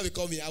Ghost will now be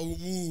coming. I will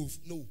move.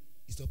 No,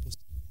 it's not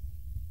possible.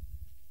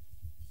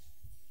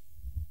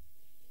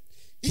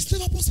 It's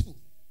never possible.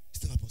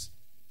 It's never possible.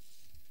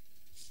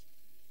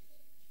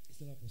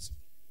 It's never possible.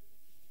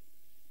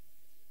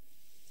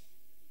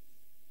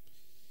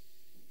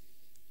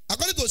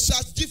 According to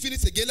Charles G.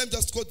 Finis again, let me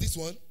just quote this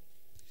one.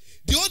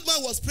 The old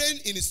man was praying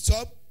in his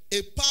shop.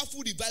 A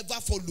powerful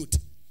revival followed.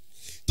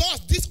 Thus,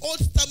 this old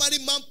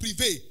stammering man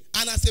prevailed,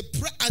 and as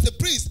a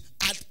priest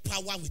had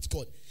power with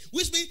God.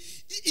 Which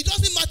means it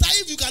doesn't matter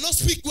if you cannot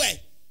speak well.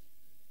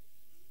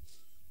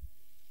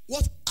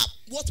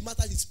 What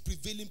matters is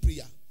prevailing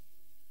prayer.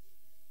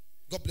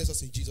 God bless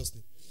us in Jesus'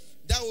 name.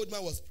 That old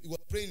man was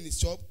praying in his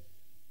shop,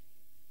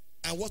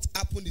 and what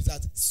happened is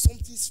that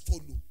something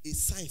followed, a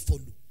sign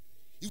followed.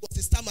 It was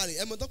a stammering.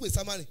 I'm talking about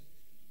stammering.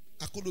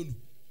 Akololu.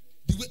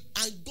 The way,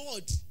 and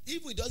God,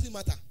 even it doesn't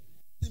matter,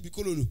 he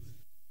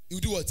will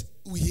do what?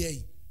 We hear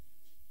him.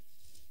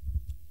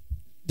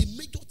 The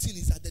major thing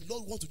is that the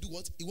Lord wants to do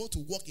what? He wants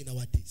to work in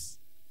our days.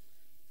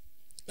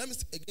 Let me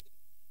say again.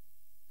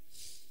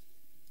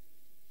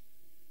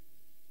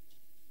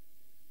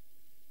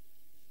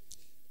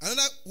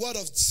 Another word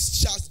of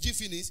Charles G.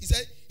 Finis, he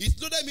said, "It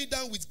loaded me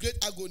down with great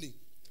agony.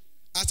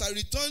 As I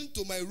returned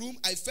to my room,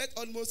 I felt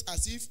almost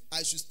as if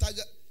I should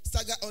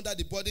stagger under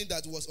the burden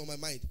that was on my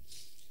mind.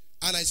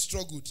 And I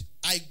struggled,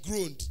 I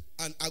groaned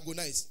and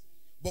agonized,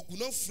 but could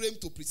not frame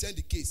to present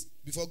the case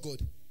before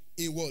God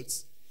in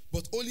words,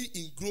 but only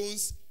in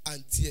groans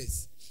and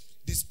tears.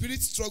 The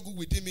spirit struggled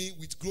within me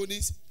with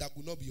groanings that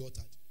could not be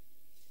uttered."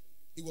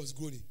 It was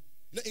groaning.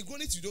 Now, in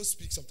groanings, you don't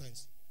speak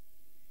sometimes.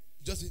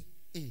 You just say,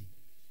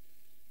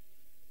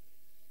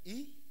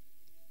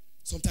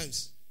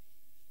 sometimes.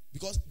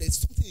 Because there's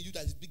something in you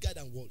that is bigger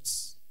than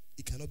words.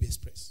 It cannot be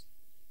expressed.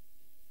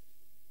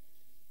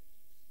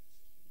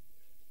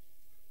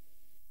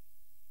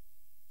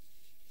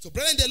 So,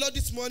 brethren, the Lord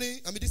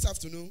this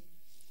afternoon,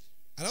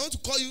 and I want to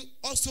call you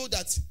also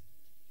that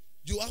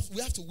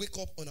we have to wake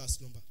up on our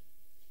slumber.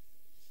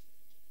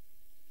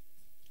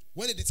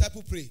 When the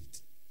disciple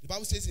prayed, the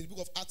Bible says in the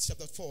book of Acts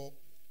chapter 4,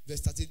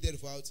 verse 38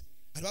 thereabout,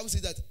 and the Bible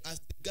says that as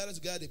they gathered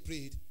together, they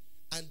prayed,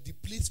 and the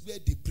place where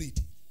they prayed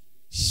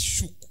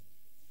shook,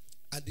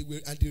 and they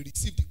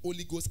received the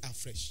Holy Ghost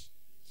afresh.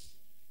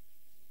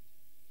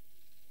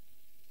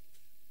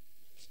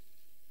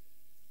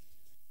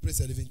 Praise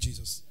the living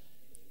Jesus.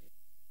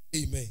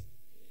 Amen.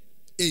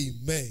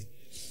 Amen.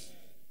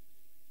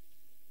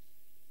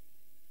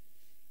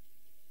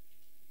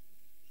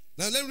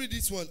 Now let me read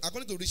this one.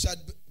 According to Richard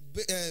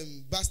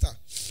Baxter,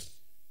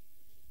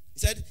 he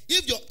said,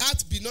 "If your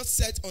heart be not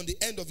set on the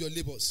end of your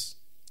labors,"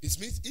 it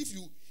means if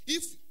you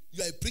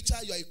are a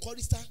preacher, you are a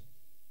chorister,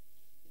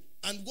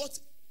 and what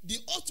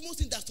the utmost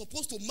thing that's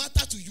supposed to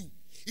matter to you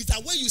is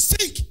that when you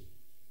sing,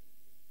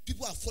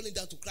 people are falling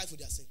down to cry for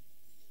their sin.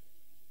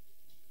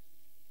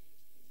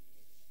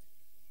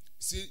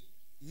 See,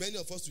 many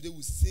of us today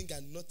will sing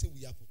and nothing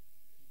will happen.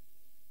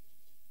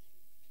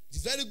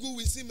 It's very good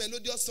we sing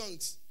melodious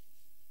songs.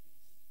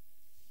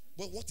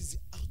 But what is the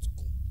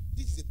outcome?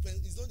 This is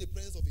it's not the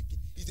presence of a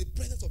king, it's the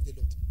presence of the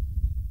Lord.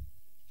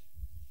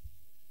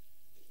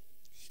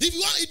 If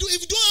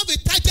you don't have a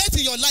target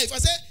in your life, I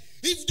say,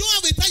 if you don't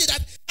have a target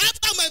that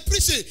after my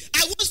preaching,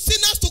 I want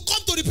sinners to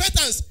come to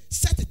repentance,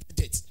 set a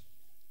target.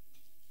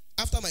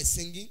 After my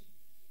singing,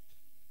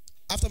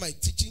 after my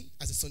teaching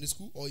as a Sunday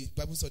school or a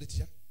Bible study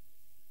teacher,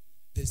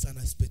 there's an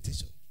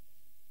expectation.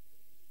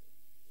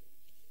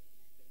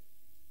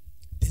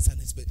 There's an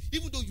expectation.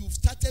 Even though you've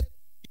started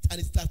it and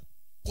it starts,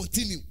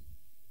 continue.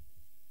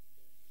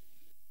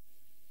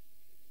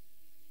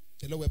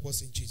 The Lord help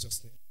us in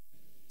Jesus' name.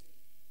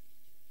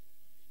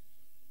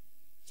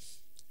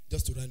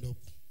 Just to round up,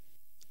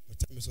 my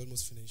time is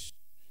almost finished.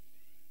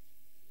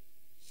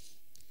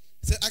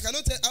 He said, "I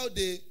cannot tell how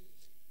they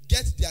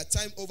get their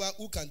time over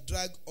who can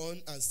drag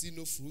on and see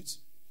no fruit.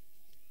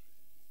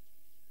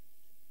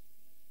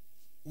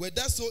 Were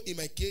that so in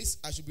my case,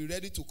 I should be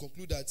ready to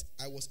conclude that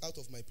I was out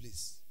of my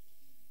place.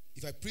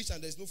 If I preach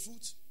and there's no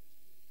fruit,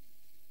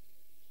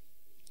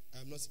 I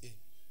am not here.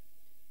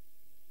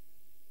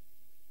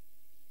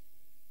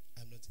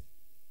 I am not here."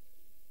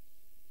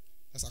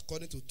 That's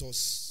according to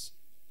Thomas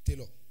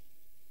Taylor.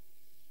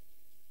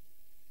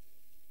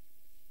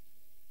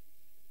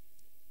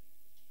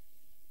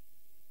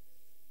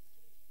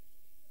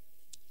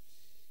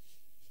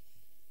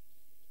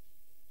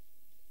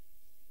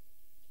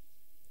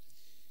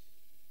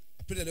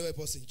 I pray that the Lord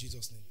help us in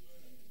Jesus' name.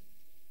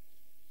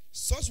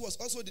 Such was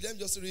also let me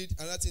just read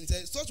another thing. It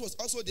says, such was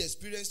also the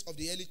experience of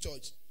the early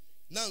church.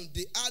 Now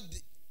they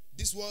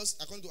This was,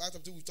 according to Acts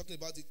chapter 2, we're talking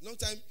about it. Long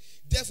time.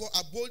 Therefore,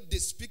 are bold, they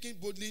speaking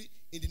boldly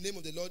in the name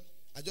of the Lord.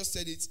 I just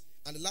said it.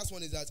 And the last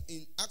one is that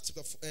in Acts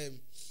chapter 14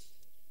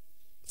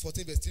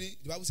 verse 3,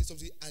 the Bible says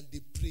something, and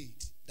they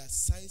prayed that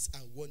signs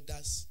and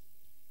wonders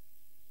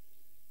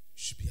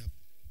should be happening.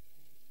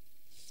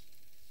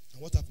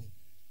 And what happened?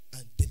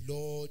 And the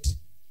Lord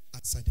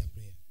answered their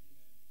prayer.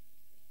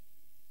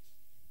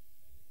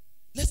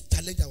 Let's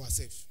challenge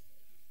ourselves.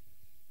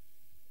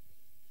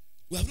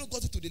 We have not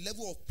gotten to the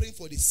level of praying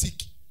for the sick,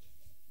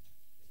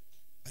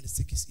 and the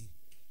sick is ill.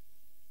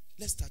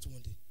 Let's start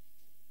one day.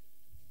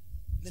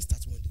 Let's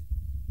start one day.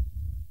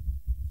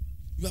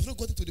 You have not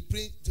gotten to the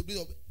praying, to be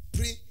of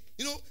praying.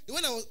 You know,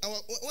 when I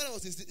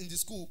was in the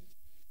school,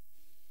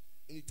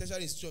 in the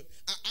tertiary institution,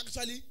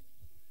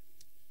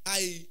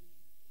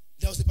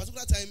 there was a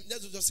particular time,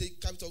 let's just say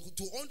capital,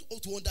 to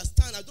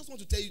understand. I just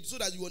want to tell you so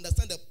that you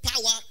understand the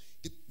power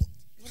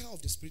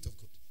of the Spirit of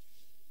God.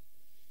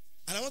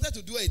 And I wanted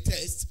to do a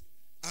test,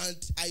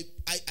 and I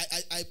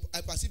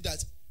perceived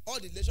that all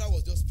the lecturer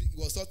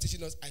was not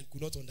teaching us, I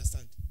could not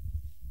understand.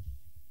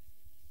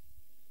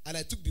 And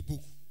I took the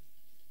book,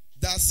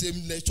 that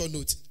same lecture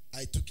note,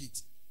 I took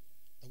it.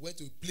 I went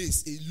to a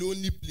place, a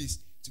lonely place,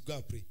 to go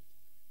and pray.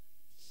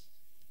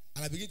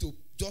 And I began to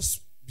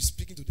just be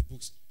speaking to the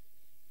books.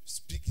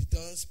 Speak in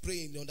tongues,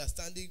 praying,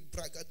 understanding.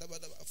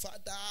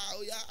 Father,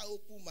 oh yeah, I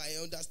open my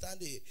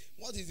understanding.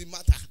 What is the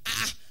matter?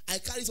 I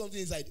carry something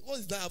inside. What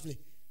is not happening?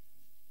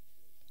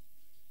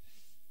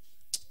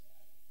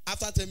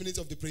 After 10 minutes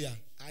of the prayer,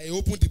 I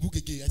opened the book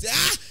again. I said,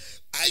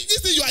 this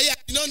thing you are here, I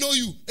did not know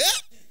you.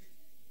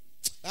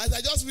 As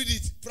I just read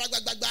it,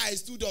 I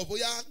stood up. Oh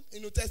yeah,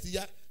 test it.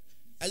 Yeah.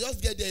 I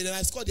just get there and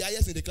I scored the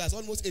highest in the class,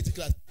 almost 80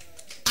 class.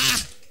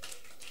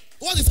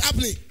 What is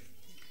happening?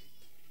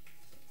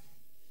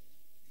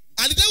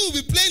 And the devil will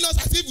be playing us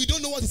as if we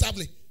don't know what is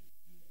happening.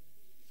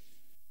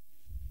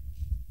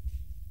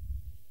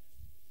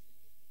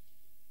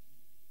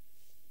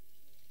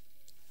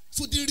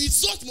 So the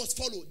result must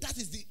follow. That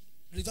is the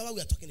revival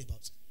we are talking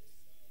about.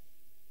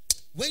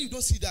 When you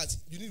don't see that,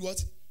 you need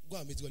what? Go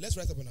and meet God. Let's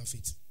rise up on our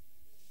feet.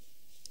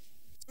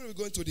 So we're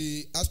going to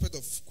the aspect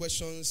of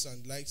questions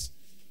and likes.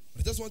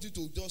 I just want you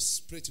to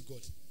just pray to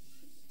God.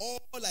 All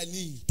I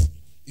need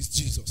is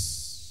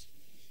Jesus.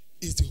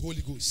 Is the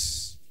Holy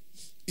Ghost.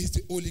 Is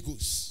the Holy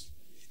Ghost.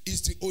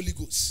 Is the Holy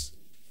Ghost.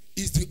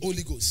 Is the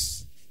Holy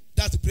Ghost.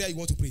 That's the prayer you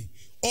want to pray.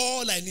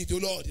 All I need, oh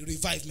Lord,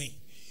 revive me.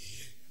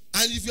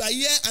 And if you are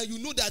here and you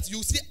know that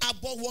you see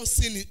above one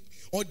sin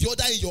or the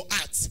other in your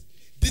heart,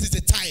 this is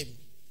the time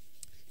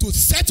to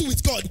settle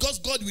with God, because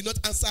God will not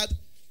answer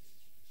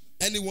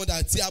anyone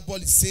that see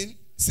above sin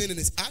in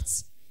his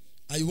heart.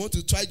 And you want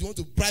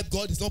to bribe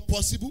God, it's not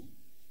possible.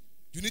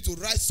 You need to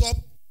rise up.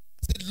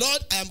 Say,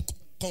 Lord, I am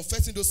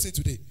confessing those sins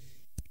today.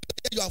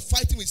 You are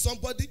fighting with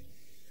somebody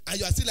and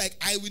you are still like,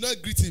 I will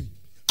not greet him.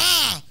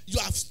 You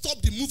have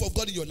stopped the move of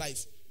God in your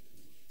life.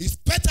 It's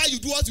better you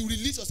do what, you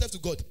release yourself to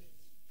God.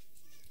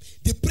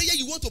 The prayer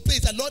you want to pray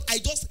is that, Lord, I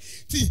just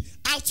see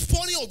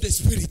outpouring of the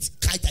Spirit.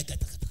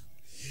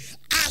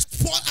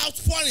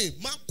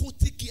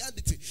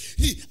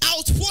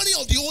 Outpouring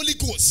of the Holy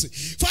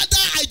Ghost.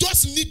 Father, I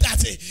just need that.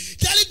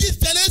 Telling this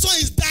generation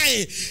is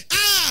dying.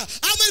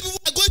 How many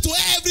people are going to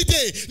hell every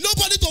day?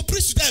 Nobody to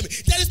preach to them.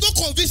 There is no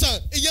conviction.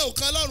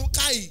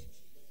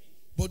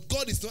 But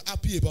God is not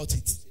happy about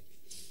it.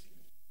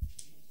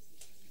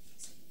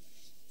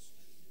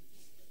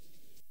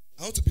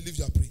 I want to believe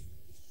you are praying.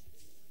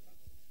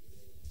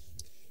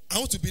 I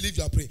want to believe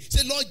you are praying.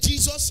 Say, Lord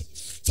Jesus,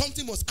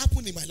 something must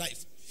happen in my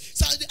life.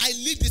 So I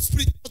need the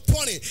Spirit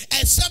outpouring,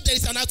 except there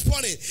is an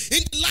outpouring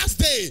in the last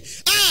day.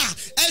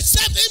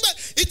 Except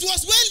it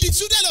was when the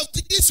children of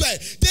Israel,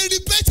 they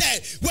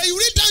repented. When you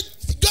read down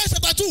John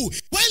chapter 2,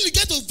 when you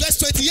get to verse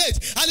 28,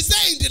 and it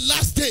says, in the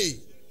last day,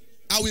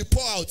 I will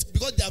pour out,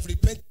 because they have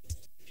repented.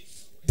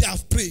 They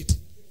have prayed.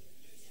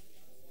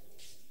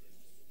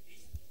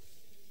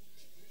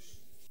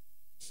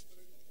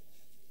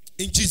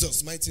 In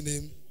Jesus' mighty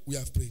name, we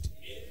have prayed.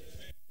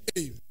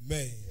 Amen.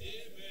 Amen.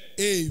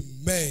 Amen.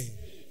 Amen.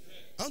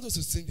 I want us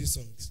to sing these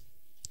songs.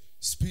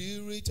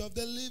 Spirit of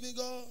the living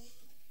God,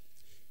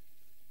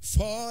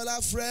 fall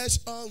afresh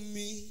on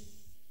me.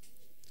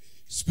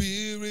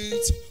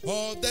 Spirit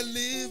of the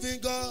living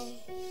God,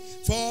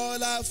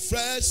 fall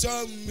afresh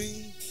on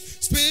me.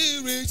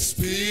 Spirit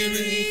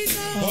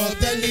of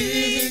the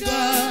living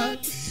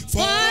God,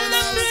 fall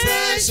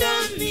afresh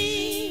on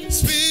me.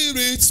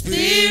 Spirit of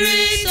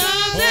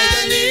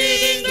the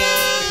living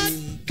God,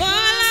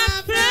 fall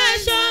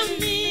afresh on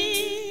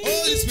me.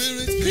 Holy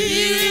Spirit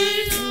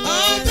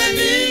of the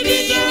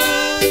living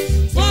God,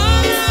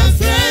 fall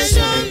afresh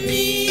on me.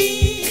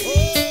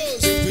 Oh,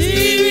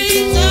 Spirit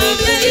of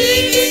the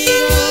living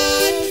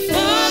God,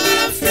 fall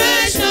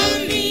afresh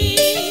on me.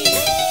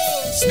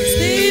 Oh,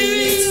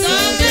 Spirit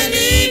of the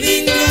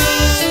living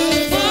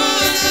God,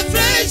 fall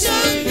afresh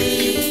on me.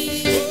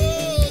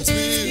 Oh,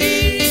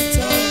 Spirit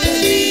of the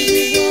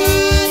living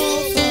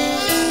God,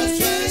 fall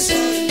afresh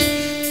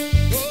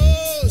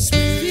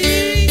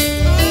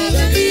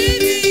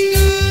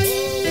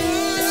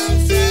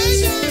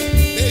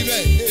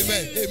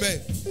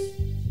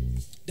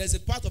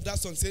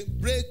song say,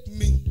 break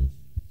me,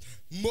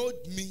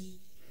 mold me,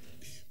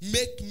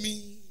 make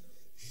me,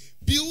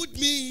 build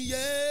me,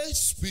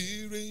 yes,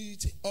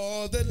 Spirit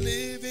of the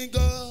living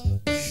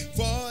God,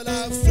 fall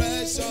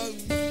afresh on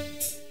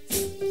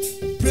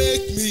me.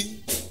 Break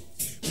me,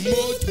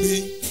 mold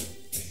me,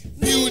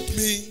 build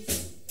me,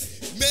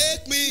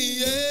 make me,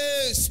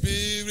 yes,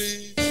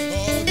 Spirit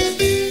of the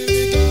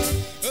living God,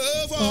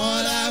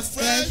 fall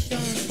afresh.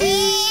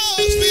 Oh,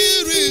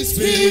 Spirit,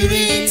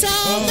 Spirit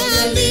of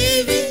the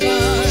living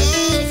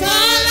God,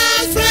 fall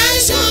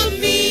afresh on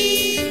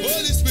me.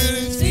 Holy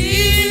Spirit,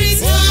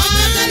 Spirit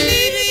of the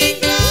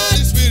living God,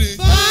 Holy Spirit,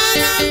 fall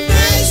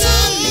afresh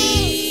on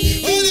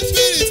me. Holy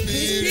Spirit,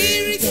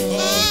 Spirit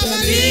of the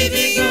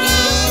living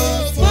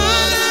God,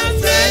 fall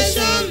afresh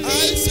on me. I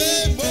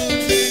say,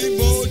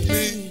 mold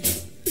me,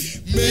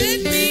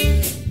 make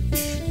me,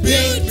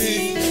 build me,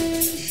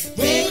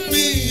 mold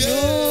me,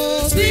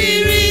 oh,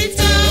 Spirit of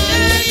the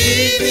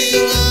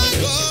living God,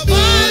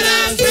 fall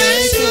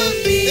afresh on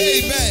me.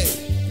 Amen.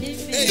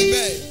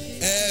 Amen.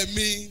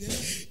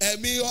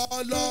 Ẹ̀mí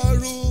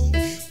Ọlọ́run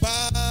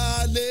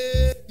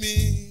balẹ̀ mi.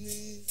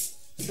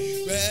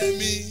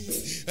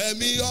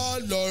 Ẹ̀mí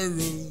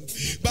Ọlọ́run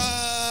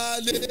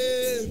balẹ̀.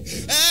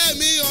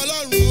 Ẹ̀mí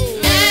Ọlọ́run o.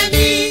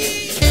 Ẹ̀mí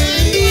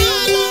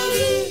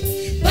Ọlọ́run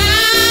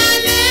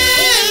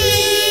balẹ̀ mi.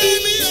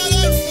 Ẹ̀mí Ọlọ́run o.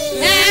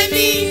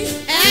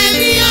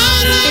 Ẹ̀mí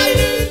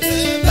Ọlọ́run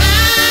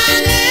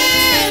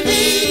balẹ̀ mi.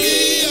 Ẹ̀mí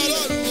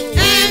Ọlọ́run o.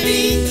 Ẹ̀mí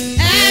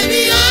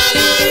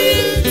Ọlọ́run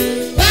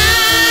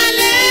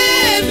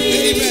balẹ̀ mi.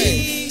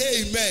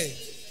 Amen.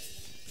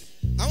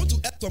 I want to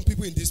help some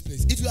people in this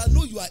place. If you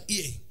know you are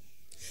here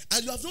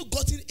and you have not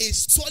gotten a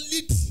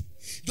solid,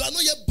 you are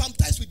not yet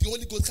baptized with the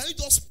Holy Ghost, can you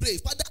just pray,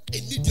 Father,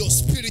 I need your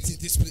spirit in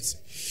this place.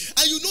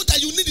 And you know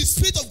that you need the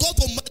Spirit of God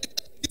to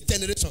manifest this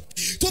generation.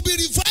 To be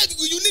revived,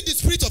 you need the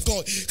Spirit of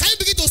God. Can you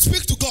begin to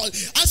speak to God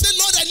and say,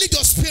 Lord, I need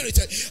your spirit.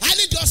 I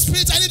need your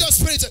spirit. I need your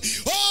spirit.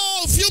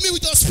 Oh, fill me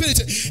with your spirit.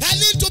 I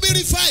need to be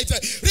revived.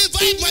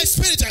 Revive my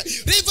spirit.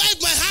 Revive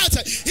my heart.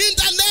 In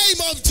the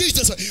name of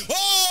Jesus.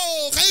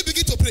 Oh, can you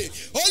begin to pray?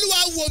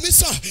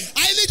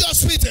 I need your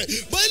spirit.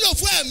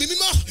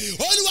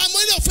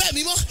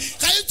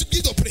 Can you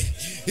begin to pray?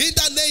 In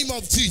the name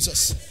of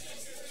Jesus.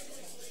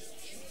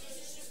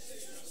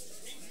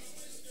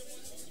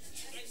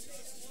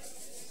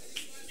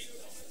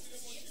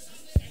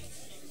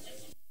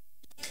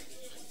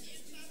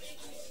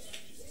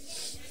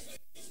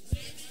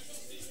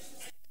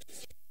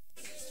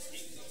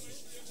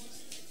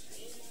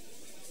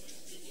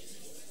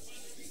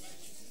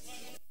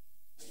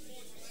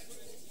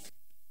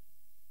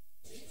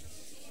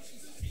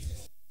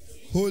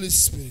 Holy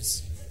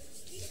Spirit,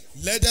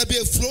 let there be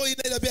a flowing,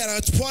 let there be an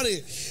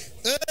outpouring.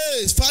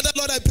 Hey, Father,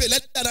 Lord, I pray,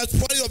 let there be an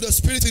outpouring of your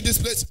spirit in this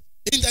place.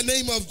 In the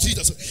name of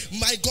Jesus,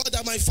 my God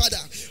and my Father,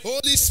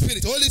 Holy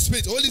Spirit, Holy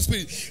Spirit, Holy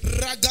Spirit,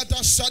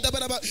 Ragata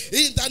Shadabaraba,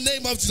 in the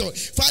name of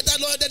Jesus, Father,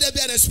 Lord, let there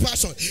be an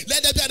expansion,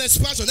 let there be an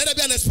expansion, let there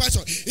be an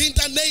expansion, in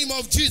the name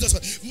of Jesus,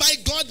 my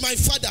God, my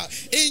Father,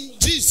 in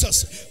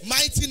Jesus'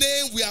 mighty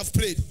name we have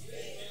prayed.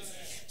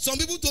 Some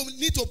people don't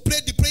need to pray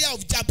the prayer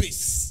of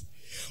Jabez.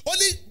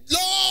 Only,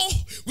 Lord,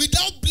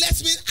 without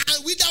bless me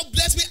and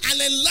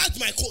enlarge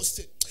my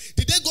coast.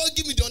 Did they God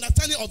give me the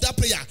understanding of that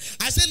prayer?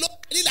 I said, Lord,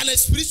 I need a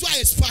spiritual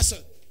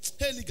expansion.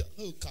 I need a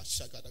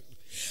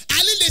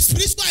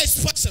spiritual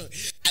expansion.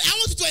 And I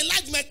want you to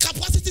enlarge my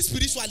capacity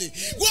spiritually.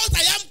 What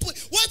I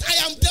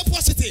am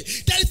depositing,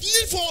 there is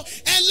need for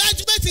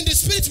enlargement in the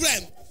spirit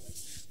realm.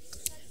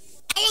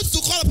 I want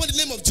you to call upon the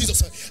name of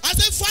Jesus. I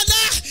said,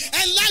 Father,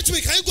 enlarge me.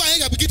 Can you go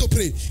ahead and begin to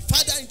pray?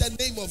 Father, in the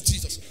name of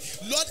Jesus,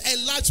 Lord,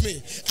 enlarge me.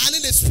 I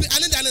need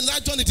an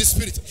enlargement in the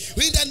spirit.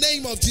 In the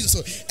name of Jesus,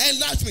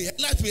 enlarge me.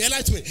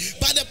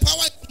 By the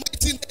power in the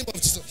mighty name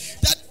of Jesus.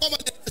 That power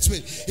enlarge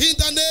me. In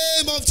the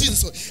name of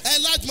Jesus,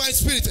 enlarge my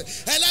spirit.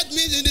 Enlarge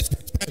me in the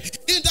spirit.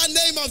 In the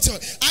name of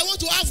Jesus, I want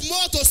to have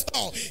more to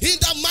store. In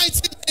the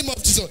mighty name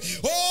of Jesus,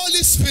 Holy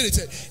Spirit,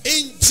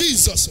 in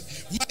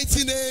Jesus'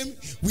 mighty name,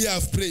 we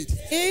have prayed.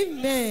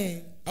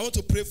 Amen. I want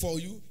to pray for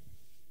you.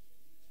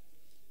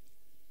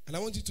 And I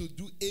want you to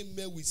do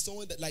amen with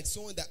someone that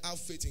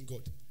have faith in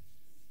God.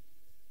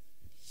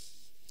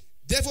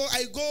 Therefore,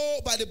 I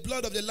go by the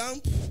blood of the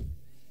Lamb,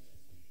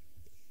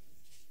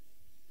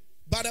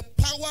 by the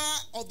power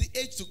of the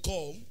age to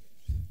come,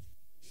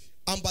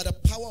 and by the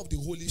power of the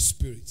Holy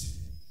Spirit.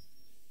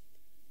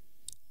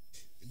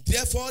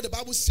 Therefore, the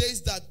Bible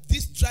says that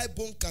this dry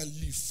bone can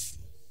live,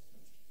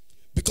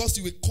 because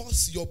you will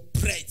cause your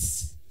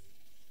breath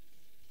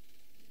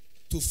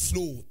to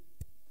flow.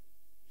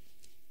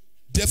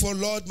 Therefore,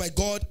 Lord, my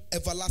God,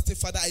 everlasting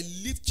Father, I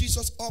lift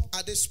Jesus up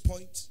at this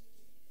point.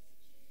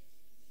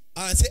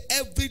 And I say,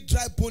 every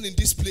dry bone in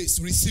this place,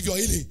 receive your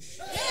healing.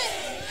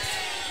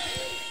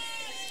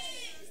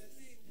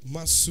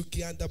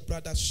 Masuki and the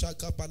brother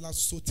Shaka Bala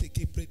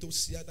Soteke Preto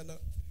Siadana.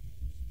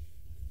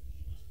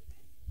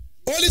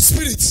 Holy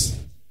Spirit,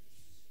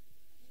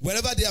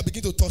 wherever they are,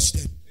 begin to touch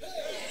them.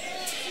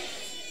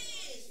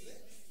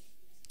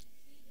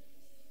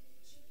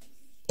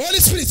 Holy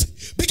Spirit,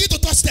 begin to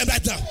touch them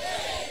right now.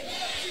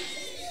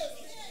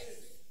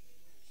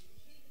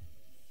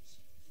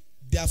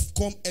 they have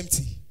come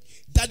empty.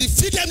 That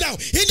defeat them now in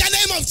the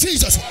name of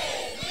Jesus.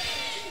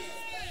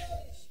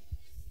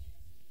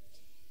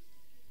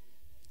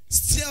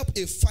 Stir up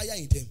a fire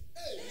in them.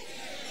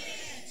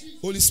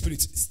 Holy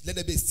Spirit, let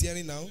there be a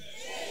stirring now.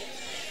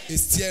 A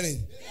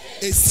stirring.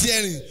 A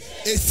stirring.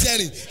 A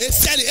stirring. A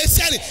stirring. A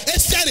stirring. A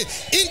stirring.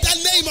 In the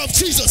name of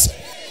Jesus.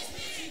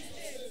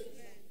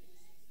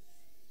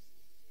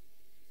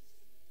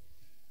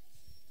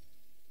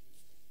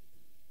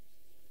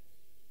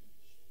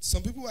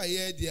 Some people are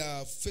here, they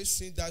are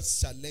facing that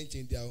challenge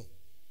in their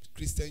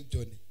Christian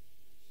journey.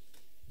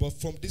 But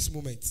from this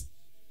moment,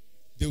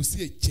 they will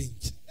see a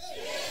change.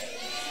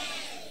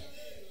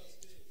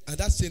 And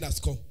that change has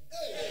come.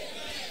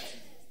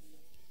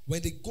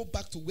 When they go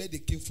back to where they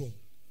came from,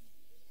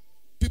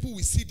 people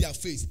will see their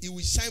face. It will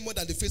shine more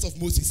than the face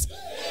of Moses.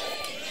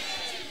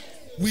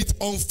 With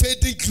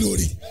unfading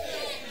glory.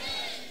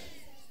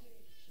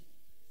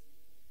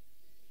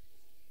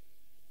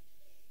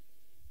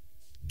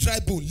 Dry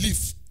bone,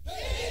 live.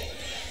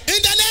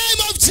 In the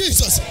name of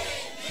Jesus.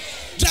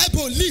 Dry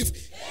bone, live.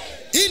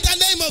 In the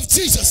name of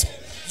Jesus.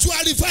 You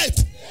are revived.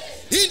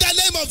 In the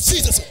name of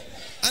Jesus.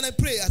 And I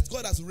pray as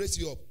God has raised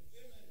you up,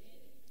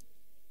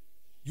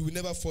 you will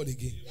never fall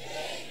again.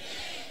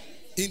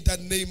 In the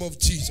name of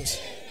Jesus.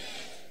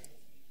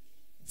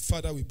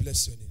 Father, we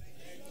bless your name.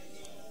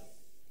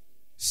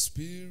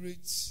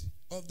 Spirit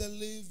of the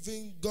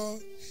living God,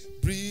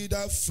 breathe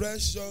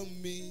afresh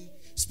on me.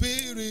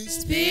 Spirit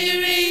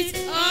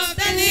of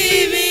the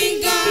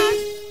living God,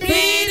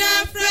 breathe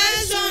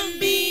afresh on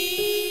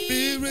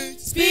me.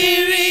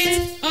 Spirit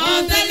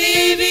of the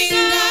living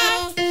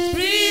God,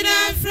 breathe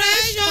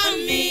afresh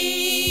on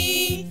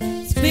me.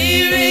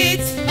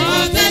 Spirit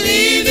of the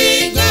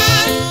living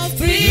God,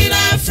 breathe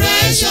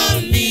afresh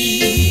on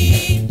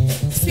me.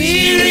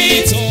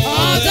 Spirit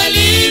of the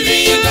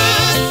living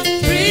God,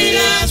 breathe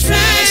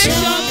afresh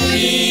on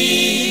me.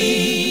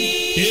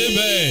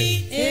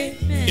 Amen.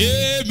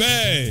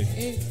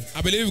 Amen.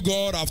 I believe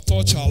God have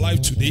touched our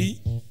life today.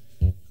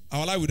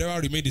 Our life will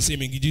never remain the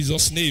same in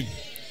Jesus' name.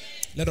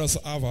 Let us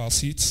have our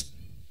seats.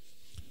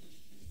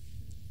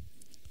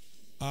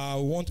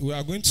 We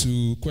are going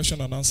to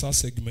question and answer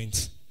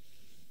segment.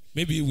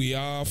 Maybe we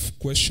have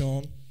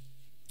question.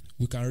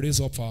 We can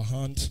raise up our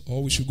hand,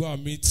 or we should go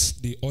and meet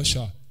the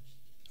usher.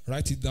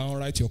 Write it down.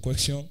 Write your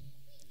question.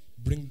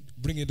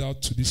 Bring it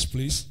out to this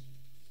place.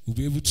 We'll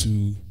be able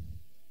to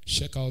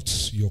check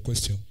out your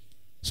question.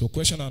 So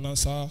question and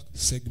answer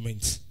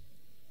segment.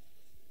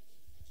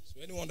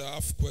 So anyone that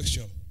have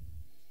question,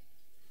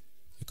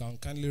 you can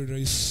kindly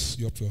raise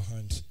up your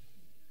hand.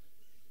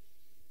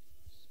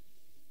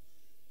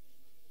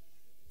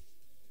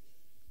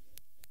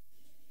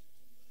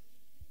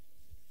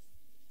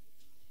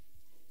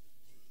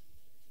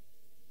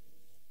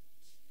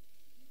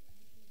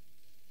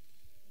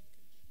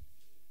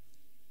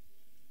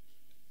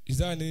 Is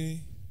there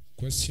any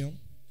question?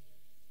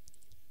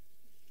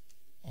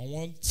 I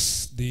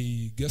want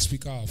the guest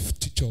speaker of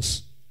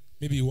teachers.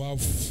 Maybe you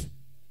have.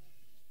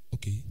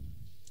 Okay.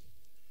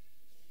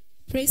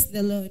 Praise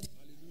the Lord.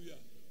 Hallelujah.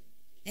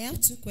 I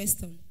have two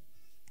questions.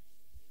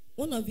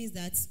 One of it is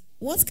that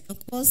what can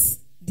cause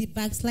the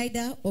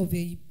backslider of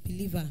a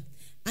believer?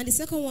 And the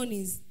second one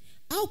is,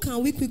 how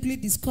can we quickly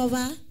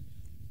discover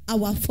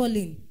our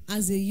falling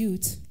as a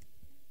youth?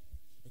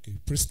 Okay,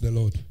 praise the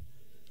Lord.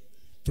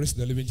 Praise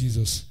the living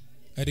Jesus.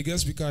 And the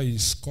guest speaker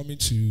is coming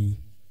to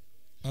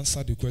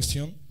answer the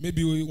question.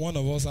 Maybe one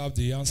of us have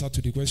the answer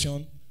to the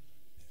question.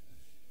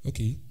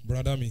 Okay,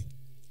 brother me.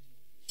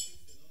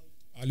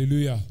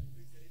 Hallelujah.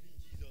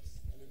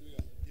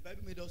 The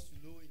Bible made us to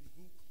know in the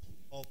book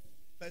of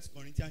 1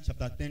 Corinthians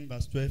chapter 10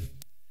 verse 12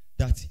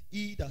 that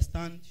he that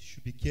stands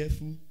should be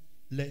careful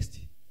lest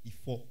he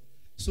fall.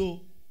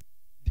 So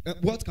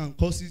what can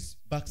cause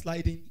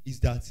backsliding is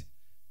that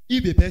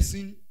if a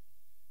person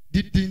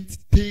didn't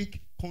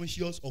take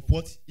conscious of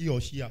what he or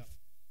she have,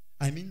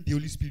 I mean the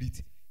Holy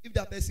Spirit, if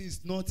that person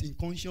is not in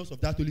conscious of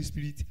that Holy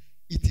Spirit,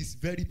 it is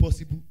very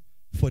possible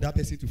for that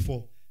person to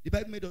fall. The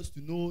Bible made us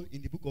to know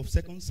in the book of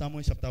 2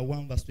 Samuel chapter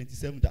 1 verse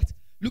 27 that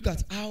look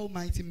at how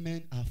mighty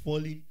men are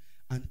falling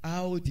and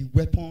how the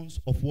weapons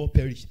of war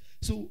perish.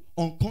 So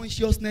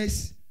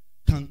unconsciousness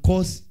can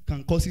cause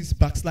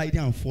backsliding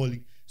and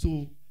falling.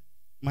 So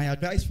my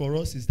advice for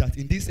us is that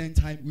in this end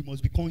time we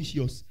must be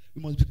conscious.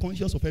 We must be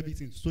conscious of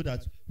everything so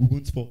that we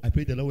won't fall. I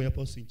pray the Lord will help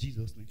us in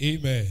Jesus' name.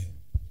 Amen.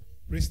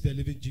 Praise the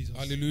living Jesus.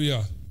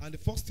 Hallelujah. And the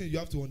first thing you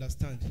have to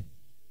understand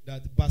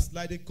that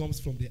backsliding comes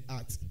from the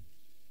heart.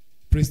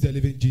 Praise the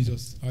living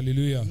Jesus.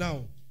 Hallelujah.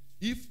 Now,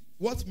 if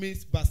what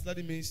means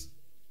backsliding means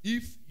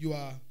if you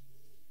are,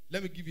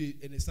 let me give you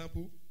an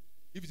example.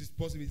 If it is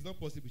possible, it's not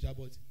possible,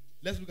 but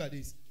let's look at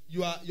this.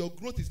 Your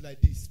growth is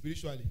like this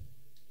spiritually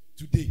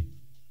today,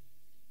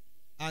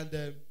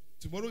 and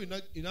tomorrow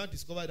you now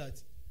discover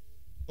that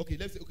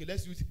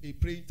let's use a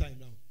praying time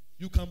now.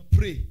 You can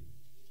pray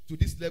to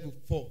this level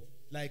for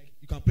like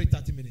you can pray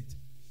 30 minutes,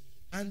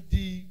 and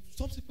the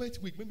subsequent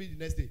week, maybe the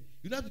next day,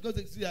 you know, because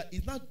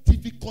it's not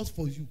difficult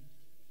for you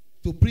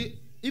to pray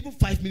even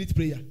 5 minutes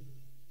prayer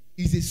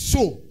is a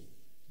show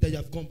that you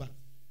have gone back.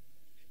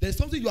 There's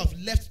something you have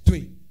left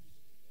doing.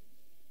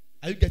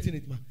 Are you getting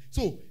it, man?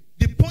 So,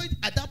 the point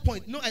at that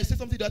point, I said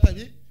something the other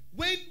time.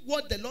 When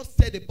what the Lord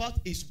said about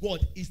his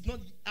word is not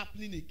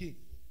happening again,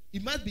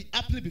 it might be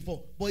happening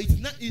before, but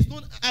it's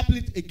not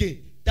happening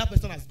again, that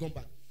person has gone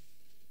back.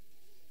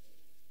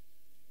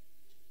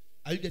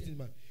 Are you getting it,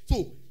 man?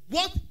 So,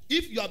 what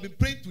if you have been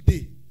praying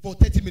today for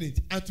 30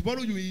 minutes and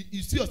tomorrow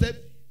you see yourself,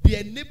 the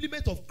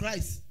enablement of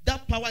Christ,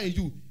 that power in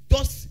you,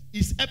 just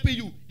is helping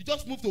you. You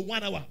just move to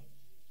 1 hour.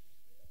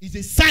 It's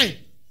a sign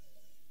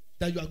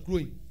that you are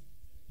growing.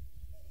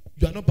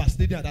 You are not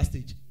backsliding at that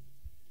stage.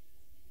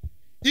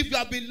 If you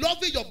have been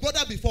loving your brother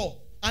before,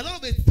 and all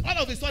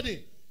of a sudden,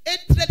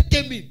 hatred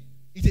came in,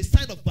 it's a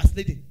sign of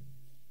backsliding.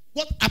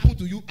 What happened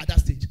to you at that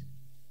stage?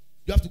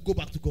 You have to go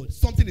back to God.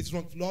 Something is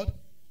wrong, Lord.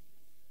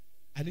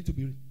 I need to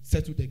be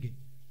settled again.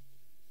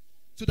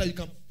 So that you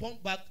can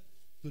pump back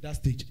to that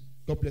stage.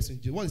 God bless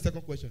you. What is the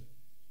second question?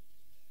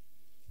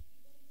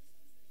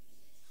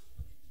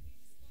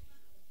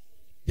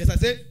 Yes, I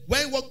say,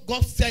 when what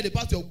God said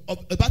about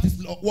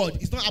his word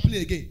is not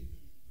happening again.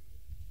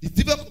 It's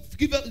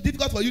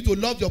difficult for you to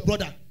love your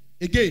brother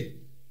again.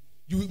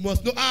 You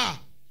must know,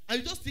 and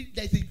you just think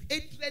there's a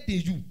hatred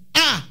in you.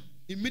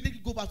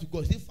 Immediately go back to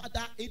God. Say,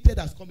 Father, hatred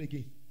has come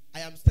again.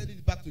 I am sending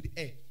it back to the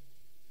air.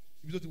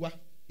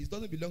 It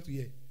doesn't belong to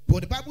here.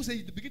 But the Bible says,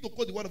 you begin to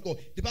quote the word of God.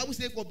 The Bible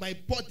says, for my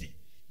body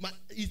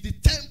is the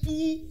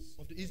temple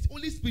of it's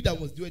Holy Spirit that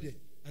was doing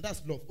it. And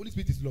that's love. Holy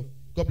Spirit is love.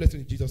 God bless you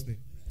in Jesus' name.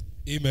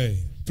 Amen.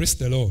 Praise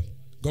the Lord.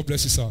 God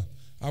bless you, sir.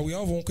 And we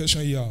have one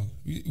question here.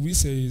 We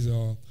say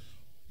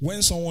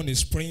when someone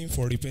is praying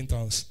for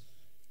repentance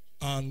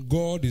and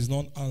God is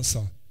not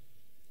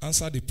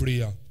answer the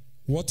prayer,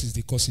 what is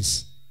the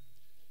causes?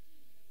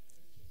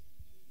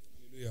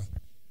 Hallelujah.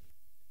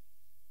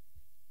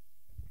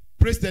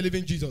 Praise the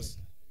living Jesus.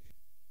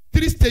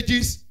 3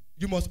 stages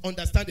you must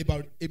understand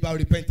about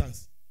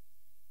repentance.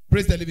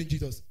 Praise the living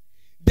Jesus.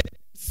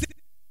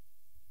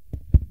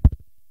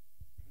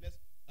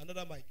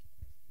 Another mic.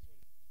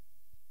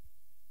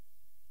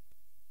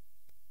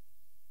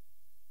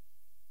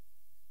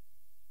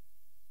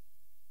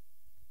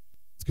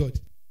 It's good.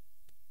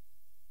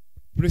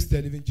 Praise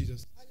the living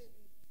Jesus.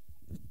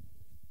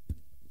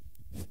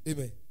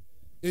 Amen.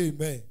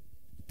 Amen.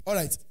 All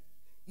right.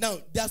 Now,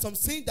 there are some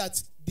saying that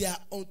they are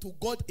unto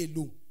God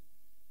alone.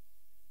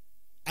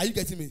 Are you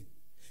getting me?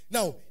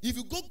 Now, if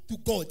you go to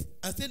God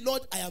and say,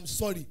 Lord, I am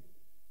sorry,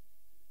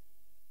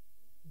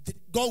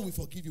 God will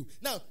forgive you.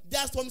 Now,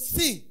 there are some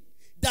sin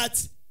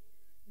that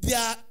they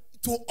are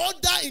to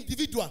other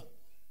individual.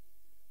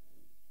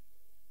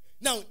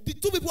 Now, the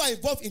 2 people are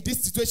involved in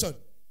this situation.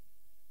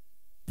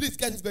 Please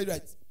get this very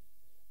right.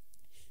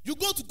 You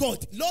go to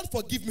God, Lord,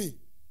 forgive me.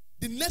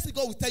 The next thing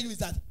God will tell you is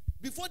that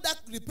before that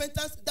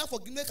repentance, that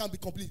forgiveness can be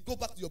complete, go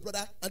back to your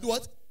brother and do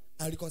what?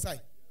 And reconcile.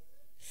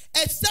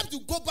 Except you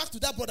go back to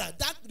that brother,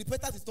 that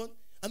repentance is not,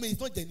 it's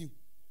not genuine.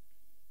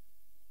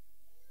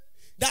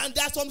 There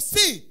are some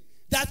sin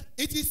that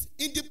it is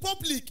in the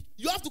public,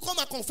 you have to come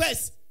and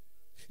confess.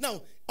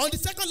 Now, on the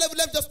second level,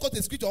 let's just quote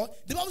the scripture.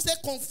 The Bible says,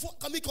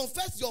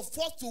 confess your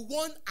fault to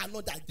one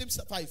another. James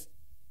 5.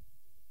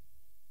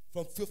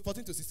 From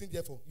 14 to 16,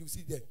 therefore, you will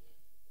see there.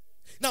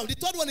 Now, the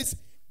third one is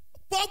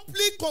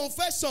public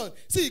confession.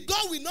 See,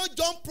 God will not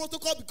jump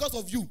protocol because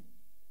of you.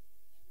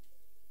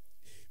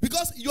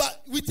 Because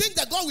we think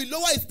that God will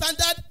lower his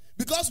standard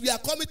because we are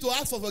coming to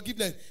ask for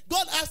forgiveness.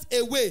 God has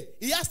a way.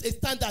 He has a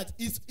standard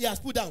he has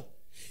put down.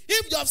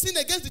 If you have sinned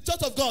against the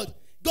church of God,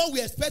 God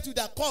will expect you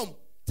that come,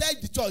 tell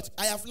the church,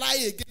 I have lied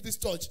against this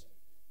church.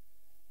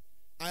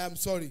 I am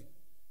sorry.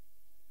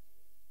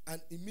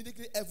 And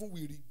immediately heaven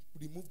will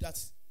remove that,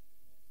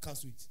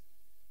 cancel it.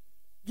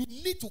 You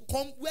need to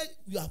come where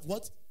you have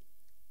what?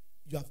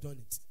 You have done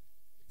it.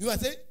 You might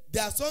say,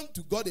 there are some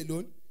to God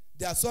alone.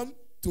 There are some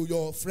to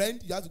your friend.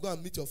 You have to go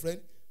and meet your friend.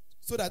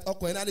 So that, 2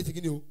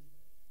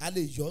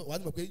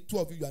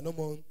 of you are no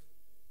more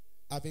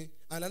having.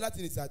 And another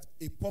thing is that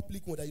a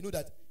public one that you know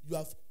that you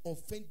have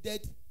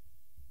offended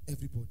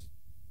everybody.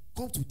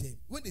 Come to them.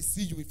 When they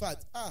see you, in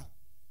fact,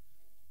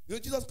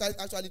 Jesus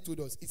Christ actually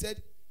told us. He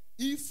said,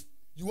 if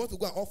you want to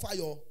go and offer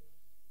your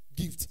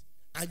gift,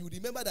 and you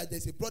remember that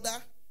there's a brother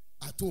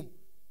at home,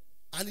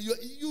 and you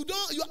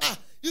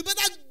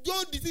better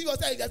don't deceive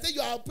yourself. They say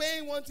you are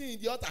paying one thing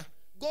in the altar.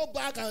 Go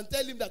back and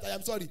tell him that I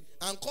am sorry,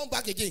 and come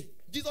back again.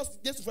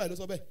 Jesus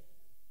Christ,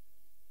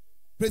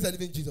 praise the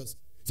living Jesus.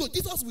 So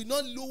Jesus will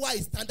not lower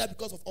his standard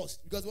because of us,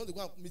 because we want to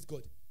go and meet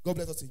God. God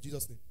bless us in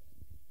Jesus' name.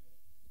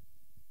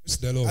 Praise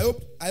the Lord.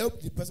 I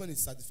hope the person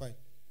is satisfied.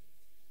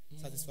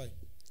 Satisfied.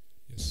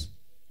 Yes.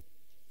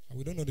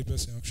 We don't know the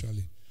person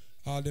actually.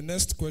 The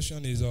next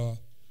question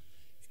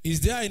is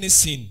there any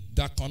sin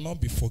that cannot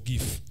be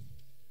forgiven?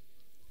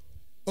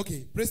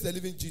 Okay, praise the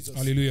living Jesus.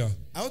 Hallelujah.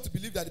 I want to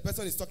believe that the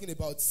person is talking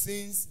about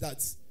sins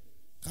that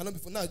cannot be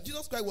forgiven. Now,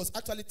 Jesus Christ was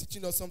actually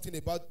teaching us something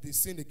about the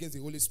sin against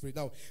the Holy Spirit.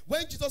 Now,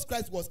 when Jesus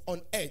Christ was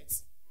on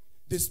earth,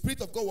 the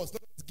Spirit of God was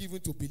not given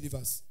to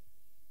believers.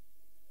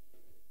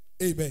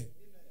 Amen.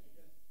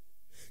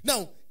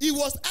 Now, he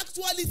was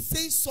actually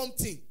saying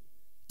something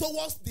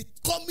towards the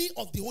coming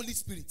of the Holy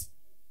Spirit.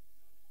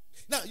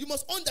 Now, you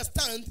must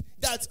understand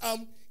that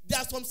there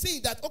are some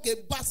saying that, okay,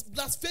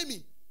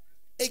 blasphemy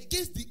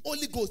against the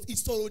Holy Ghost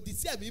is so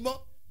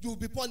you will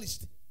be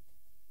punished.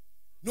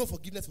 No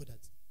forgiveness for that.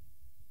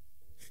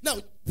 Now,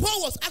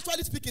 Paul was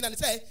actually speaking and he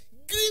said,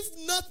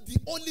 grieve not the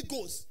Holy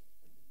Ghost.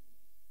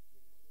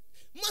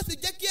 Now,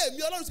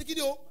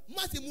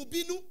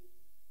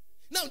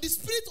 the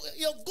Spirit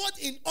of God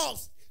in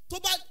us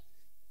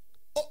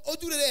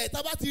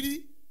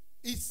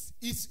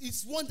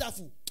is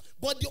wonderful.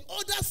 But the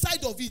other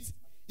side of it,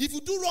 if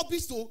you do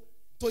rubbish to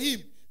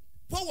him,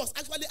 Paul was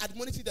actually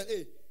admonishing that,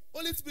 hey,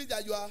 Holy Spirit,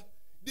 that you are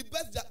the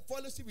best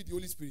fellowship with the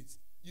Holy Spirit.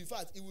 In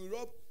fact, he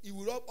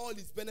will rub all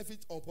his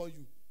benefits upon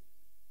you.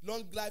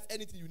 Long life,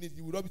 anything you need,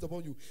 he will rub it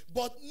upon you.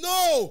 But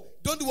no,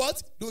 don't do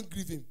what? Don't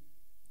grieve him.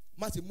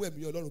 Now,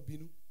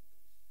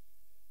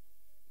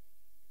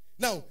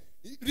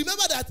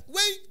 remember that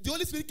when the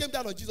Holy Spirit came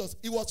down on Jesus,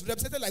 he was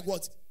represented like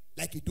what?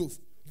 Like a dove.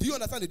 Do you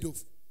understand the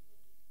dove?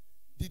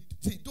 The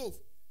dove,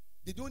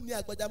 they don't need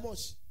Agbada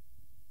much.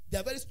 They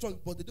are very strong,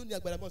 but they don't need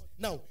Agbada much.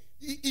 Now,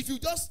 if you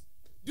just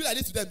do like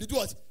this to them, they do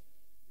what?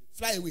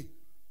 Fly away.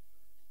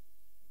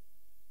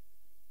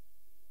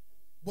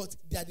 But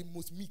they are the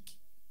most meek.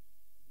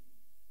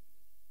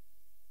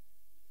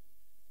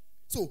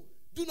 So,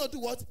 do not do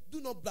what?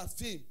 Do not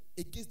blaspheme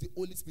against the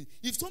Holy Spirit.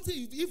 If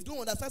you don't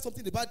understand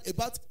something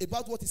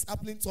about what is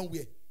happening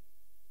somewhere,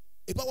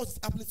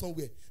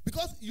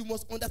 because you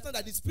must understand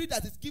that the Spirit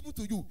that is given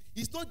to you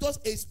is not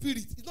just a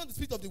spirit. It's not the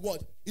spirit of the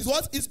world. It's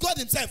what? It's God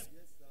himself. Yes,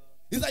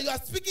 it's like you are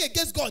speaking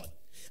against God.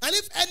 And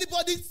if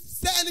anybody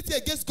say anything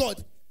against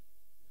God,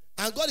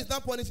 and God is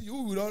not punishing you,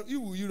 who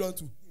will you run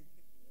to?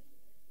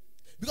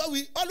 Because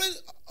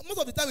most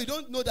of the time, we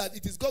don't know that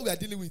it is God we are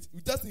dealing with.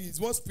 We just think it's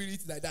one spirit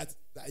like that.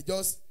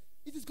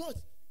 It is God.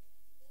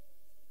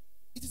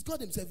 It is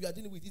God himself we are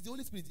dealing with. It's the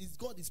Holy Spirit. It's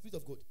God, the Spirit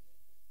of God.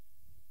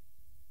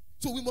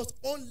 So we must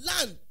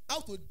unlearn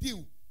how to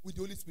deal with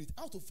the Holy Spirit,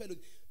 how to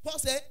fellowship. Paul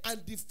said,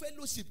 and the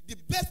fellowship, the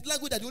best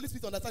language that the Holy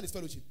Spirit understands is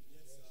fellowship.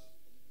 Yes,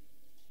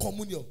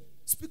 communion.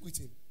 Speak with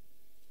him.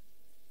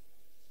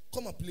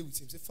 Come and play with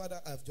him. Say, Father,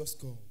 I have just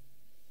come.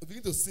 You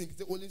begin to sing.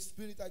 The Holy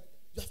Spirit,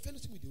 you are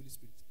fellowship with the Holy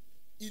Spirit.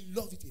 He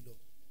loves it a lot.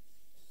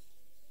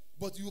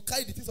 But you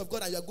carry the things of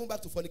God and you are going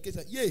back to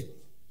fornication. Yay.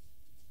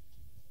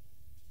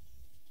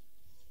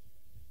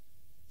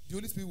 The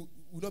Holy Spirit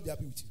will not be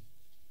happy with you.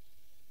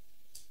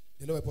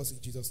 The Lord help us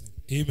in Jesus'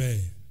 name.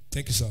 Amen.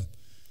 Thank you, sir.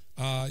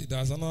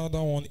 There's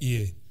another one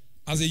here.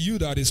 As a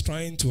youth that is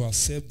trying to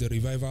accept the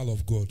revival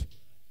of God,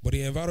 but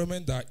the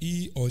environment that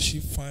he or she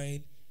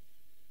find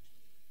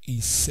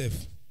is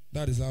safe.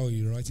 That is how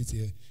he writes it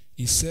here.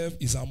 Is safe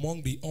is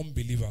among the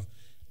unbeliever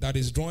that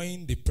is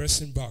drawing the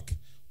person back.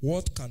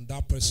 What can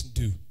that person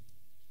do?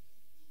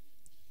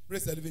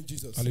 Praise the living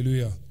Jesus.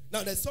 Hallelujah.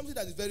 Now, there's something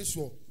that is very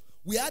sure.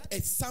 We had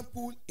a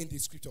sample in the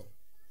scripture,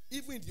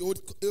 even in the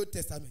Old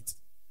Testament.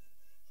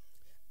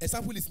 A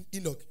sample is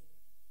Enoch.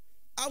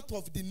 Out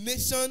of the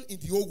nation in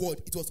the whole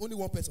world, it was only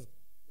one person.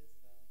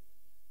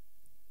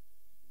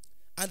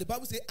 And the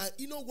Bible says, and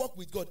Enoch walked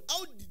with God.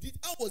 How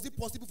was it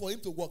possible for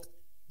him to walk?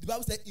 The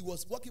Bible said he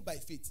was walking by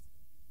faith,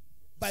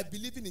 by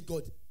believing in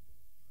God.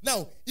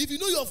 Now, if you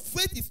know your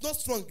faith is not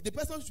strong, the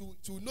person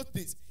should note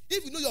this.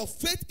 If you know your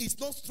faith is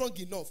not strong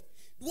enough,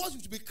 what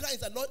you should be crying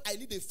is that, Lord, I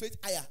need a faith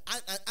higher,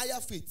 an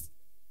higher faith.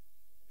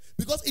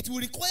 Because it will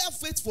require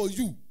faith for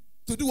you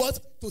to do what?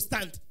 To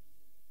stand.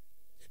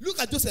 Look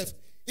at Joseph.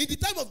 In the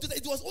time of Joseph,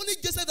 it was only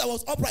Joseph that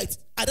was upright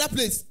at that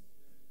place.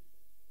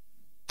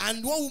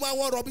 And one woman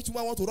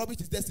want to rubbish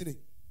his destiny.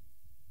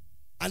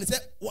 And he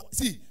said,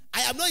 see,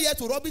 I am not here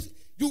to rubbish.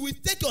 You will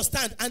take your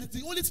stand, and it's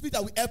the Holy Spirit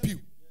that will help you.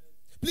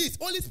 Please,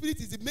 Holy Spirit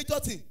is the major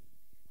thing.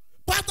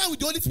 Partner with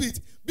the Holy Spirit.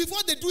 Before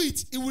they do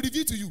it, he will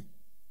reveal to you.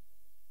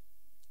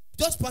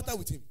 Just partner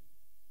with him.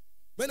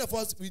 Many of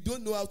us, we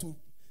don't know how to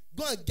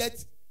go and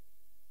get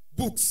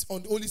books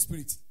on the Holy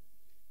Spirit.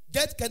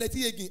 Get Kenneth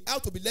Hagin, how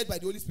to be led by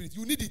the Holy Spirit.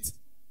 You need it.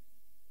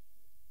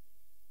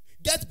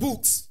 Get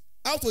books,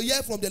 how to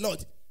hear from the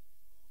Lord.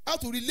 How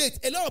to relate.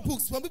 A lot of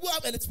books. Some people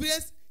have an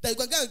experience that you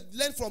can go and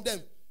learn from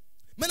them.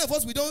 Many of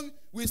us,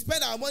 we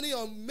spend our money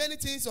on many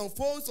things, on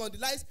phones, on the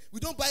lights. We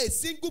don't buy a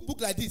single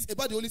book like this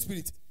about the Holy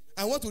Spirit.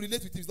 And want to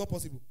relate with him. It's not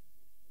possible.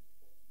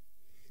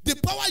 The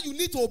power you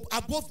need to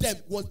above them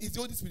is the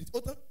Holy Spirit.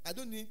 I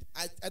don't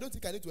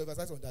think I need to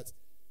emphasize on that.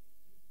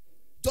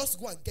 Just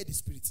go and get the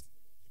Spirit.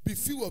 Be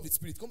filled of the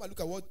Spirit. Come and look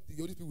at what the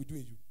Holy Spirit will do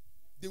in you.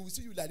 They will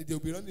see you like they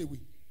will be running away.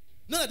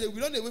 Not that they will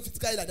be running away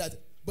physically like that,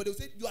 but they will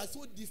say, you are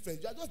so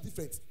different. You are just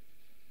different.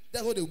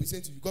 That's what they will be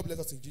saying to you. God bless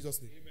us in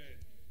Jesus' name. Amen.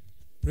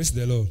 Praise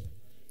the Lord.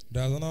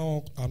 There's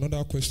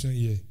another question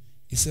here.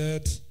 He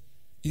said,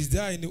 is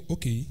there anyone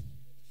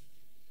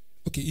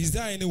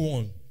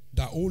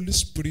that Holy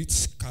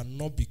Spirit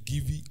cannot be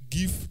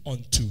give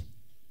unto?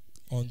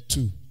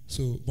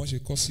 So, all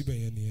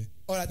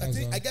right,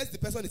 I guess the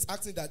person is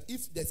asking that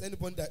if there's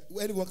anyone that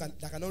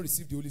cannot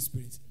receive the Holy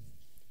Spirit.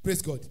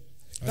 Praise God.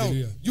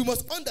 Hallelujah. Now, you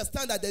must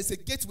understand that there is a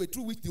gateway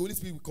through which the Holy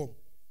Spirit will come.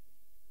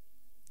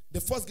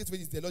 The first gateway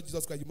is the Lord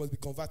Jesus Christ. You must be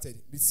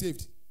converted, be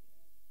saved.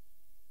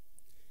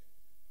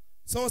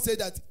 Someone said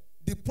that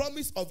the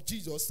promise of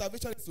Jesus,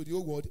 salvation is to the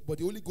whole world, but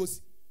the Holy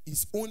Ghost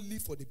is only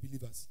for the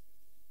believers.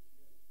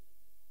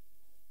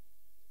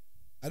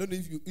 I don't know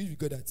if you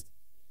got that.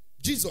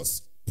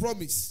 Jesus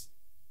promised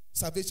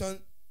salvation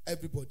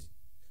everybody.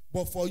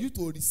 But for you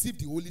to receive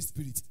the Holy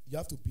Spirit, you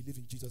have to believe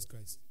in Jesus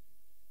Christ.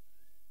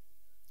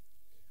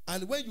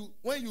 And when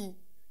you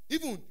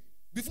even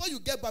before you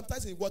get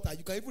baptized in water,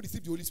 you can even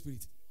receive the Holy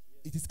Spirit.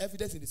 It is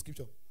evidence in the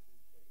scripture.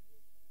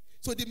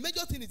 So the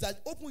major thing is that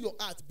open your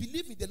heart,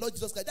 believe in the Lord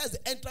Jesus Christ. That's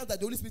the entrance that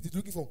the Holy Spirit is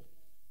looking for.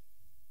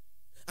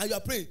 And you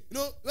are praying. You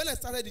know, when I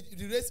started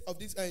the race of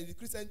this the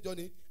Christian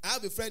journey, I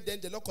have a friend then,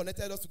 the Lord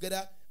connected us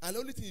together, and the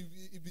only thing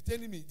he be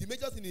telling me, the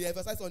major thing he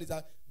emphasized on is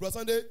that, Brother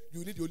Sunday,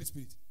 you need the Holy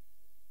Spirit.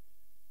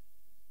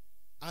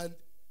 And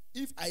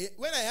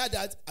when I heard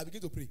that, I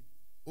began to pray.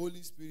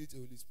 Holy Spirit,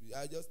 Holy Spirit.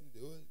 I just need the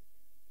Holy.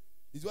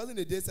 It wasn't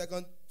a day,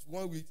 second,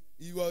 1 week.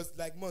 It was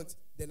like months.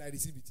 Then I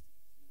received it.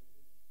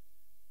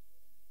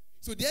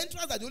 So the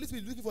entrance that the Holy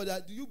Spirit is looking for,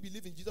 that do you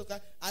believe in Jesus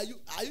Christ?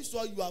 Are you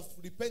sure you have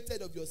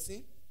repented of your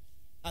sin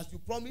as you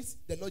promised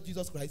the Lord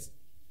Jesus Christ?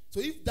 So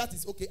if that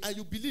is okay and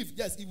you believe,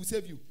 yes, He will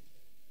save you.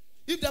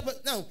 If that,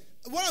 now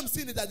what I'm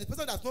saying is that the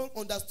person has not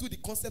understood the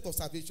concept of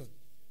salvation.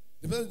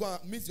 The person go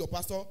and meet your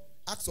pastor,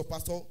 ask your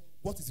pastor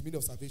what is the meaning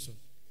of salvation.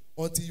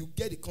 Until you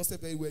get the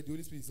concept very well, the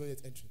Holy Spirit is not yet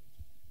entering.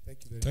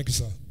 Thank you very much. Thank you,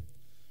 sir.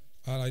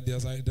 All right,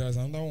 there's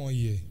another one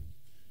here.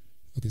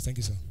 Okay, thank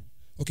you, sir.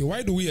 Okay,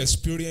 why do we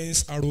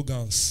experience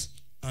arrogance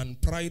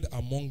and pride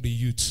among the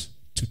youth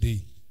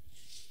today?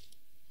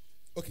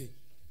 Okay,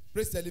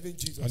 praise the living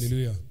Jesus.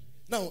 Hallelujah.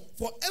 Now,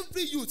 for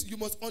every youth, you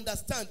must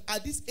understand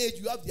at this age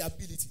you have the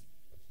ability.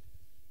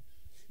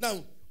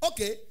 Now,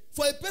 okay,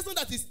 for a person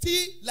that is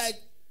still like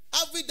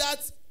having that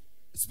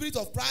spirit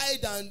of pride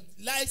and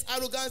likes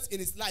arrogance in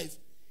his life,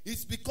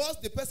 it's because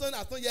the person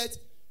has not yet,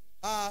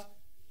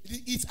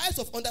 his eyes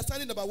of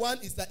understanding, number one,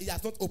 is that he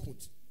has not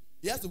opened.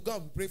 He has to go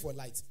and pray for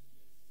light.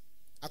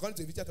 According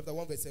to Ephesians chapter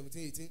 1, verse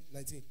 17, 18,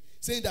 19.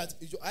 Saying that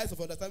your eyes of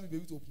understanding will be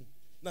able to open.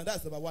 Now,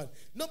 that's number one.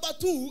 Number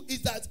two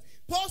is that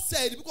Paul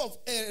said in the book of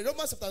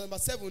Romans chapter number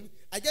 7,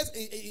 I guess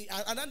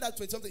around that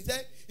 20 something,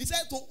 he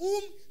said, to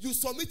whom you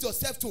submit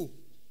yourself to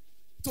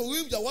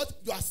whom you are what?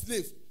 You are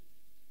slave.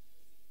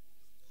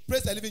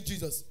 Praise the living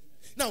Jesus.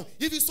 Now,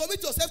 if you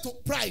submit yourself to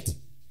pride,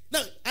 now,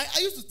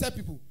 I used to tell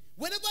people,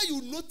 whenever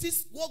you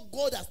notice what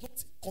God has not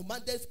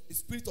commanded the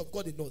Spirit of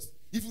God in us,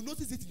 if you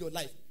notice it in your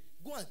life,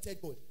 go and tell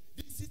God,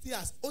 this thing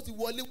has,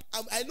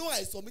 I know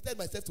I submitted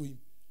myself to Him.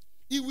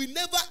 He will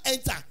never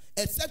enter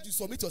except you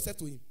submit yourself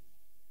to Him.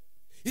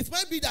 It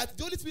might be that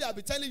the Holy Spirit will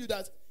be telling you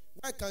that,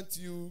 why can't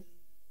you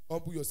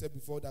humble yourself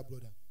before that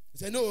brother? He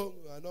said, no,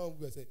 I'm not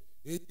humble yourself.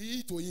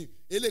 He to him.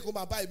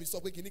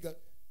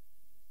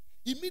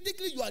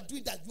 Immediately you are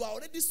doing that, you are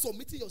already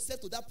submitting yourself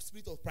to that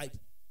spirit of pride.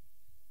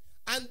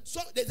 And so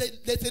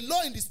there's a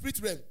law in the spirit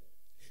realm.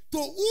 To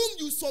whom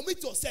you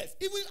submit yourself,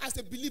 even as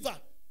a believer,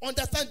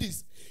 understand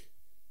this.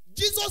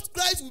 Jesus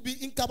Christ will be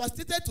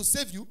incapacitated to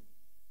save you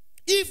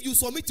if you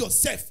submit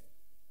yourself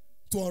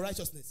to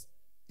unrighteousness.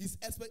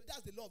 That's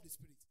the law of the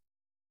spirit.